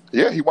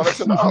 Yeah, he wanted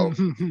to know.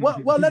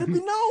 Well, let it be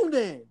known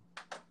then.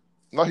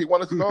 No, he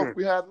wanted to know if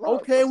we had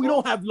love. Okay, we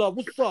don't have love.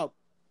 What's up?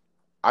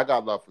 I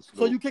got love for Snoop.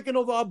 So you kicking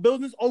over our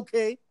buildings?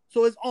 Okay,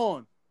 so it's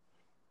on.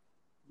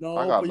 No,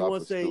 but you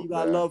want to say Snoop, you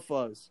got love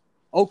for us.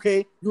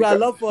 Okay, you got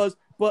love for us,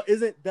 but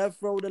isn't Death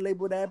Row the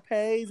label that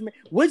pays me?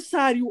 Which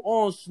side are you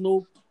on,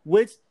 Snoop?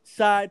 Which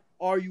side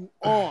are you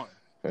on?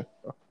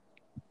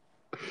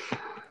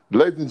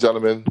 Ladies and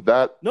gentlemen,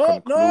 that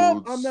concludes...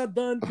 No, I'm not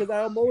done because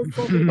I'm always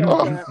talking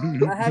about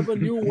that. I have a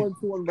new one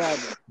to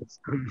unravel.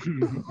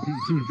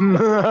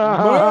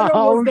 Murder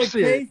was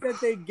the case that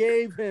they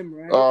gave him,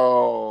 right?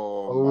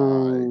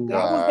 Oh, my God.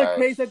 That was the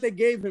case that they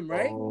gave him,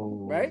 right?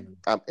 Right?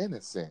 I'm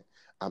innocent.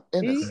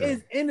 He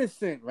is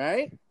innocent,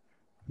 right?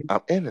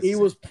 I'm innocent. He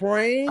was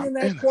praying in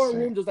that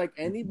courtroom just like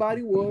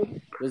anybody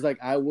would, just like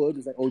I would,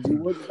 just like OG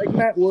would, just like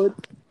Matt would.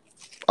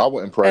 I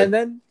wouldn't pray. And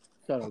then,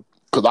 shut up.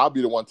 Because I'll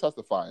be the one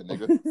testifying,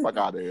 nigga. Fuck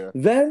out of here.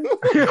 Then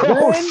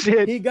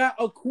he got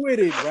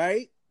acquitted,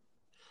 right?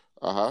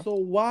 Uh-huh. So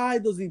why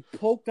does he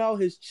poke out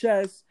his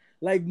chest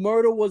like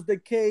murder was the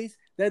case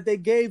that they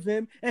gave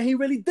him? And he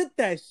really did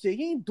that shit.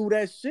 He ain't do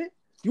that shit.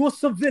 You a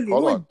civilian.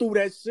 You ain't do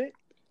that shit.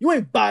 You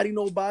ain't body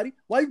nobody.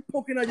 Why you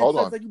poking out your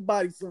chest like you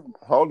body something?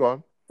 Hold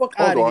on. Fuck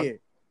out of here.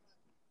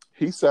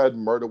 He said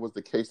murder was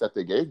the case that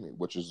they gave me,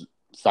 which is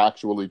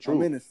factually true.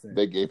 I'm innocent.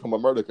 They gave him a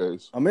murder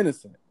case. I'm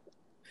innocent.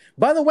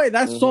 By the way,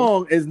 that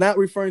song is not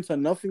referring to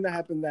nothing that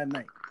happened that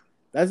night.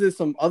 That's just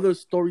some other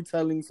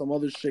storytelling, some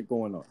other shit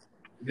going on.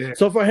 Yeah.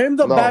 So for him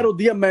to battle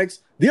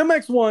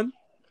DMX won.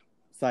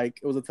 Psych,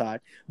 it was a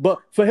tie. But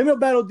for him to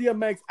battle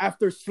DMX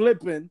after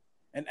slipping,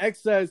 and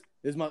X says,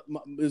 "This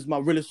is my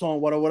realest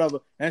song, whatever."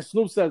 And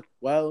Snoop says,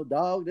 "Well,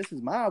 dog, this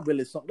is my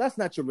realest song." That's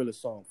not your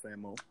realest song,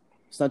 famo.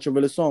 It's not your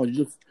realest song.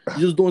 You're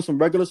just doing some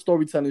regular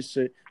storytelling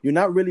shit. You're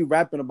not really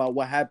rapping about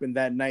what happened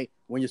that night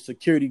when your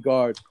security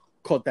guard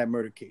caught that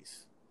murder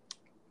case.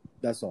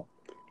 That's all.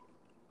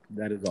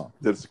 That is all.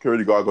 Did the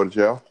security guard go to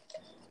jail?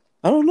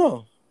 I don't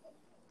know.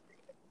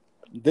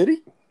 Did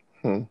he?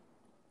 I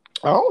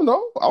don't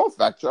know. I was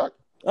fact check.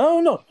 I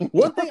don't know.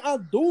 One thing I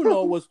do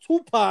know was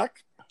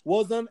Tupac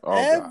was on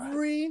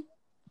every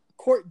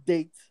court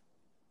date,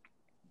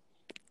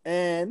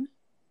 and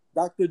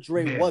Dr.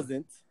 Dre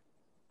wasn't.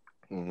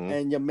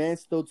 And your man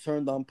still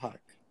turned on Pac.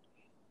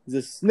 He's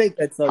a snake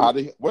that's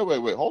wait,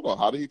 hold on.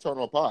 How did he turn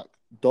on Pac?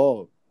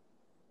 Dog.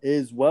 It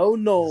is well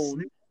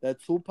known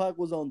that Tupac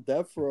was on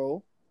death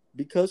row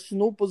because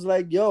Snoop was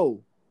like,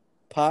 yo,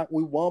 Pac,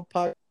 we want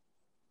Pac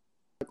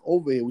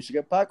over here. We should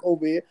get Pac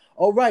over here.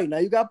 All right, now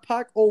you got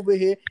Pac over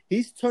here.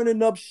 He's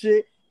turning up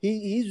shit.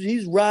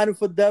 He's riding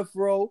for death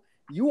row.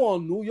 You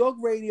on New York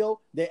radio.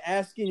 They're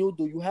asking you,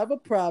 do you have a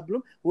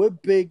problem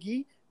with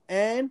Biggie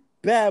and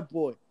Bad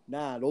Boy?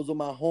 Nah, those are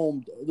my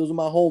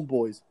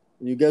homeboys.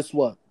 And you guess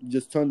what? You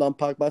just turned on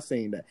Pac by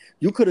saying that.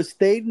 You could have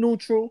stayed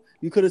neutral.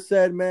 You could have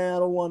said, man, I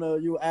don't want to,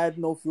 you add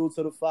no fuel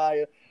to the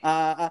fire.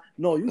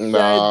 No, you said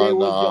they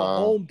was your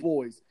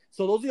homeboys.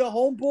 So those are your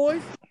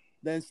homeboys?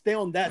 Then stay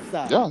on that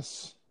side.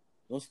 Yes.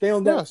 Don't stay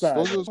on that side.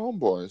 Those are his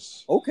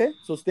homeboys. Okay,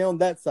 so stay on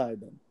that side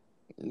then.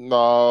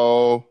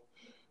 No.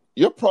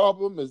 Your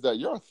problem is that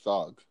you're a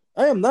thug.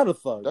 I am not a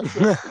thug.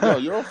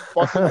 You're a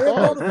fucking thug.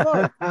 I am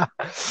not a thug.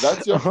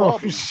 That's your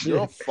problem.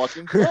 You're a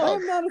fucking thug. I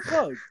am not a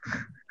thug.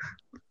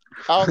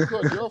 How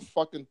good? You're a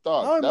fucking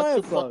thug. That's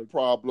your fucking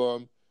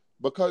problem.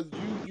 Because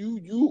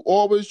you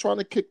always trying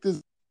to kick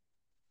this.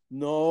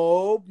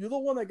 No, you're the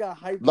one that got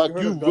hyped. Like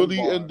you really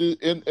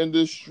in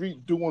the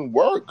street doing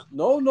work.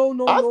 No.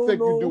 I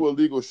think you do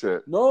illegal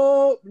shit.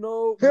 No.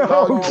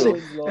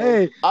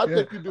 Hey, I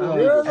think you do illegal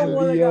you're shit. The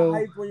one that got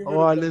hyped when you heard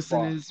our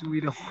listeners, we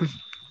don't.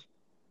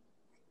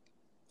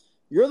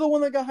 You're the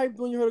one that got hyped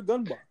when you heard a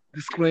gun bar.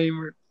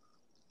 Disclaimer.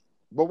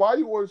 But why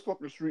you always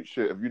talking street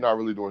shit if you're not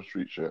really doing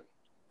street shit?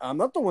 I'm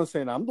not the one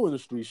saying I'm doing the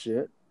street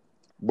shit.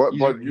 But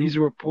he's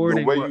reporting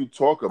the way you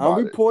talk about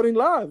I'm reporting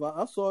live.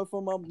 I saw it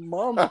from my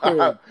mom's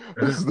crib.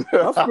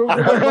 I created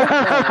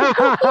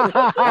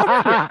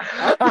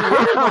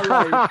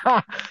my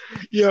life.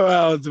 Yo,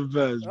 that was the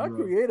best, bro. I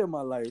created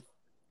my life.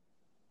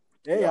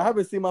 Hey, I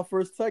haven't seen my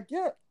first tech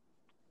yet.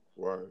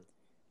 Word.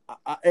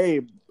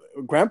 Hey,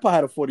 Grandpa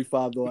had a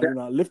 45 though.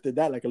 I lifted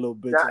that like a little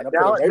bitch. I put it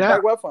right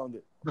back where I found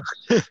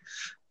it.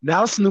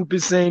 Now Snoop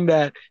is saying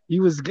that he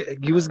was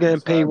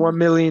getting paid $1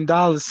 million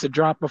to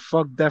drop a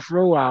Fuck Death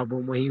Row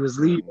album when he was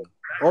leaving.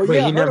 Oh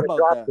yeah, I heard about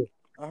that.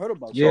 I heard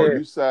about that. So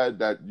you said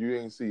that you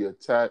didn't see a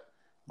tech.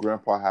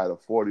 Grandpa had a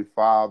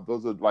 45.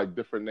 Those are like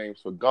different names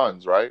for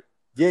guns, right?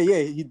 Yeah,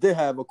 he did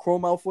have a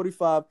Chrome Out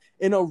 45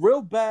 in a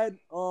real bad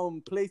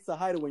place to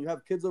hide it when you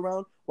have kids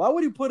around. Why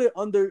would you put it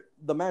under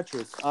the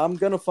mattress? I'm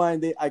gonna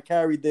find it. I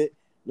carried it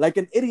like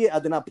an idiot. I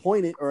did not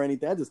point it or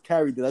anything. I just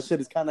carried it. That shit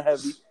is kind of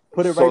heavy.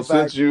 Put it So right back.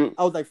 since you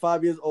I was like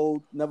 5 years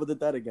old. Never did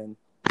that again.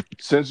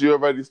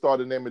 already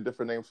started naming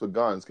different names for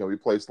guns, can we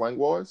play Slang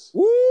Wars?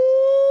 Woo!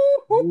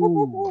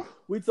 Ooh.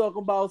 We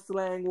talking about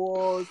slang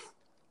wars.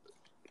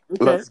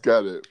 Okay. Let's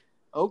get it.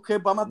 Okay,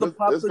 but I'm about to Let's-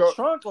 pop let's the go.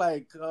 trunk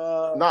like.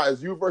 Nah,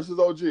 it's you versus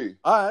OG.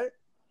 All right.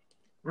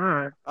 All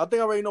right. I think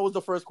I already know what's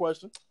the first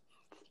question.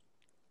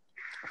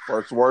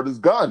 First word is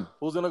gun.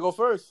 Who's gonna go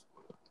first?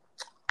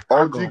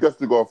 I'll OG go. gets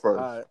to go All first.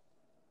 right.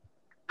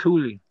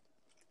 Thule.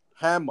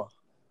 Hammer,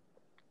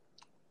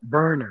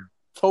 Burner.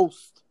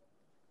 toast,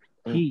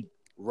 Heat.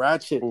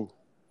 ratchet. Ooh.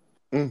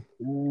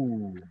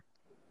 Ooh.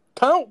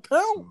 Count.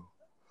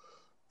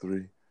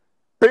 3.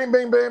 Bing,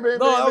 bing, bing, bing, No, bing,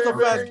 that was bing, a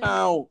fast bing.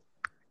 count.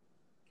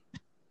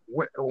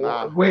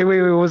 Nah. Wait.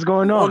 What's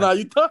going Oh, on? now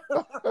you thought.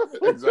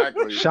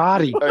 Exactly.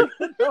 Shoddy.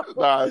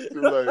 Nah, it's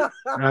too late.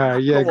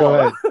 Yeah, Come go on.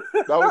 ahead.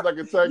 That was like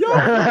a 10 Yo.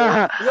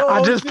 count.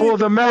 I just pulled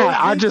the mat.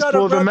 I just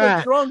pulled the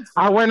mat.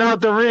 I went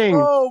out the ring.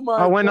 Oh my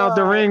I went out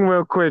the God. ring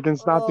real quick and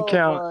stopped the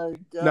count. Oh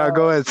my No, God.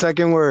 go ahead.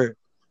 Second word.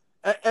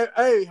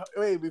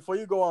 Hey, before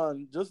you go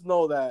on, just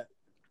know that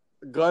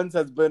Guns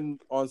has been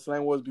on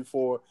Slang Wars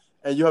before,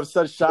 and you have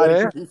said Shoddy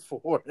Yeah.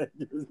 before.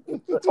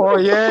 Oh,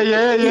 yeah.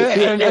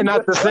 And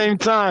at the same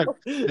time.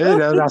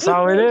 Yeah, that's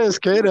how it is,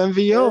 kid.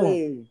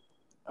 MVO.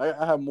 Hey,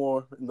 I have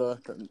more in the.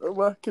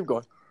 Well, keep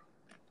going.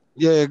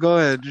 Yeah, go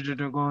ahead.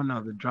 Go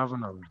another. Drop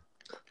another.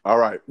 All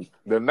right.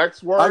 The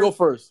next word. I go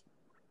first.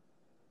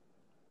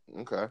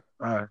 Okay. All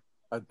right.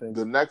 I think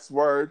The next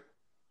word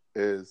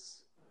is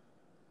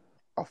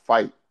a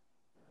fight.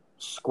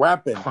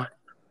 scrapping.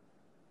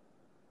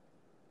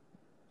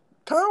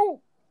 Count.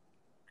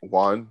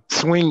 1.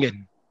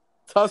 Swinging.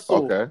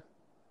 Tussle. Okay.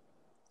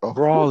 Oh.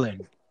 Brawling.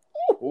 This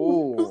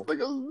Ooh.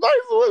 nigga's nice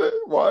with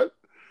it. 1,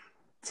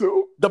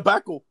 2,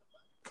 Debacle.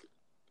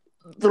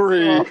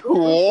 3.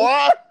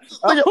 What? This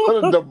nigga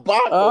put a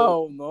debacle.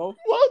 Oh no.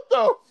 What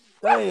the?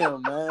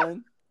 Damn,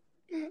 man.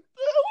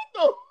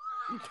 What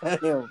the?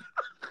 Damn.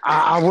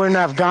 I wouldn't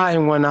have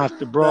gotten one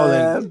after brawling.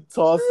 Man,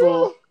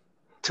 tussle.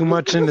 Too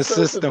much in the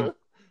system.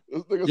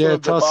 This nigga Yeah,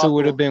 said tussle debacle.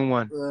 would have been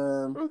one. This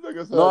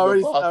nigga said No, I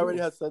debacle. already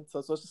had said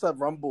tussle. I just said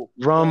rumble.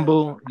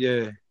 Rumble.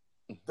 Yeah.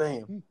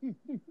 Damn.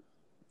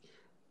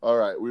 All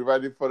right, we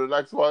ready for the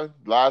next one?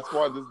 Last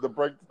one. This is the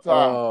break the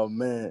time. Oh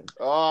man.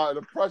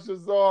 The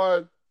pressure's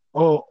on.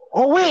 Oh,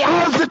 wait.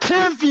 I was the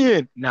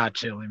champion. Nah,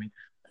 chill. I mean.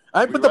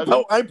 I We put the ready?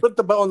 belt. I put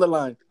the belt on the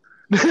line.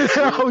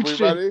 Oh, we shit.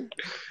 ready?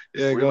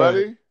 Yeah, We go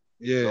ready? ahead.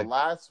 Yeah. The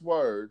last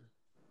word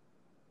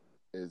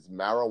is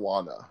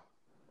marijuana.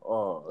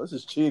 Oh, this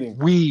is cheating.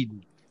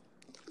 Weed.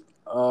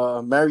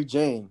 Mary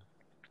Jane.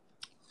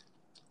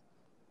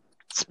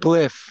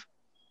 Spliff.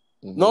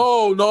 Mhm.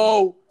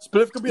 No.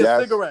 Spliff could be Yes.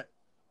 a cigarette.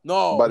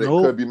 No. But it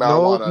could be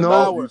marijuana.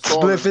 No. You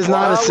told Spliff me. is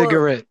not a Sour.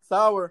 cigarette.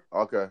 Sour.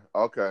 Okay.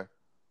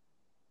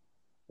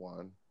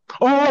 1.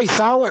 Oh, wait,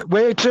 sour.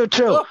 Wait,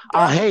 chill.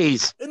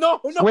 Haze. No.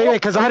 Wait,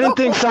 because I didn't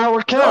think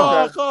sour count.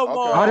 No, Okay, come okay.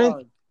 on. I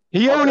didn't-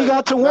 He only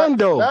got to one,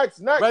 though.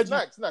 Next. Reggie.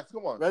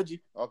 Come on.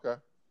 Reggie. Okay.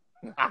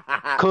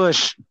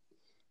 Kush.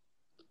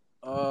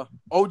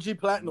 OG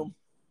Platinum.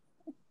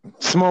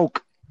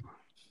 Smoke.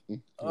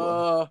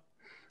 2.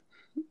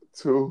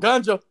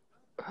 Ganja.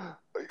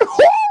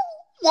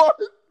 1,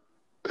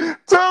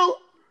 2,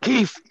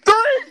 Keith. 3.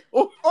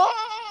 Oh.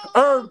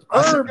 Oh.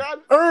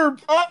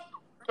 Herb.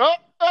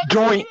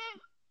 Joint.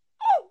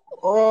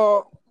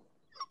 Uh,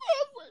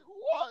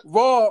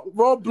 What?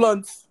 raw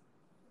blunts.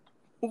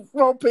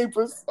 Raw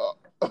papers.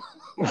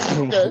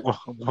 Okay.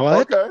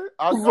 What? Okay.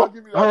 I'll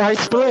give you that. All right,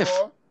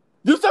 spliff.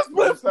 You said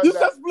spliff. You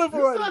said that. spliff You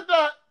already. said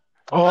that.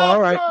 Oh,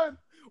 all right. Done.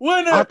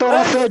 Winner. I thought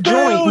I said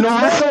joint. No,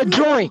 I said baby.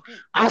 joint.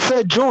 I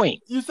said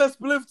joint. You said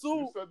spliff too.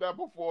 You said that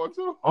before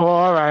too. Oh,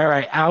 all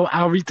right.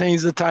 Al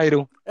retains the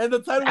title. And the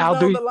title I'll is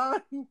do- now on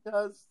the line.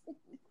 Yes.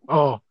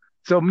 Oh,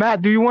 so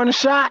Matt, do you want a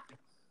shot?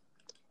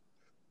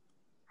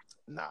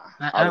 Nah,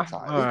 Uh-uh. I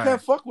retired. All You right.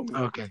 can't fuck with me.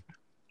 Okay.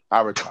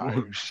 I retired.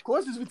 Of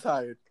course he's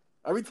retired.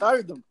 I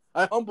retired them.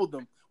 I humbled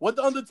them. What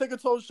the Undertaker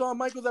told Shawn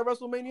Michaels at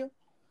WrestleMania?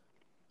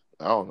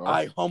 I don't know.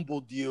 I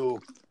humbled you.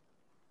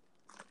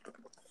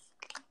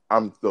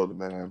 I'm still the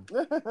man.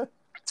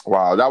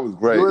 Wow, that was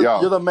great.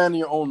 You're the man in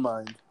your own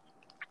mind.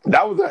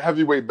 That was a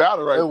heavyweight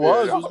battle right It there.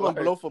 was. It Y'all was going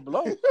like, blow for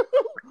blow.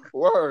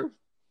 Word.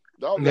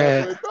 That was a Yeah.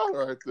 heavyweight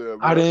battle right there.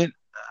 I man.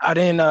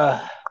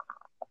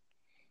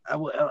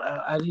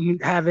 I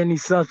didn't have any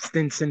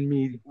substance in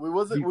me. We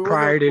wasn't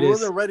Prior to this.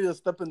 wasn't ready to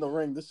step in the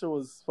ring. This shit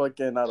was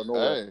fucking out of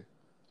nowhere. Hey,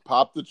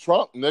 pop the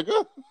trunk,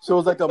 nigga. Shit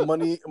was like a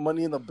money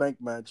in the bank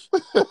match.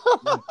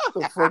 What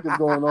the fuck is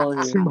going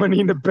on here? Money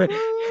in the bank.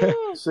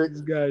 Shit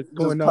This guy's just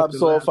going out pops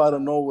the off lap. out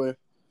of nowhere.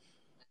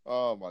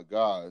 Oh my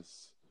gosh.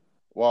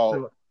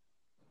 Well,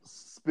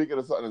 speaking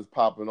of something that's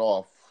popping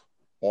off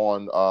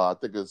on, I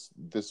think it's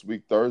this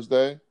week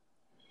Thursday.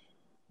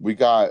 We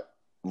got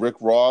Rick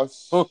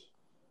Ross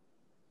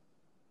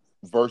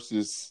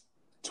versus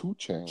 2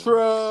 Chainz.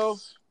 True.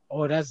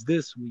 Oh, that's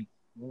this week.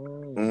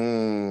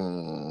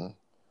 Whoa.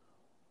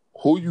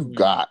 Who you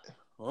got?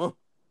 Huh?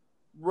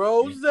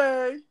 Rose.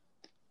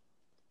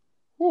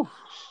 Whew.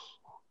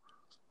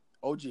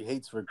 OG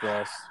hates Rick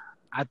Ross.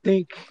 I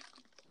think.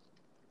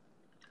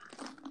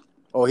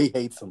 Oh, he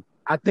hates him.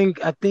 I think.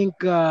 He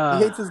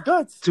hates his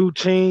guts. 2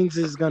 Chainz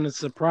is gonna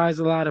surprise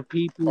a lot of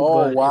people.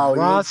 Oh but wow, if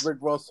he hates Ross, Rick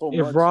Ross so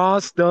if much.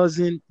 Ross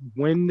doesn't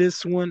win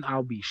this one,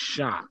 I'll be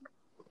shocked.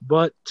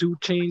 But 2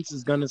 Chainz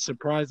is gonna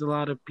surprise a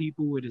lot of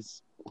people with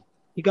his.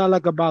 He got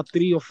like about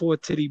 3 or 4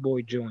 Titty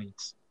Boy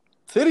joints.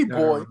 Titty that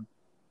Boy. are-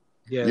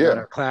 that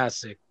are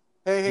classic.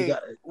 Hey,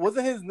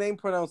 wasn't his name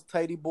pronounced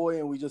Tidy Boy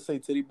and we just say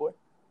Titty Boy?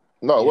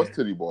 No, it was Yeah.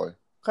 Titty Boy. What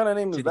kind of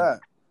name is Titty. that?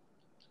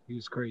 He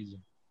was crazy.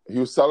 He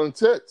was selling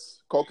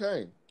tits,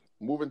 cocaine,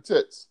 moving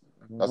tits.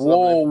 That's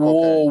Whoa, another name for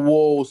cocaine.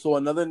 whoa. So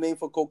another name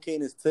for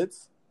cocaine is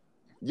tits?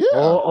 Yeah.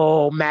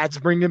 Oh, Matt's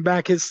bringing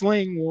back his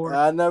slang war.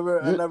 I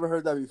never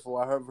heard that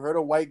before. I've heard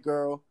a white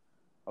girl.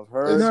 I've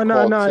heard. It's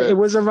No. called It tits.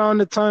 was around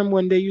the time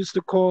when they used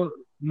to call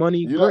money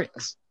You know-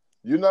 bricks.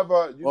 You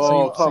never. You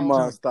Oh, never, come on,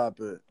 time. stop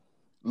it.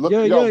 Look,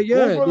 Yeah. Google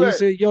You it.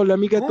 say, yo, let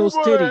me get those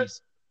Google it.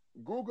 titties.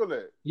 Google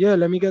it. Yeah,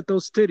 let me get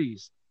those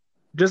titties.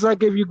 Just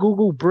like if you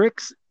Google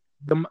bricks,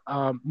 the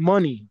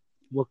money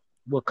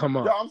will come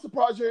up. Yeah, I'm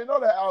surprised you didn't know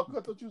that, Al. I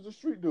thought you was a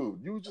street dude.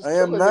 You was just I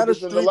am killing not a niggas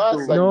in the street last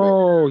dude. segment.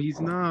 No, he's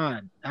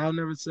not. Al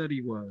never said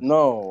he was.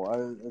 No,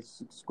 I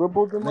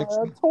scribbled in my. Next-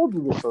 I told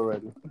you this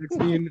already. Next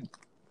thing you-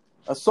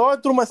 I saw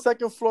it through my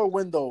second floor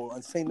window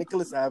on St.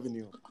 Nicholas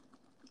Avenue.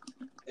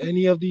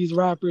 any of these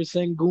rappers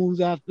send goons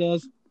after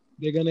us,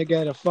 they're gonna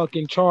get a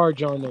fucking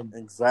charge on them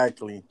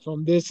Exactly.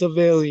 from this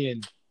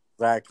civilian.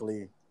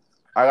 Exactly.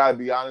 I gotta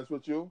be honest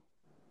with you.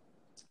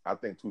 I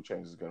think 2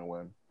 Chainz is gonna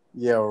win.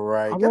 Yeah,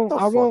 right. I Get won't. the I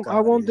fuck won't. out I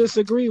of won't here.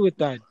 disagree with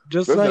that.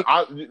 Just Listen,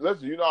 like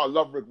listen. You know I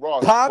love Rick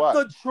Ross. Pop but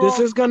the trunk. This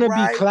is gonna be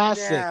right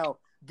classic. now.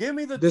 Give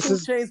me the This 2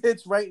 is- Chainz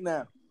hits right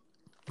now.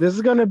 this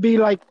is gonna be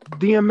like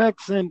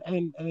DMX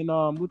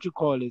and what you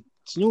call it,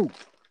 Snoop.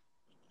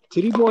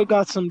 Titty Boy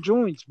got some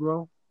joints,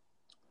 bro.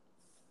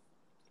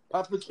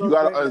 Pop the you trunk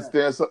gotta right now.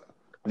 understand.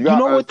 You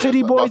know what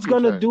Titty Boy's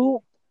gonna do?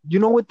 You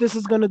know what this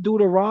is gonna do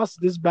to Ross?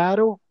 This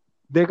battle,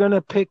 they're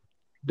gonna pick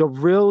the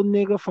real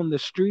nigga from the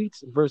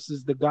streets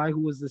versus the guy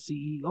who was the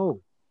CEO.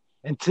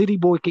 And Titty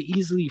Boy could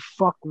easily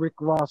fuck Rick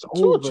Ross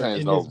 2 over Chainz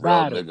in no this real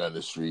battle. nigga in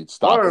the street.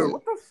 Stop Word, it.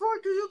 what the fuck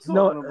are you talking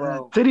No,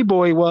 about? Titty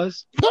Boy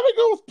was. That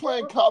nigga was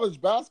playing college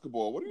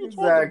basketball. What are you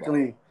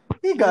Exactly.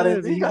 He got Yeah,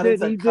 it. He he got did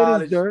into his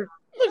college. dirt.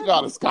 talking about? Nigga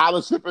got a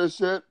scholarship and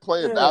shit,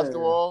 playing Yeah.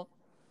 basketball.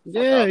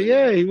 Yeah, outta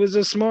yeah, here. he was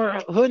a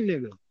smart hood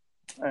nigga.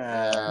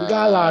 Ah, We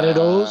got a lot of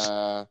those.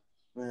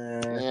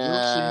 man.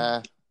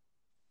 Yeah.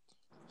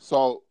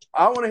 So,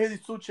 I want to hear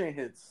these 2 Chainz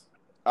hits.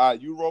 all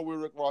right, you roll with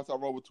Rick Ross. I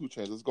roll with 2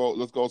 Chainz.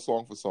 Let's go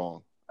song for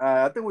song.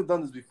 I think we've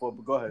done this before,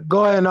 but go ahead.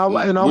 Go ahead, I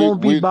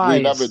won't be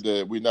biased.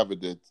 We never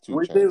did 2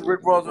 We Chainz. did Rick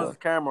Ross versus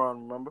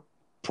Cameron, remember?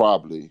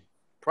 Probably.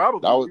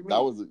 Probably.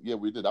 That was yeah,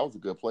 we did. That was a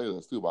good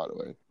playlist too, by the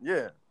way.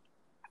 Yeah.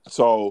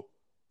 So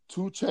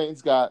 2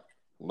 Chainz got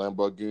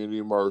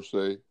Lamborghini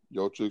Mercy,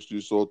 Yo Chicks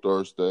You So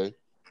Thirsty.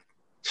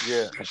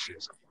 Yeah. That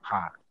shit's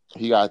hot.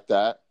 He got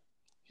that.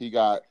 He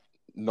got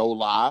No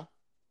Lie.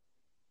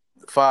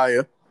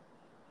 Fire.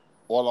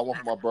 All I Want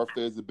for My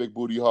Birthday is a Big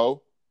Booty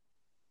Hoe.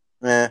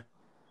 Man.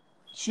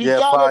 She Yeah,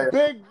 got fire. a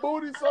big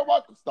booty, so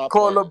I can stop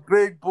Call playing. a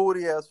big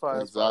booty ass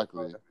fire.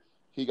 Exactly. Fire.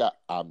 He got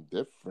I'm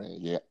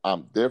different. Yeah,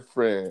 I'm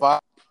different. Fire.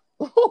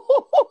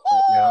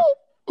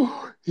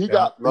 He Yeah,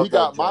 got love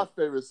that my joint.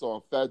 favorite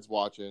song, Feds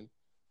Watching.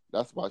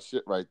 That's my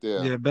shit right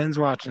there. Yeah, Ben's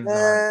watching.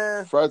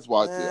 Man. Fred's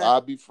watching. Yeah.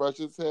 I'll be fresh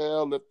as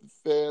hell if the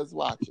feds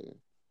watching.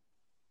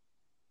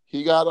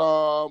 He got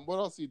what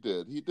else he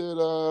did? He did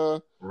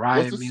Riot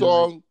what's the music.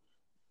 song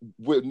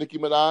with Nicki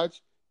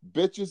Minaj?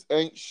 Bitches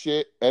ain't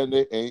shit and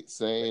they ain't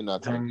saying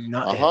nothing. Ain't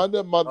nothing.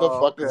 100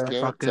 motherfuckers okay.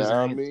 can't Motherfuckers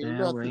tell ain't me there,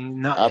 nothing.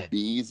 ain't I nothing.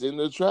 bees in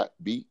the trap.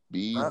 Bees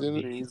Not in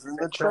the bees in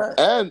the trap.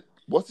 And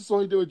what's the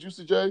song he did with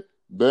Juicy J?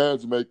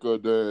 Bands make her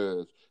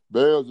dance.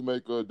 Bands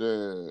make her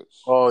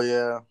dance. Oh,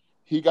 yeah.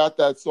 He got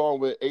that song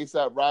with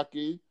ASAP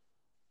Rocky.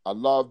 I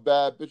love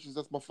bad bitches.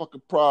 That's my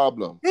fucking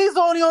problem. He's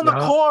only on the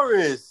Yeah.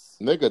 chorus.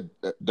 Nigga,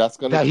 that's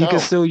going to That count. he can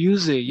still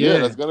use it. yeah, Yeah,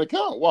 that's going to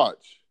count.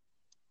 Watch.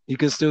 he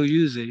can still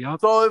use it.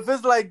 Yup. So if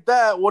it's like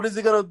that, what is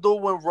he going to do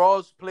when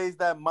Ross plays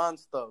that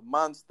Monster?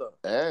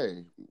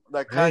 Hey,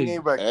 That Hey.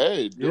 Kanye record.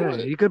 hey, do Yeah,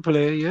 it. he could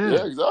play. Yeah,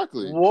 Yeah.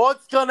 exactly.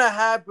 What's going to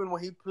happen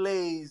when he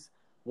plays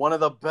one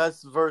of the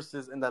best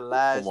verses in the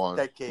last Come on.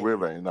 decade? We're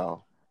right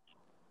now.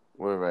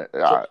 We're right.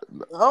 I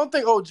don't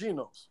think OG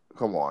knows.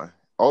 come on.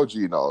 OG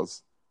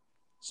knows.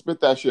 Spit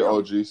that shit,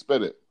 OG.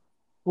 Spit it.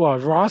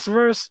 What, Ross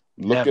verse?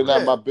 Looking Never.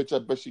 at my bitch, I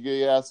bet she get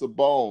your ass a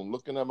bone.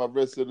 Looking at my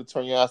wrist, it'll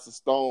turn your ass to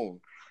stone.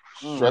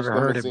 Stretch Never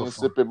heard it limousine,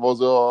 before. sipping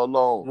rose all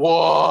alone.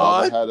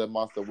 What? Never had a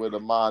monster with a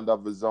mind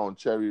of his own.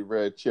 Cherry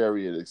red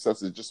chariot.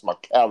 Excess is just my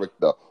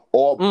character.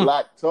 All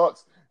black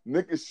tux.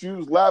 Niggas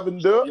shoes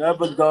lavender. Yeah,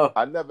 but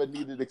I never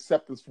needed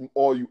acceptance from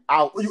all you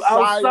outsiders. you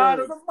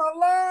outsiders of my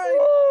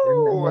life.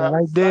 Ooh,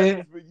 Right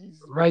there.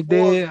 Right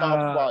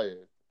there,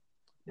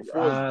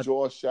 Before his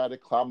jaw shattered,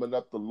 climbing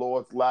up the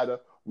Lord's ladder,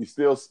 we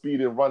still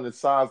speeding, running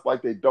signs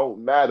like they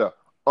don't matter.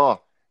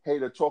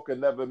 Hater talking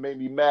never made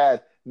me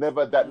mad.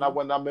 Never that, not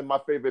when I'm in my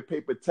favorite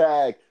paper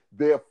tag.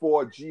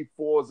 Therefore,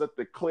 G4s at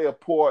the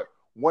Clearport.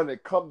 When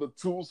it come to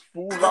tools,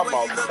 fool, I'm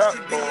a pep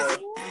boy.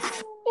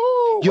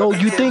 Ooh, Yo, when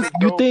it you came think to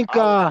you dope, think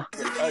I was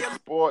quick to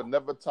export.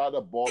 Never tired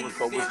of balling,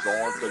 so it's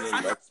on to the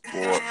next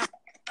sport.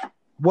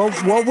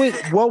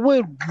 what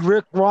would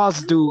Rick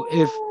Ross do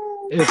if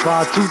 2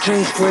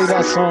 Chainz played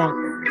that song?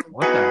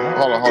 What the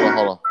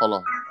hell? Hold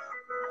on.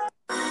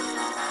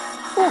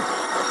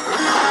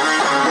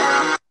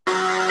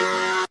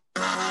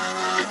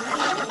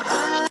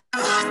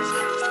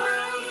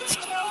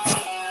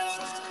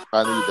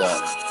 I need that.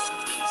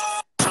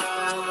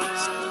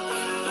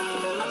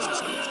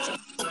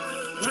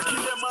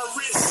 Looking at my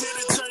wrist,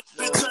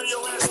 it turn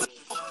your ass.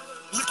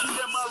 Looking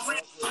at my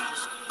wrist.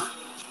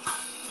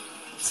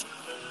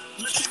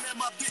 Looking at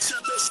my bitch, I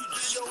bet she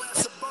give your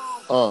ass a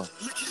bone.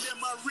 Looking at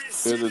my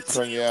wrist, it'll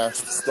turn your ass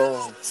to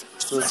stone.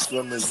 Six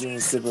limousine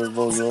sipping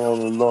rolling all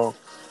along.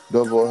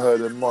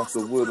 Double-headed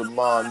monster with a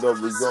mind of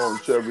his own.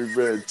 Cherry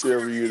red,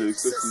 chariot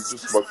existence,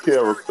 just my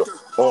character.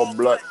 All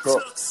black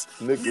cups,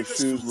 nigga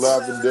shoes,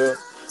 lavender.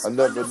 I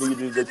never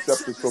needed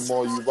acceptance from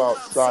all you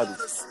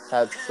outsiders.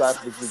 Had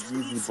ciphers with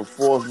Yeezy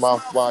before his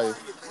mouth fire.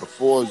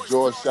 Before his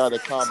jaw shot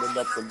it, climbing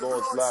up the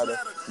Lord's ladder.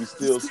 We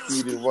still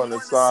speeding,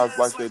 running sides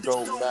like they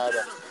don't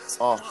matter.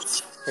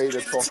 Hater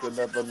talking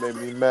never made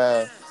me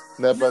mad.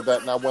 Never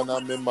that, not when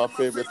I'm in my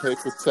favorite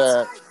paper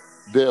tag.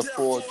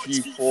 Therefore,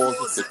 G4s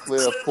at the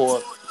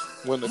Clearport.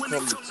 When it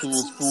comes to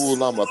tools,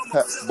 fool, I'm a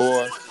pep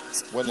boy.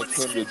 When it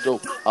came to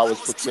dope, I was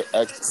quick to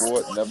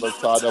export. Never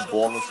tired of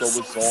balling, so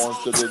it's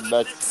on to the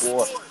next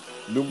sport.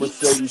 New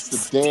Mercedes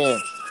sedan,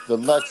 the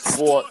Lex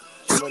Sport.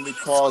 So many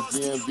cars,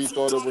 DMV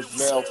thought it was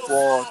mail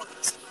fraud.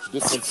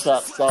 Different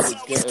traps I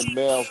was getting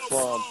mail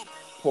from.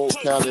 Polk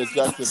County,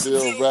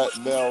 Jacksonville, Rat,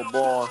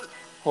 Melbourne.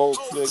 Whole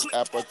click,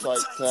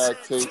 appetite, tag,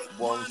 tape,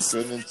 one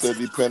spinning,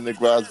 teddy,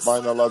 pendergrass,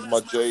 vinyl as my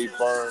J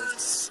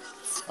burns.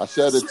 I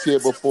shed a tear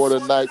before the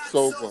night's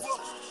over.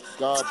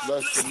 God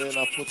bless the man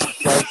I put the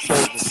price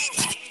over.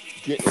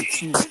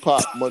 Getting 2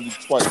 pop money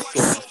twice, so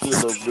I'm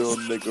still a real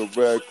nigga.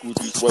 Red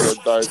coochie sweater,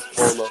 dice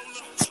roller.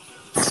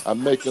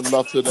 I'm making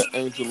love to the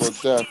angel of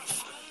death.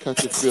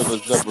 Catching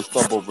feelings, never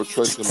stumble,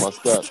 retracing my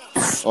steps.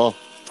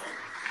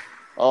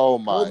 Oh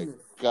my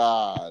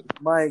God.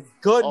 My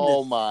goodness.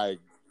 Oh my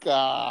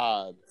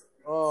God.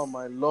 Oh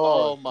my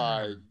Lord. Oh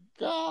my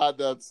God,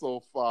 that's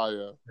so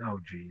fire. Oh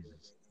Jesus.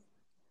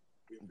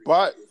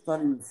 But it's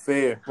not even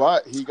fair.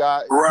 But he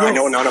got I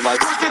know none of us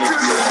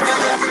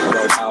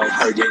about how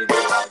her dating lives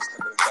have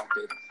been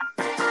affected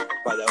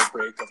by the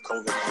outbreak of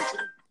COVID-19.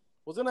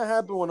 What's gonna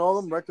happen when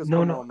all them records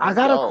come on, man? I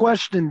got a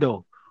question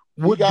though.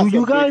 What do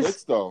you guys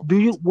hits, though.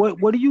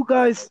 What do you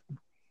guys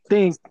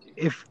think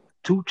if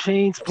 2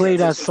 Chainz played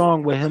that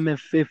song with him and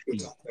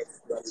 50?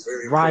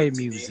 Riot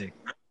Music.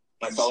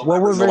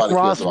 What would Rick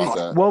Ross about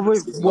that? What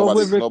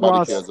would Rick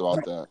Ross cares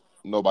about that.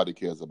 Nobody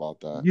cares about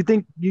that. You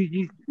think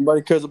you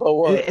nobody cares about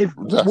what?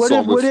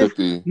 What if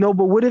 50? No,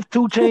 but what if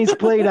 2 Chainz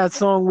played that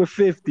song with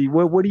 50?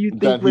 What do you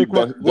think Rick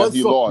Ross? Then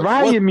he lost.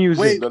 Riot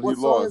Music. Wait, then he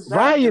lost.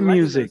 Riot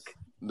Music.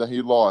 Then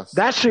he lost.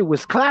 That shit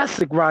was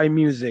classic. Riot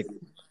Music.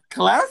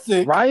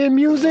 Classic. Riot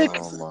Music.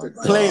 Oh my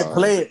God. Play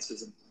it.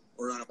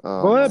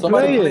 Go ahead,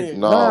 play it.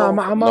 No,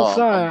 I'm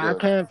outside. I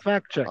can't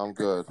fact check. I'm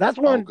good. That's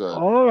one.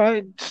 All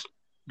right.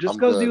 Just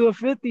because you're a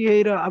 50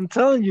 hater, I'm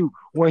telling you,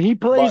 when he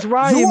plays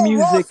Riot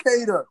Music,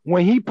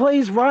 when he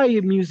plays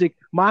Riot Music,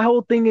 my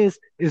whole thing is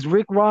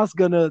Rick Ross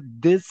gonna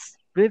diss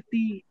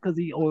 50? Because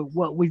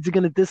is he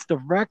gonna diss the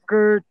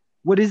record?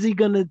 What is he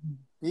gonna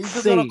He's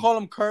just say? gonna call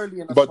him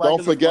Curly. But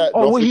don't forget 2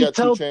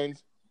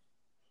 Chainz.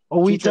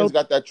 2 Chainz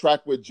got that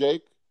track with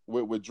Jake,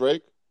 with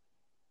Drake.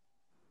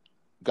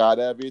 Got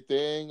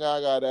everything, I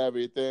got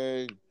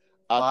everything.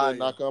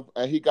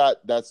 And he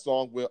got that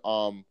song with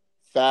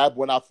Fab,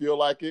 When I Feel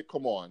Like It.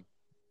 Come on.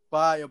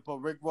 Fire, but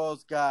Rick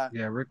Ross got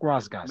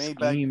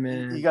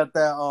Scheming. He got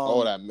that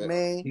that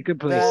man. He could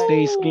play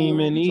Stay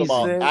Scheming easy.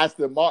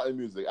 Aston Martin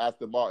music.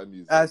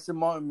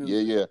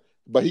 Yeah.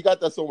 But he got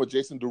that song with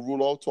Jason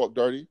Derulo, Talk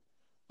Dirty.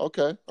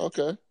 Okay.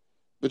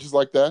 Bitches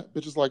like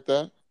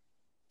that.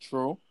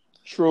 True.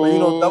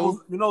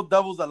 But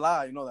Devil's a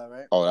Lie. You know that,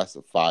 right? Oh, that's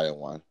a fire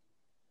one.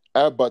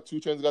 But 2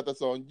 Chainz got that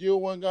song.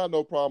 You ain't got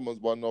no problems,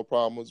 but no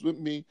problems with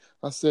me.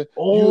 I said,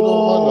 you don't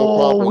want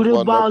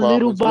no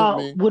problems, with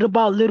me. What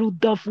about Little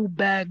Duffel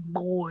Bag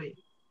Boy?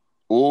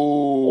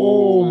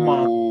 Oh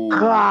my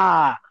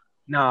God.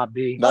 Nah,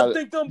 B.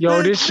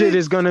 Yo, this shit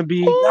is gonna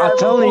be. I'm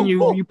telling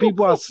you, you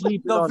people are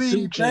sleeping on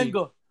 2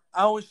 Chainz.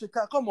 Out in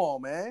Chicago. Come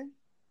on, man.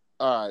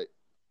 All right.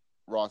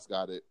 Ross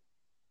got it.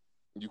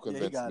 You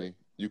convinced me.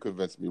 You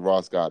convinced me.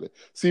 Ross got it.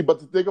 See, but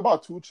the thing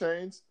about 2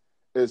 Chainz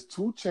is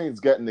 2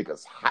 Chainz getting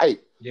niggas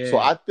hype. Yeah. So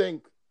I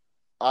think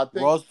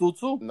Ross do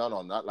too.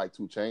 No, not like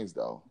 2 Chainz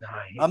though.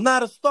 I'm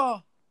not a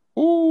star.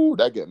 Ooh,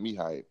 that get me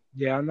hype.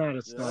 Yeah, I'm not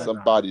a star.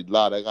 Somebody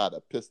lied. I got a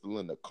pistol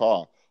in the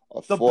car.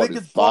 The 45.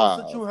 Biggest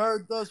boss that you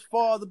heard thus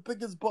far. The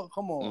biggest boss.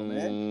 Come on,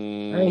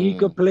 man. Hey, he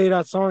could play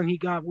that song he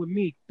got with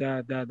Meek.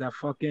 That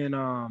fucking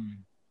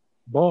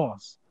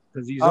boss.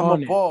 Because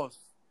I'm a boss.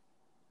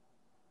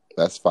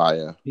 That's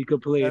fire. He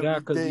could play Every that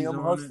because he's I'm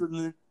on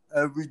hustling.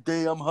 Every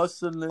day I'm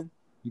hustling.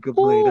 You could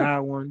play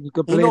that one. You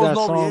could He play knows that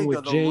song Noriega,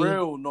 with the Jay.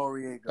 real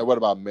Noriega. And what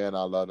about Man,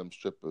 I Love Them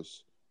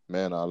Strippers?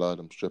 Man, I Love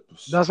Them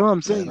Strippers. That's what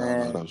I'm saying.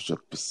 Man, I Love Them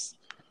Strippers.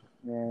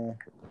 Yeah.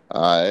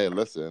 Hey,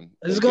 listen.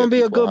 It's They gonna get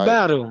be a people good hyped.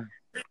 battle.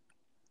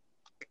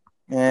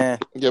 Yeah.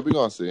 Yeah, we're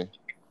gonna see.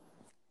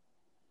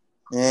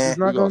 Yeah. It's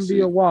not We gonna gonna be see.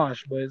 a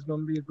wash, but it's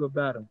gonna be a good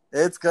battle.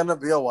 It's gonna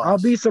be a wash. I'll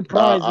be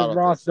surprised I if don't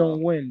Ross think so.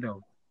 don't win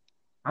though.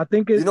 I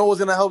think it's. You know what's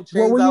gonna help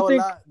Well, change what do you out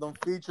think? a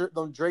lot?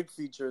 Them Drake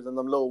features and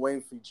them Lil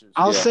Wayne features.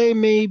 I'll Yeah. say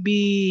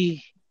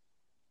maybe.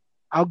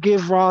 I'll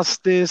give Ross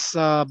this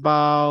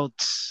about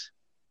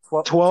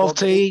 12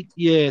 to 8.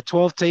 Yeah,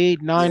 12 to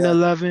 8, 9 Yeah.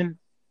 11.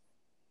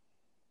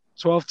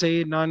 12 to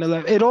 8, 9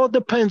 11. It all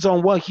depends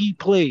on what he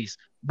plays.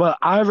 But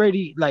I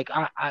already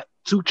I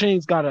 2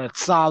 Chainz got a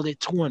solid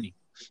 20.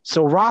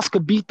 So Ross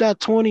could beat that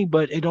 20,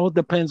 but it all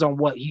depends on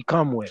what he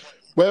come with.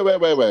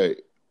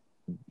 Wait.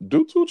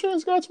 Do 2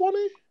 Chainz got 20?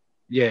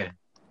 Yeah.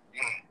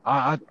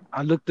 I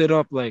looked it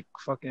up like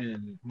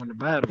fucking when the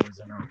battle was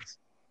announced.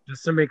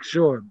 Just to make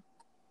sure.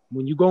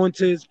 When you go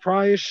into his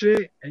prior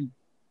shit and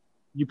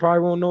you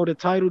probably won't know the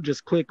title,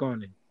 just click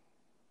on it.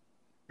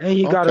 And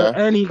he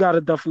got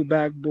a Duffel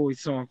Bag Boy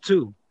song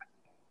too.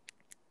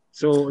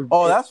 So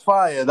that's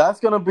fire. That's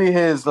gonna be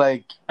his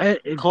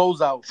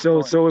closeout.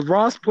 So if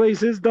Ross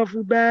plays his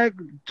duffel bag,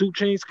 2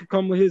 Chainz could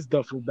come with his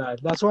duffel bag.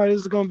 That's why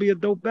this is gonna be a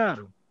dope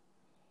battle.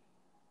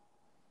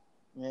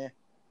 Yeah.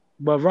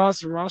 But Ross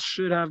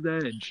should have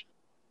the edge.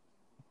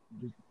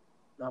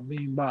 Not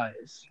being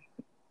biased.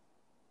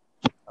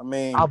 I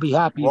mean, I'll be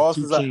happy Ross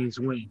if 2 Chainz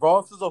win.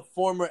 Ross is a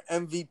former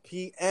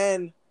MVP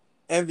and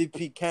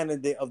MVP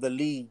candidate of the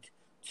league.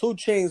 2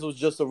 Chainz was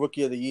just a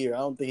Rookie of the Year. I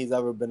don't think he's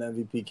ever been an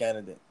MVP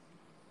candidate.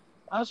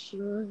 That's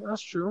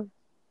true.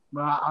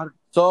 But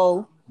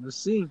So let's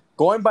see.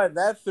 going by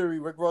that theory,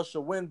 Rick Ross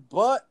should win.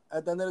 But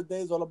at the end of the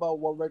day, it's all about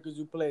what records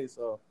you play.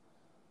 So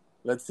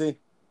let's see.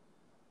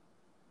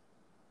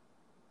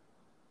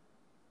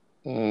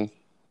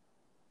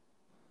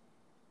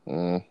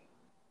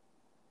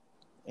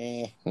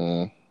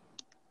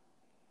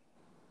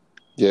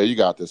 Yeah, you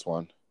got this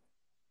one.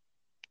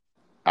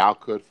 Al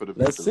could for the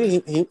Let's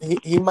victory. see.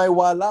 He might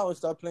wild out and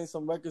start playing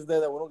some records there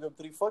that we don't give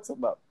 3 fucks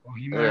about. Oh,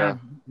 he might have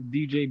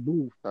DJ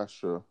Booth. That's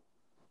true.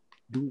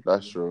 Booth.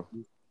 That's true.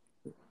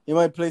 He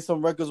might play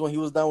some records when he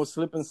was down with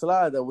Slip and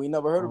Slide that we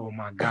never heard of. Oh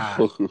my god.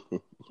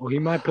 Or he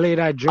might play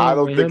that joint I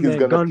don't with think him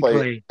he's and gonna play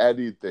Gunplay.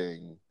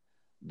 anything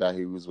that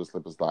he was with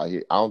Slip and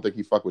Slide. I don't think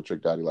he fuck with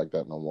Trick Daddy like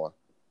that no more.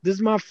 This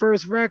is my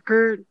first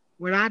record.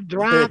 When I He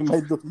dropped,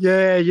 might do-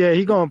 yeah,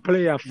 he gonna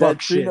play that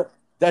fuck shit.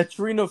 That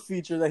Trina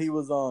feature that he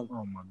was on.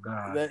 Oh my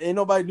god. That ain't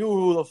nobody knew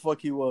who the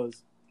fuck he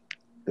was.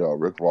 Yo,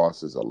 Rick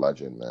Ross is a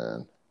legend,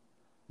 man.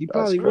 He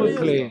probably would crazy.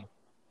 play it.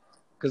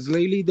 Because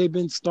lately they've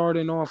been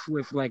starting off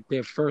with like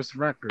their first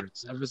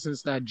records. Ever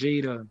since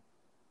Jada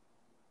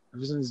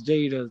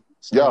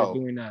started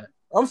doing that.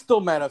 I'm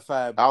still mad at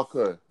Fab. Al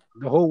could.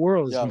 The whole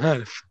world is Yo.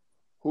 mad.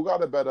 Who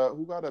got a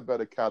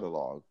better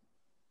catalog?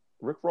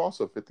 Rick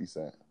Ross or 50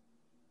 Cent?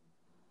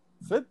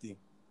 50.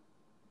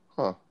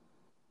 Huh.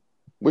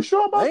 We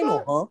sure about I ain't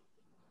that? no,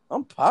 huh?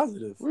 I'm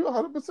positive. We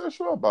 100%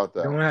 sure about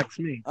that. Don't ask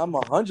me. I'm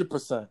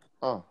 100%.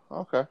 Oh,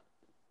 okay.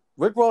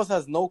 Rick Ross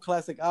has no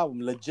classic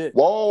album, legit.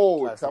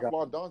 Whoa, Classic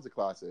Teflon Don's a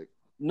classic.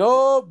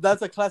 No,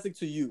 that's a classic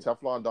to you.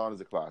 Teflon Don is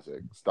a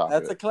classic. Stop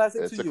That's it. a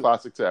classic It's to a you.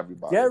 classic to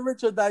everybody. Get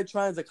Rich or Die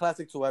Trying is a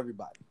classic to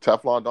everybody.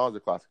 Teflon Don's a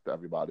classic to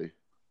everybody.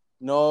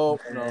 No.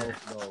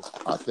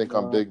 I think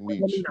I'm No. Big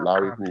Meech,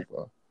 Larry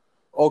Hoover.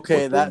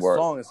 Okay, With that them work.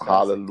 song is classic.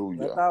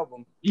 Hallelujah. That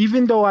album.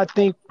 Even though I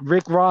think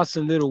Rick Ross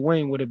and Lil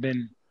Wayne would have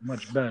been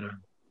much better.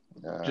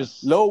 Yeah.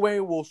 Just Lil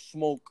Wayne will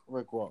smoke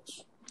Rick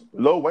Ross.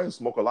 Lil Wayne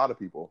smoke a lot of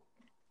people.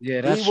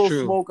 yeah, that's he will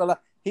true. smoke a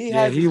lot. He Yeah,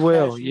 has he his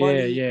will. Cash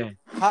Money, Yeah.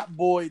 Hot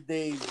Boy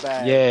Days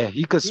bag. Yeah,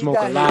 he could smoke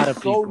got a lot his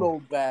of solo people.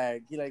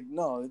 bag.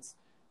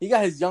 He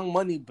got his Young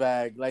Money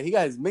bag. Like he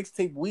got his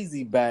mixtape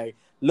Wheezy bag.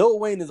 Lil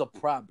Wayne is a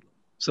problem.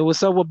 So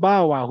what's up with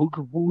Bow Wow?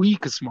 Who he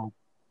could smoke?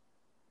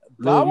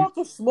 Bow Wow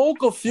could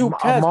smoke a few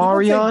cats. People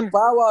Omarion? take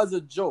Bow Wow as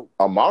a joke.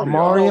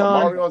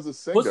 Amarion's a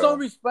singer. Put some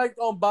respect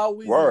on Bow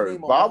Weezy's Word.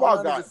 name. Bow Wow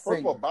Omarion got, is a first of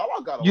singer. all, Bow Wow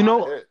got a You lot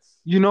know- of hits.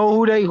 You know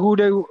who they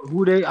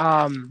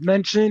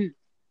mentioned?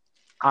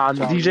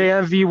 DJ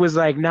Envy was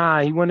like,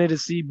 nah, he wanted to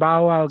see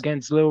Bow Wow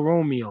against Lil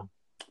Romeo.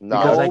 No,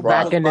 Because, like, bro.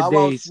 back in the Bow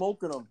Wow days-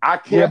 smoking him. I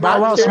can't, Yeah, Bow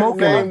Wow I can't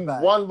smoking name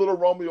him. one Little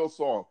Romeo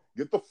song.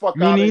 Get the fuck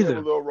Me out of neither. here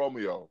with Little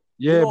Romeo.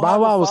 Yeah, don't Bow have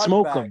a Wow was five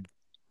smoking. bag.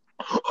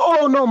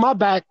 Oh no, my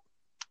bad.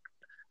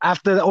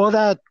 After all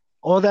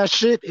that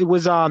shit, it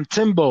was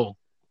Timbo.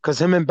 Cause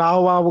him and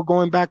Bow Wow were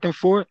going back and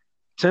forth.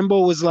 Timbo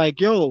was like,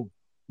 yo,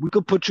 we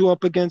could put you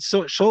up against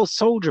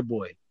Soulja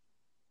Boy.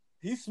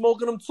 He's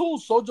smoking them too.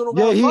 Soulja don't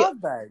Yeah, got a he-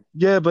 5 bag.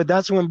 Yeah, but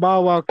that's when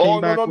Bow Wow came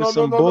Oh, back no, with no, no,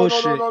 some no,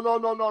 bullshit.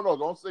 no.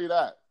 Don't say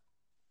that.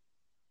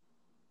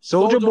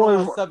 Soulja don't Boy,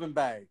 got a 7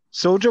 bag.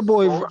 Soulja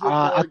Boy, Soulja Boy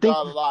I think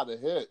got a lot of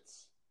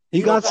hits. he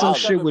He got don't some got a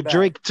shit 7 with bag.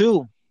 Drake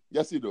too.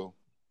 Yes, he do.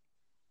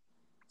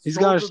 He's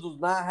Soulja got a- does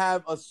not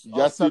have a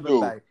Yes, he 7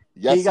 do. bag.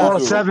 Yes, He got he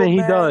do. Seven, he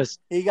Superman. does.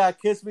 He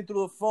got Kiss Me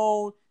Through the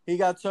Phone. He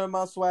got Turn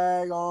My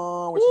Swag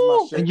On, which is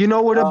my shit. And you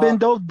know what have been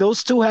dope?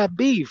 Those two had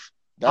beef.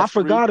 I That's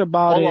forgot three.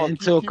 about Hold it on,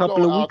 until a keep couple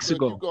going, of weeks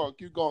Alfred. ago.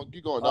 Keep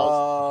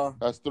going.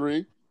 That's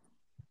 3.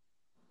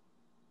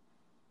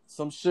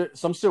 Some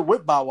shit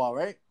with Bow Wow,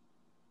 right?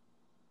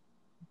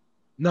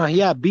 No, he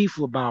had beef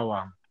with Bow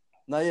Wow.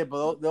 Not yet,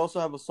 but they also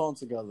have a song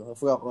together. I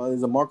forgot.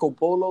 Is it Marco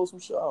Polo or some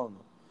shit? I don't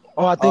know.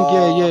 Oh, I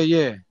think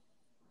yeah.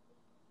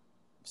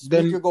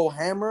 Speaker Go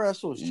Hammer. That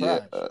shit was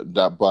trash.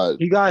 But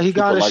he got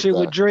a like shit that.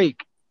 with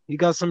Drake. He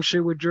got some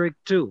shit with Drake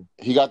too.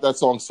 He got that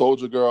song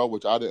Soldier Girl,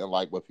 which I didn't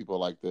like, but people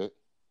liked it.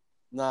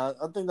 Nah,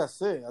 I think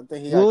that's it. I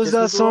think he. What was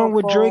that song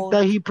with Drake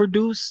that he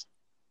produced?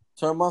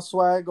 Turn My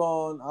Swag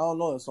On. I don't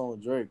know that song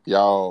with Drake.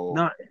 Yo.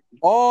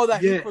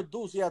 He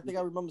produced. Yeah, I think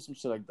I remember some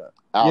shit like that.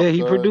 Yeah,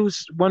 he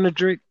produced one of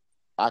Drake.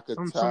 I could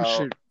tell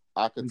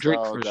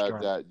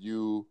that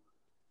you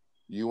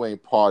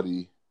ain't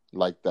party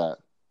like that.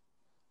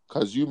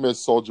 Cause you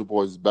missed Soulja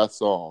Boy's best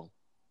song.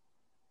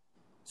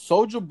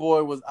 Soulja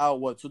Boy was out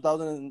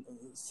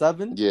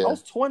 2007? Yeah. I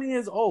was 20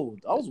 years old.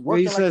 I was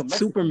working like a Mexican.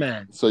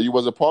 Superman. So you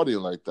wasn't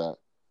partying like that.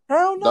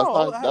 Hell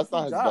no. That's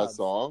not his best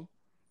song.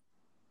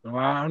 Well,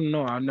 I don't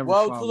know. I never.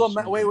 Wait.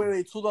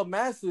 To the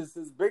masses,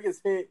 his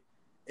biggest hit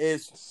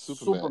is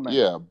Superman.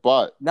 Yeah,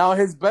 but now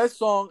his best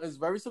song is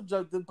very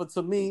subjective, but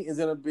to me, is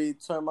gonna be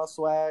Turn My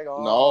Swag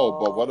On. No,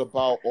 but what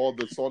about all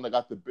the song that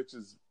got the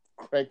bitches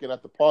cranking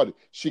at the party?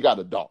 She got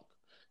a dunk.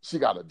 That's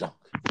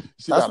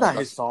not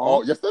his song.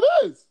 Oh, yes, it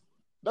is.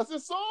 That's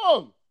his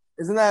song.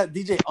 Isn't that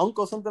DJ Unk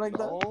or something like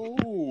that?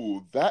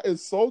 Oh, that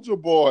is Soulja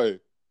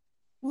Boy.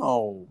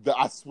 No,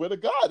 I swear to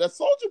God, that's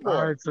Soulja Boy.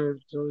 All right, so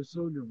it's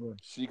Soulja Boy.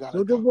 She got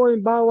Soulja Boy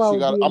and Bow Wow.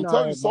 I'm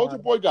telling you,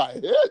 Soulja Boy got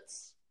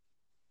hits.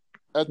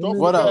 And don't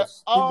what forget,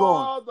 else? Keep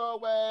all going. the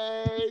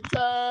way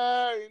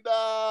turned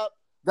up.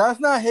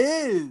 That's not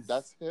his.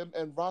 That's him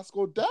and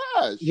Roscoe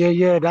Dash.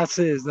 Yeah, that's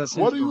his.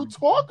 What are you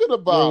talking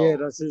about? Yeah,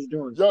 that's his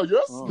joint. Yo,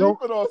 you're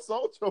sleeping on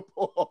Soulja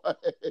Boy.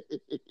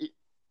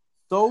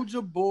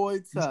 Soulja Boy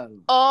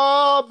time.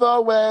 All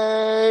the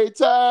way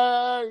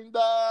turned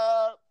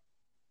up.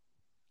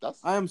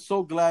 I am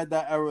so glad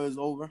that era is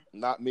over.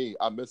 Not me.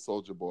 I miss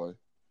Soulja Boy.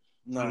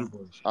 No,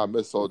 I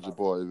miss Soulja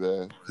Boy,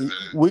 man.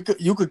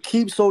 You could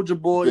keep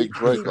Soulja Boy. Big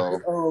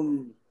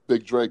Draco.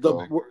 Big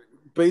Draco.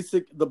 The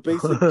basic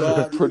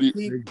God.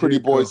 Pretty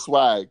boy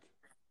swag.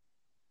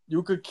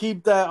 You could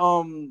keep that.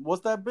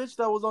 What's that bitch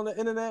that was on the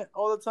internet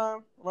all the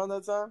time around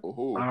that time? A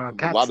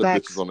lot of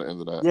bitches on the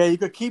internet. Yeah, you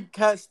could keep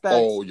Cat Stacks.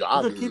 Oh,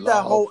 yeah, you could keep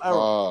that whole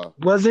era.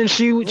 Wasn't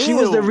she? She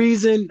was the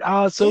reason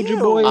Soulja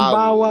Boy and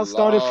Bow Wow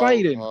started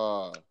fighting.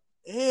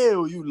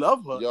 Ew, you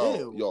love her.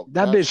 Yo,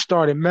 that bitch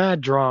started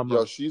mad drama.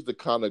 Yo, she's the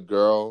kind of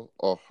girl.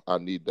 Oh, I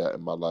need that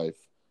in my life.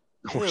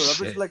 That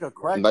bitch like a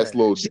crack. Nice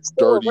little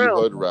dirty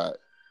hood rat.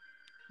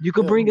 You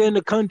could bring her in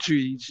the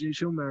country.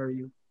 She'll marry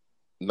you.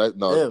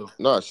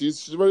 No,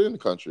 she's already in the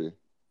country.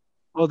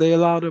 Oh, they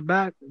allowed her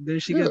back? Then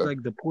she gets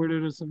like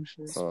deported or some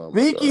shit.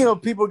 Speaking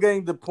of people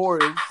getting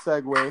deported,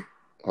 segue.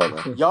 Hold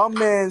on. Y'all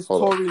man's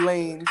Tory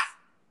Lanez,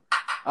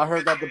 I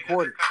heard got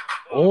deported.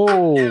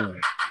 Oh,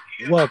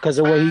 what? Because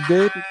of what he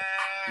did?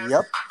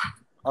 Yep,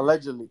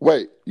 allegedly.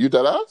 Wait, you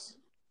dead ass?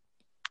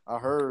 I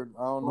heard.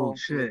 I don't know. Oh,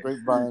 shit.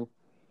 Grapevine.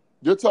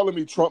 You're telling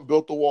me Trump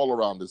built the wall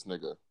around this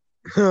nigga?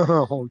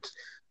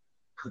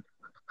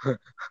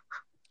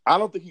 I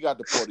don't think he got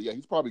deported yet.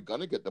 He's probably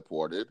gonna get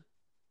deported.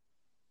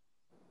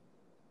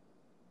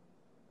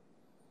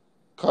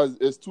 Cause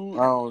it's too.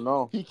 I don't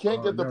know. He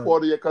can't get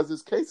deported yet because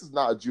his case is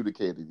not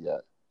adjudicated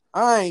yet.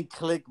 I ain't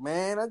click,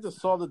 man. I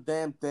just saw the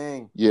damn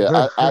thing.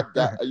 Yeah,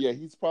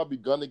 he's probably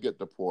gonna get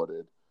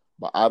deported,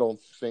 but I don't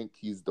think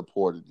he's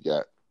deported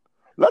yet.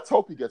 Let's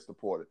hope he gets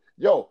deported.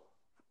 Yo,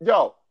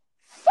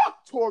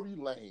 fuck Tory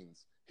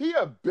Lanez. He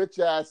a bitch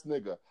ass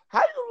nigga.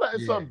 How you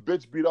letting some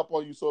bitch beat up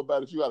on you so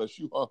bad that you gotta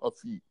shoot on her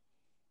feet?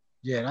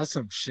 Yeah, that's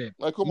some shit.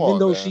 Like, come Even on,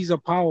 though man. she's a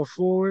power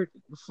forward.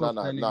 No.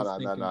 We're not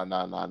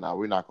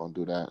gonna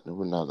do that.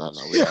 We're not gonna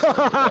do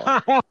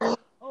that.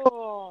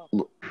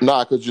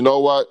 Nah, because you know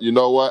what?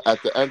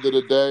 At the end of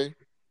the day,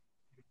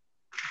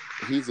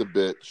 he's a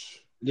bitch.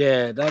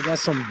 Yeah,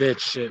 that's some bitch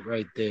shit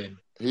right there.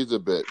 He's a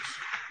bitch.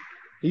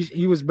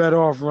 He was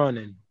better off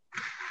running.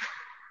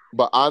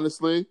 But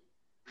honestly,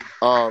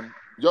 yo,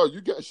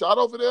 you getting shot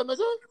over there,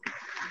 nigga?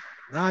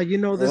 Nah,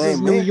 this is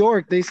New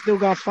York. They still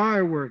got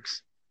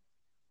fireworks.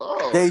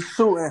 Oh. They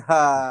shooting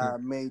high,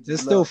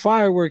 There's still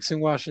fireworks in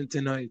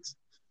Washington Heights.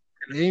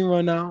 They ain't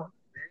run out.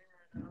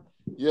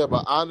 Yeah,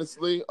 but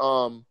honestly,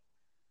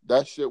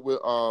 that shit with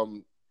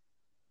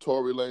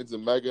Tory Lanez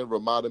and Megan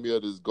reminded me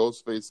of this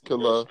Ghostface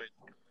Killer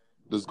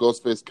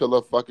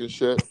fucking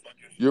shit.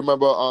 You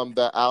remember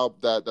that album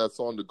that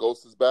song The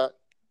Ghost Is Back?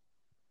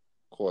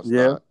 Of course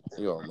not.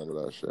 You don't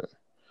remember that shit.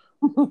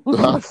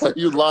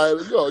 You lying.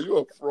 Yo, you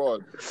a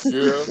fraud.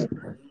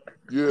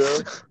 Yeah.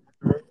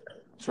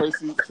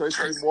 Tracy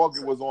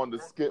Morgan was on the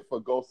skit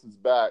for Ghost Is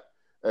Back,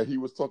 and he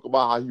was talking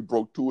about how he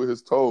broke 2 of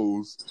his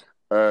toes.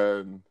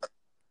 And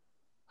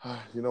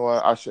you know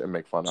what? I shouldn't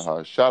make fun of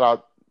her. Shout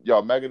out,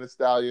 Megan Thee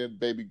Stallion,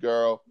 baby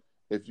girl,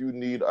 if you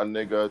need a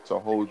nigga to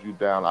hold you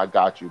down, I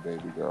got you,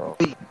 baby girl.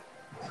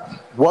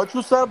 What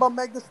you said about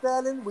Meg Thee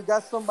Stallion? We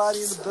got somebody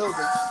in the building.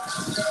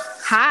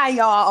 Hi,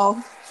 y'all.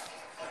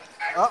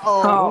 Uh-oh.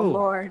 Oh, Whoa.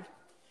 Lord.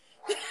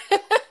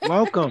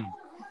 Welcome.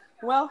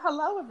 Well,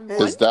 hello,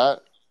 everyone. Is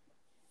that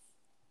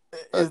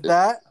Is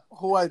that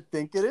who I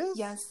think it is?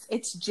 Yes,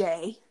 it's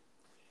Jay.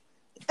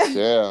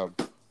 damn?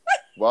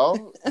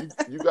 Well,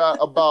 you got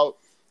about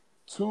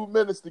 2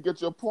 minutes to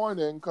get your point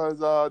in because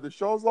the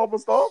show's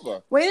almost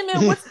over. Wait a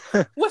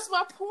minute. What's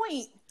my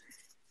point?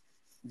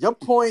 Your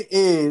point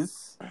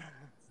is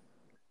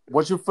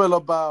what you feel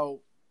about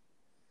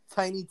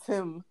Tiny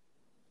Tim,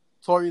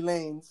 Tory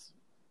Lanez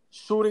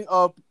shooting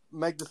up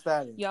Meg Thee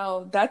Stallion.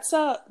 Yo, that's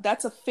a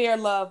fair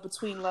love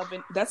between love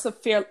and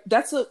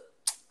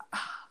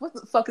what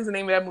the fuck is the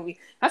name of that movie?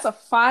 That's a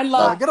fine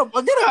love. Get out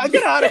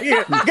of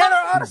here. Get her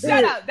out of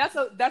Shut here. up.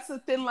 That's a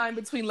thin line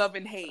between love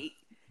and hate.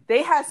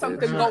 They had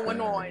something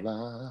going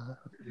on.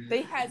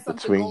 They had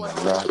something going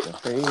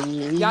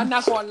on. Y'all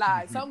not gonna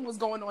lie. Something was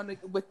going on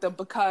with them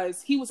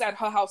because he was at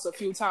her house a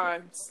few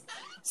times.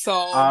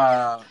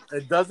 So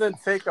it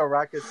doesn't take a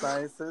rocket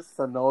scientist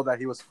to know that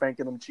he was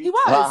spanking them cheeks. he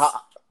was.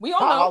 We all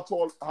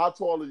know. How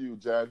tall are you,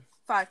 Jen?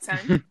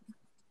 5'10".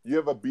 You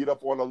ever beat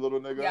up on a little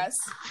nigga? Yes.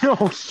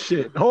 Oh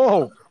shit!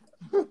 Oh.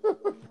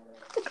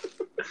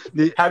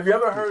 Have you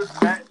ever heard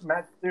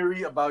Matt's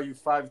theory about you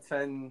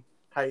 5'10"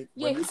 height?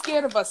 Yeah, he's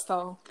scared of us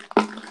though.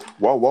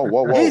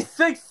 Whoa. He's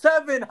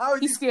 6'7". How is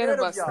he He's scared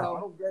of us, y'all? though. I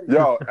don't get it.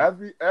 Yo,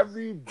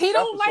 every He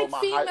don't episode, like my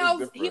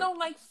height is females. He different. don't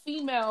like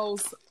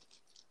females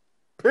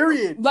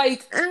Period.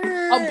 like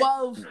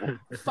above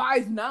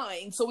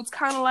 5'9". So it's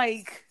kind of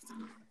like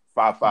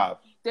 5'5".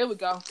 there we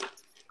go.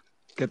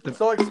 Get the.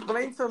 So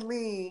explain to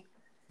me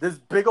this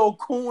big old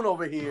coon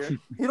over here.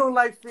 He don't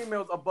like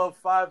females above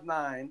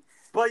 5'9",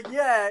 but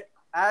yet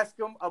ask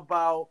him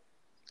about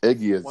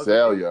Iggy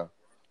Azalea.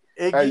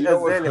 Iggy Hey, you know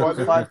what's Azalea,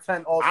 who's funny?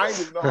 5'10" also. I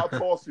didn't even know how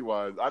tall she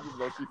was. I just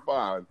know she's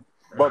fine.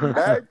 But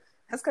Meg,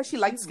 That's because she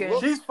likes skin.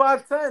 She's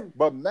 5'10".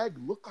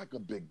 looked like a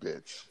big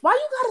bitch. Why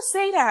you gotta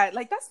say that?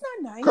 Like that's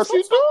not nice. Cause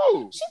she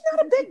do. She's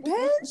not a big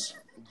bitch.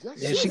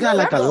 Yeah, she got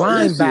like a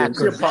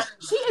linebacker.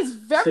 She is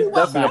very She's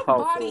well. definitely Her a power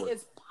body forward.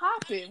 is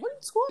popping. What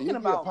are you talking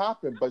about?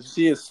 Popping, but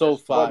She is so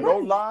but fire. no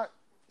lie,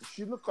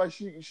 she looked like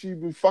she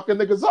be fucking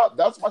niggas up.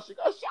 That's why she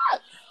got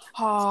shot.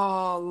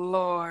 Oh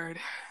Lord.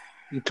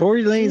 And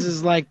Tory Lanez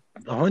is like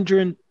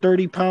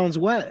 130 pounds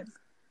wet.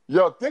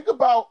 Yo, think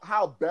about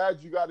how bad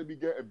you got to be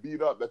getting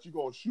beat up that you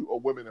gonna shoot a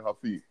woman in her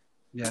feet.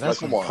 Yeah, that's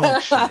some come on.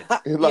 punk shit.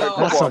 Like, Yo,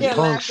 come That's I some on. can't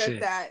punk laugh shit.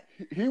 at that.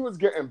 He was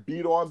getting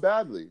beat on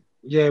badly.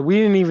 Yeah, we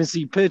didn't even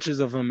see pictures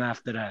of him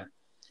after that.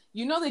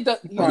 You know they Tory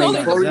deporting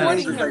Lanez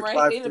is him, like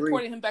right? They 5'3".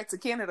 deported him back to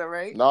Canada,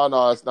 right?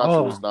 No, it's not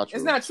Oh. true. It's not true.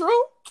 It's not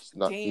true. It's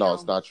not, Damn. no,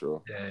 it's not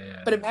true.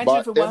 Yeah. But imagine But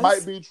if it was. it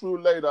might be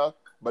true later.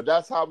 But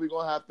that's how we're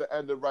gonna have to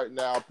end it right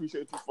now.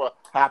 Appreciate you for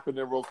hopping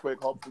in real quick.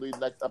 Hopefully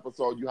next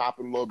episode you hop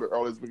in a little bit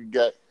early so we can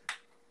get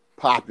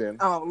popping.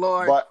 Oh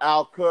Lord. But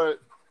Al could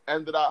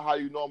end it out how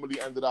you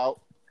normally end it out.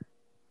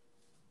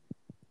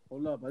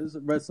 Hold up, I just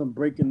read some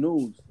breaking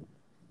news.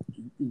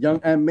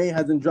 Young Aunt May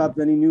hasn't dropped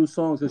any new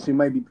songs because she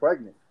might be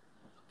pregnant.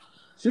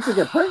 She could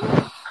get pregnant?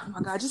 Oh my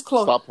God, just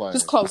close. Stop playing.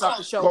 Just close out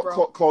the show,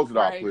 bro. Close it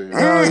out, Right. please.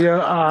 Oh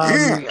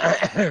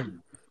yeah.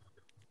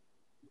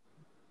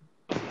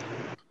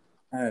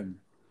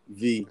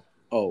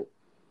 MVO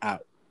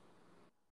out.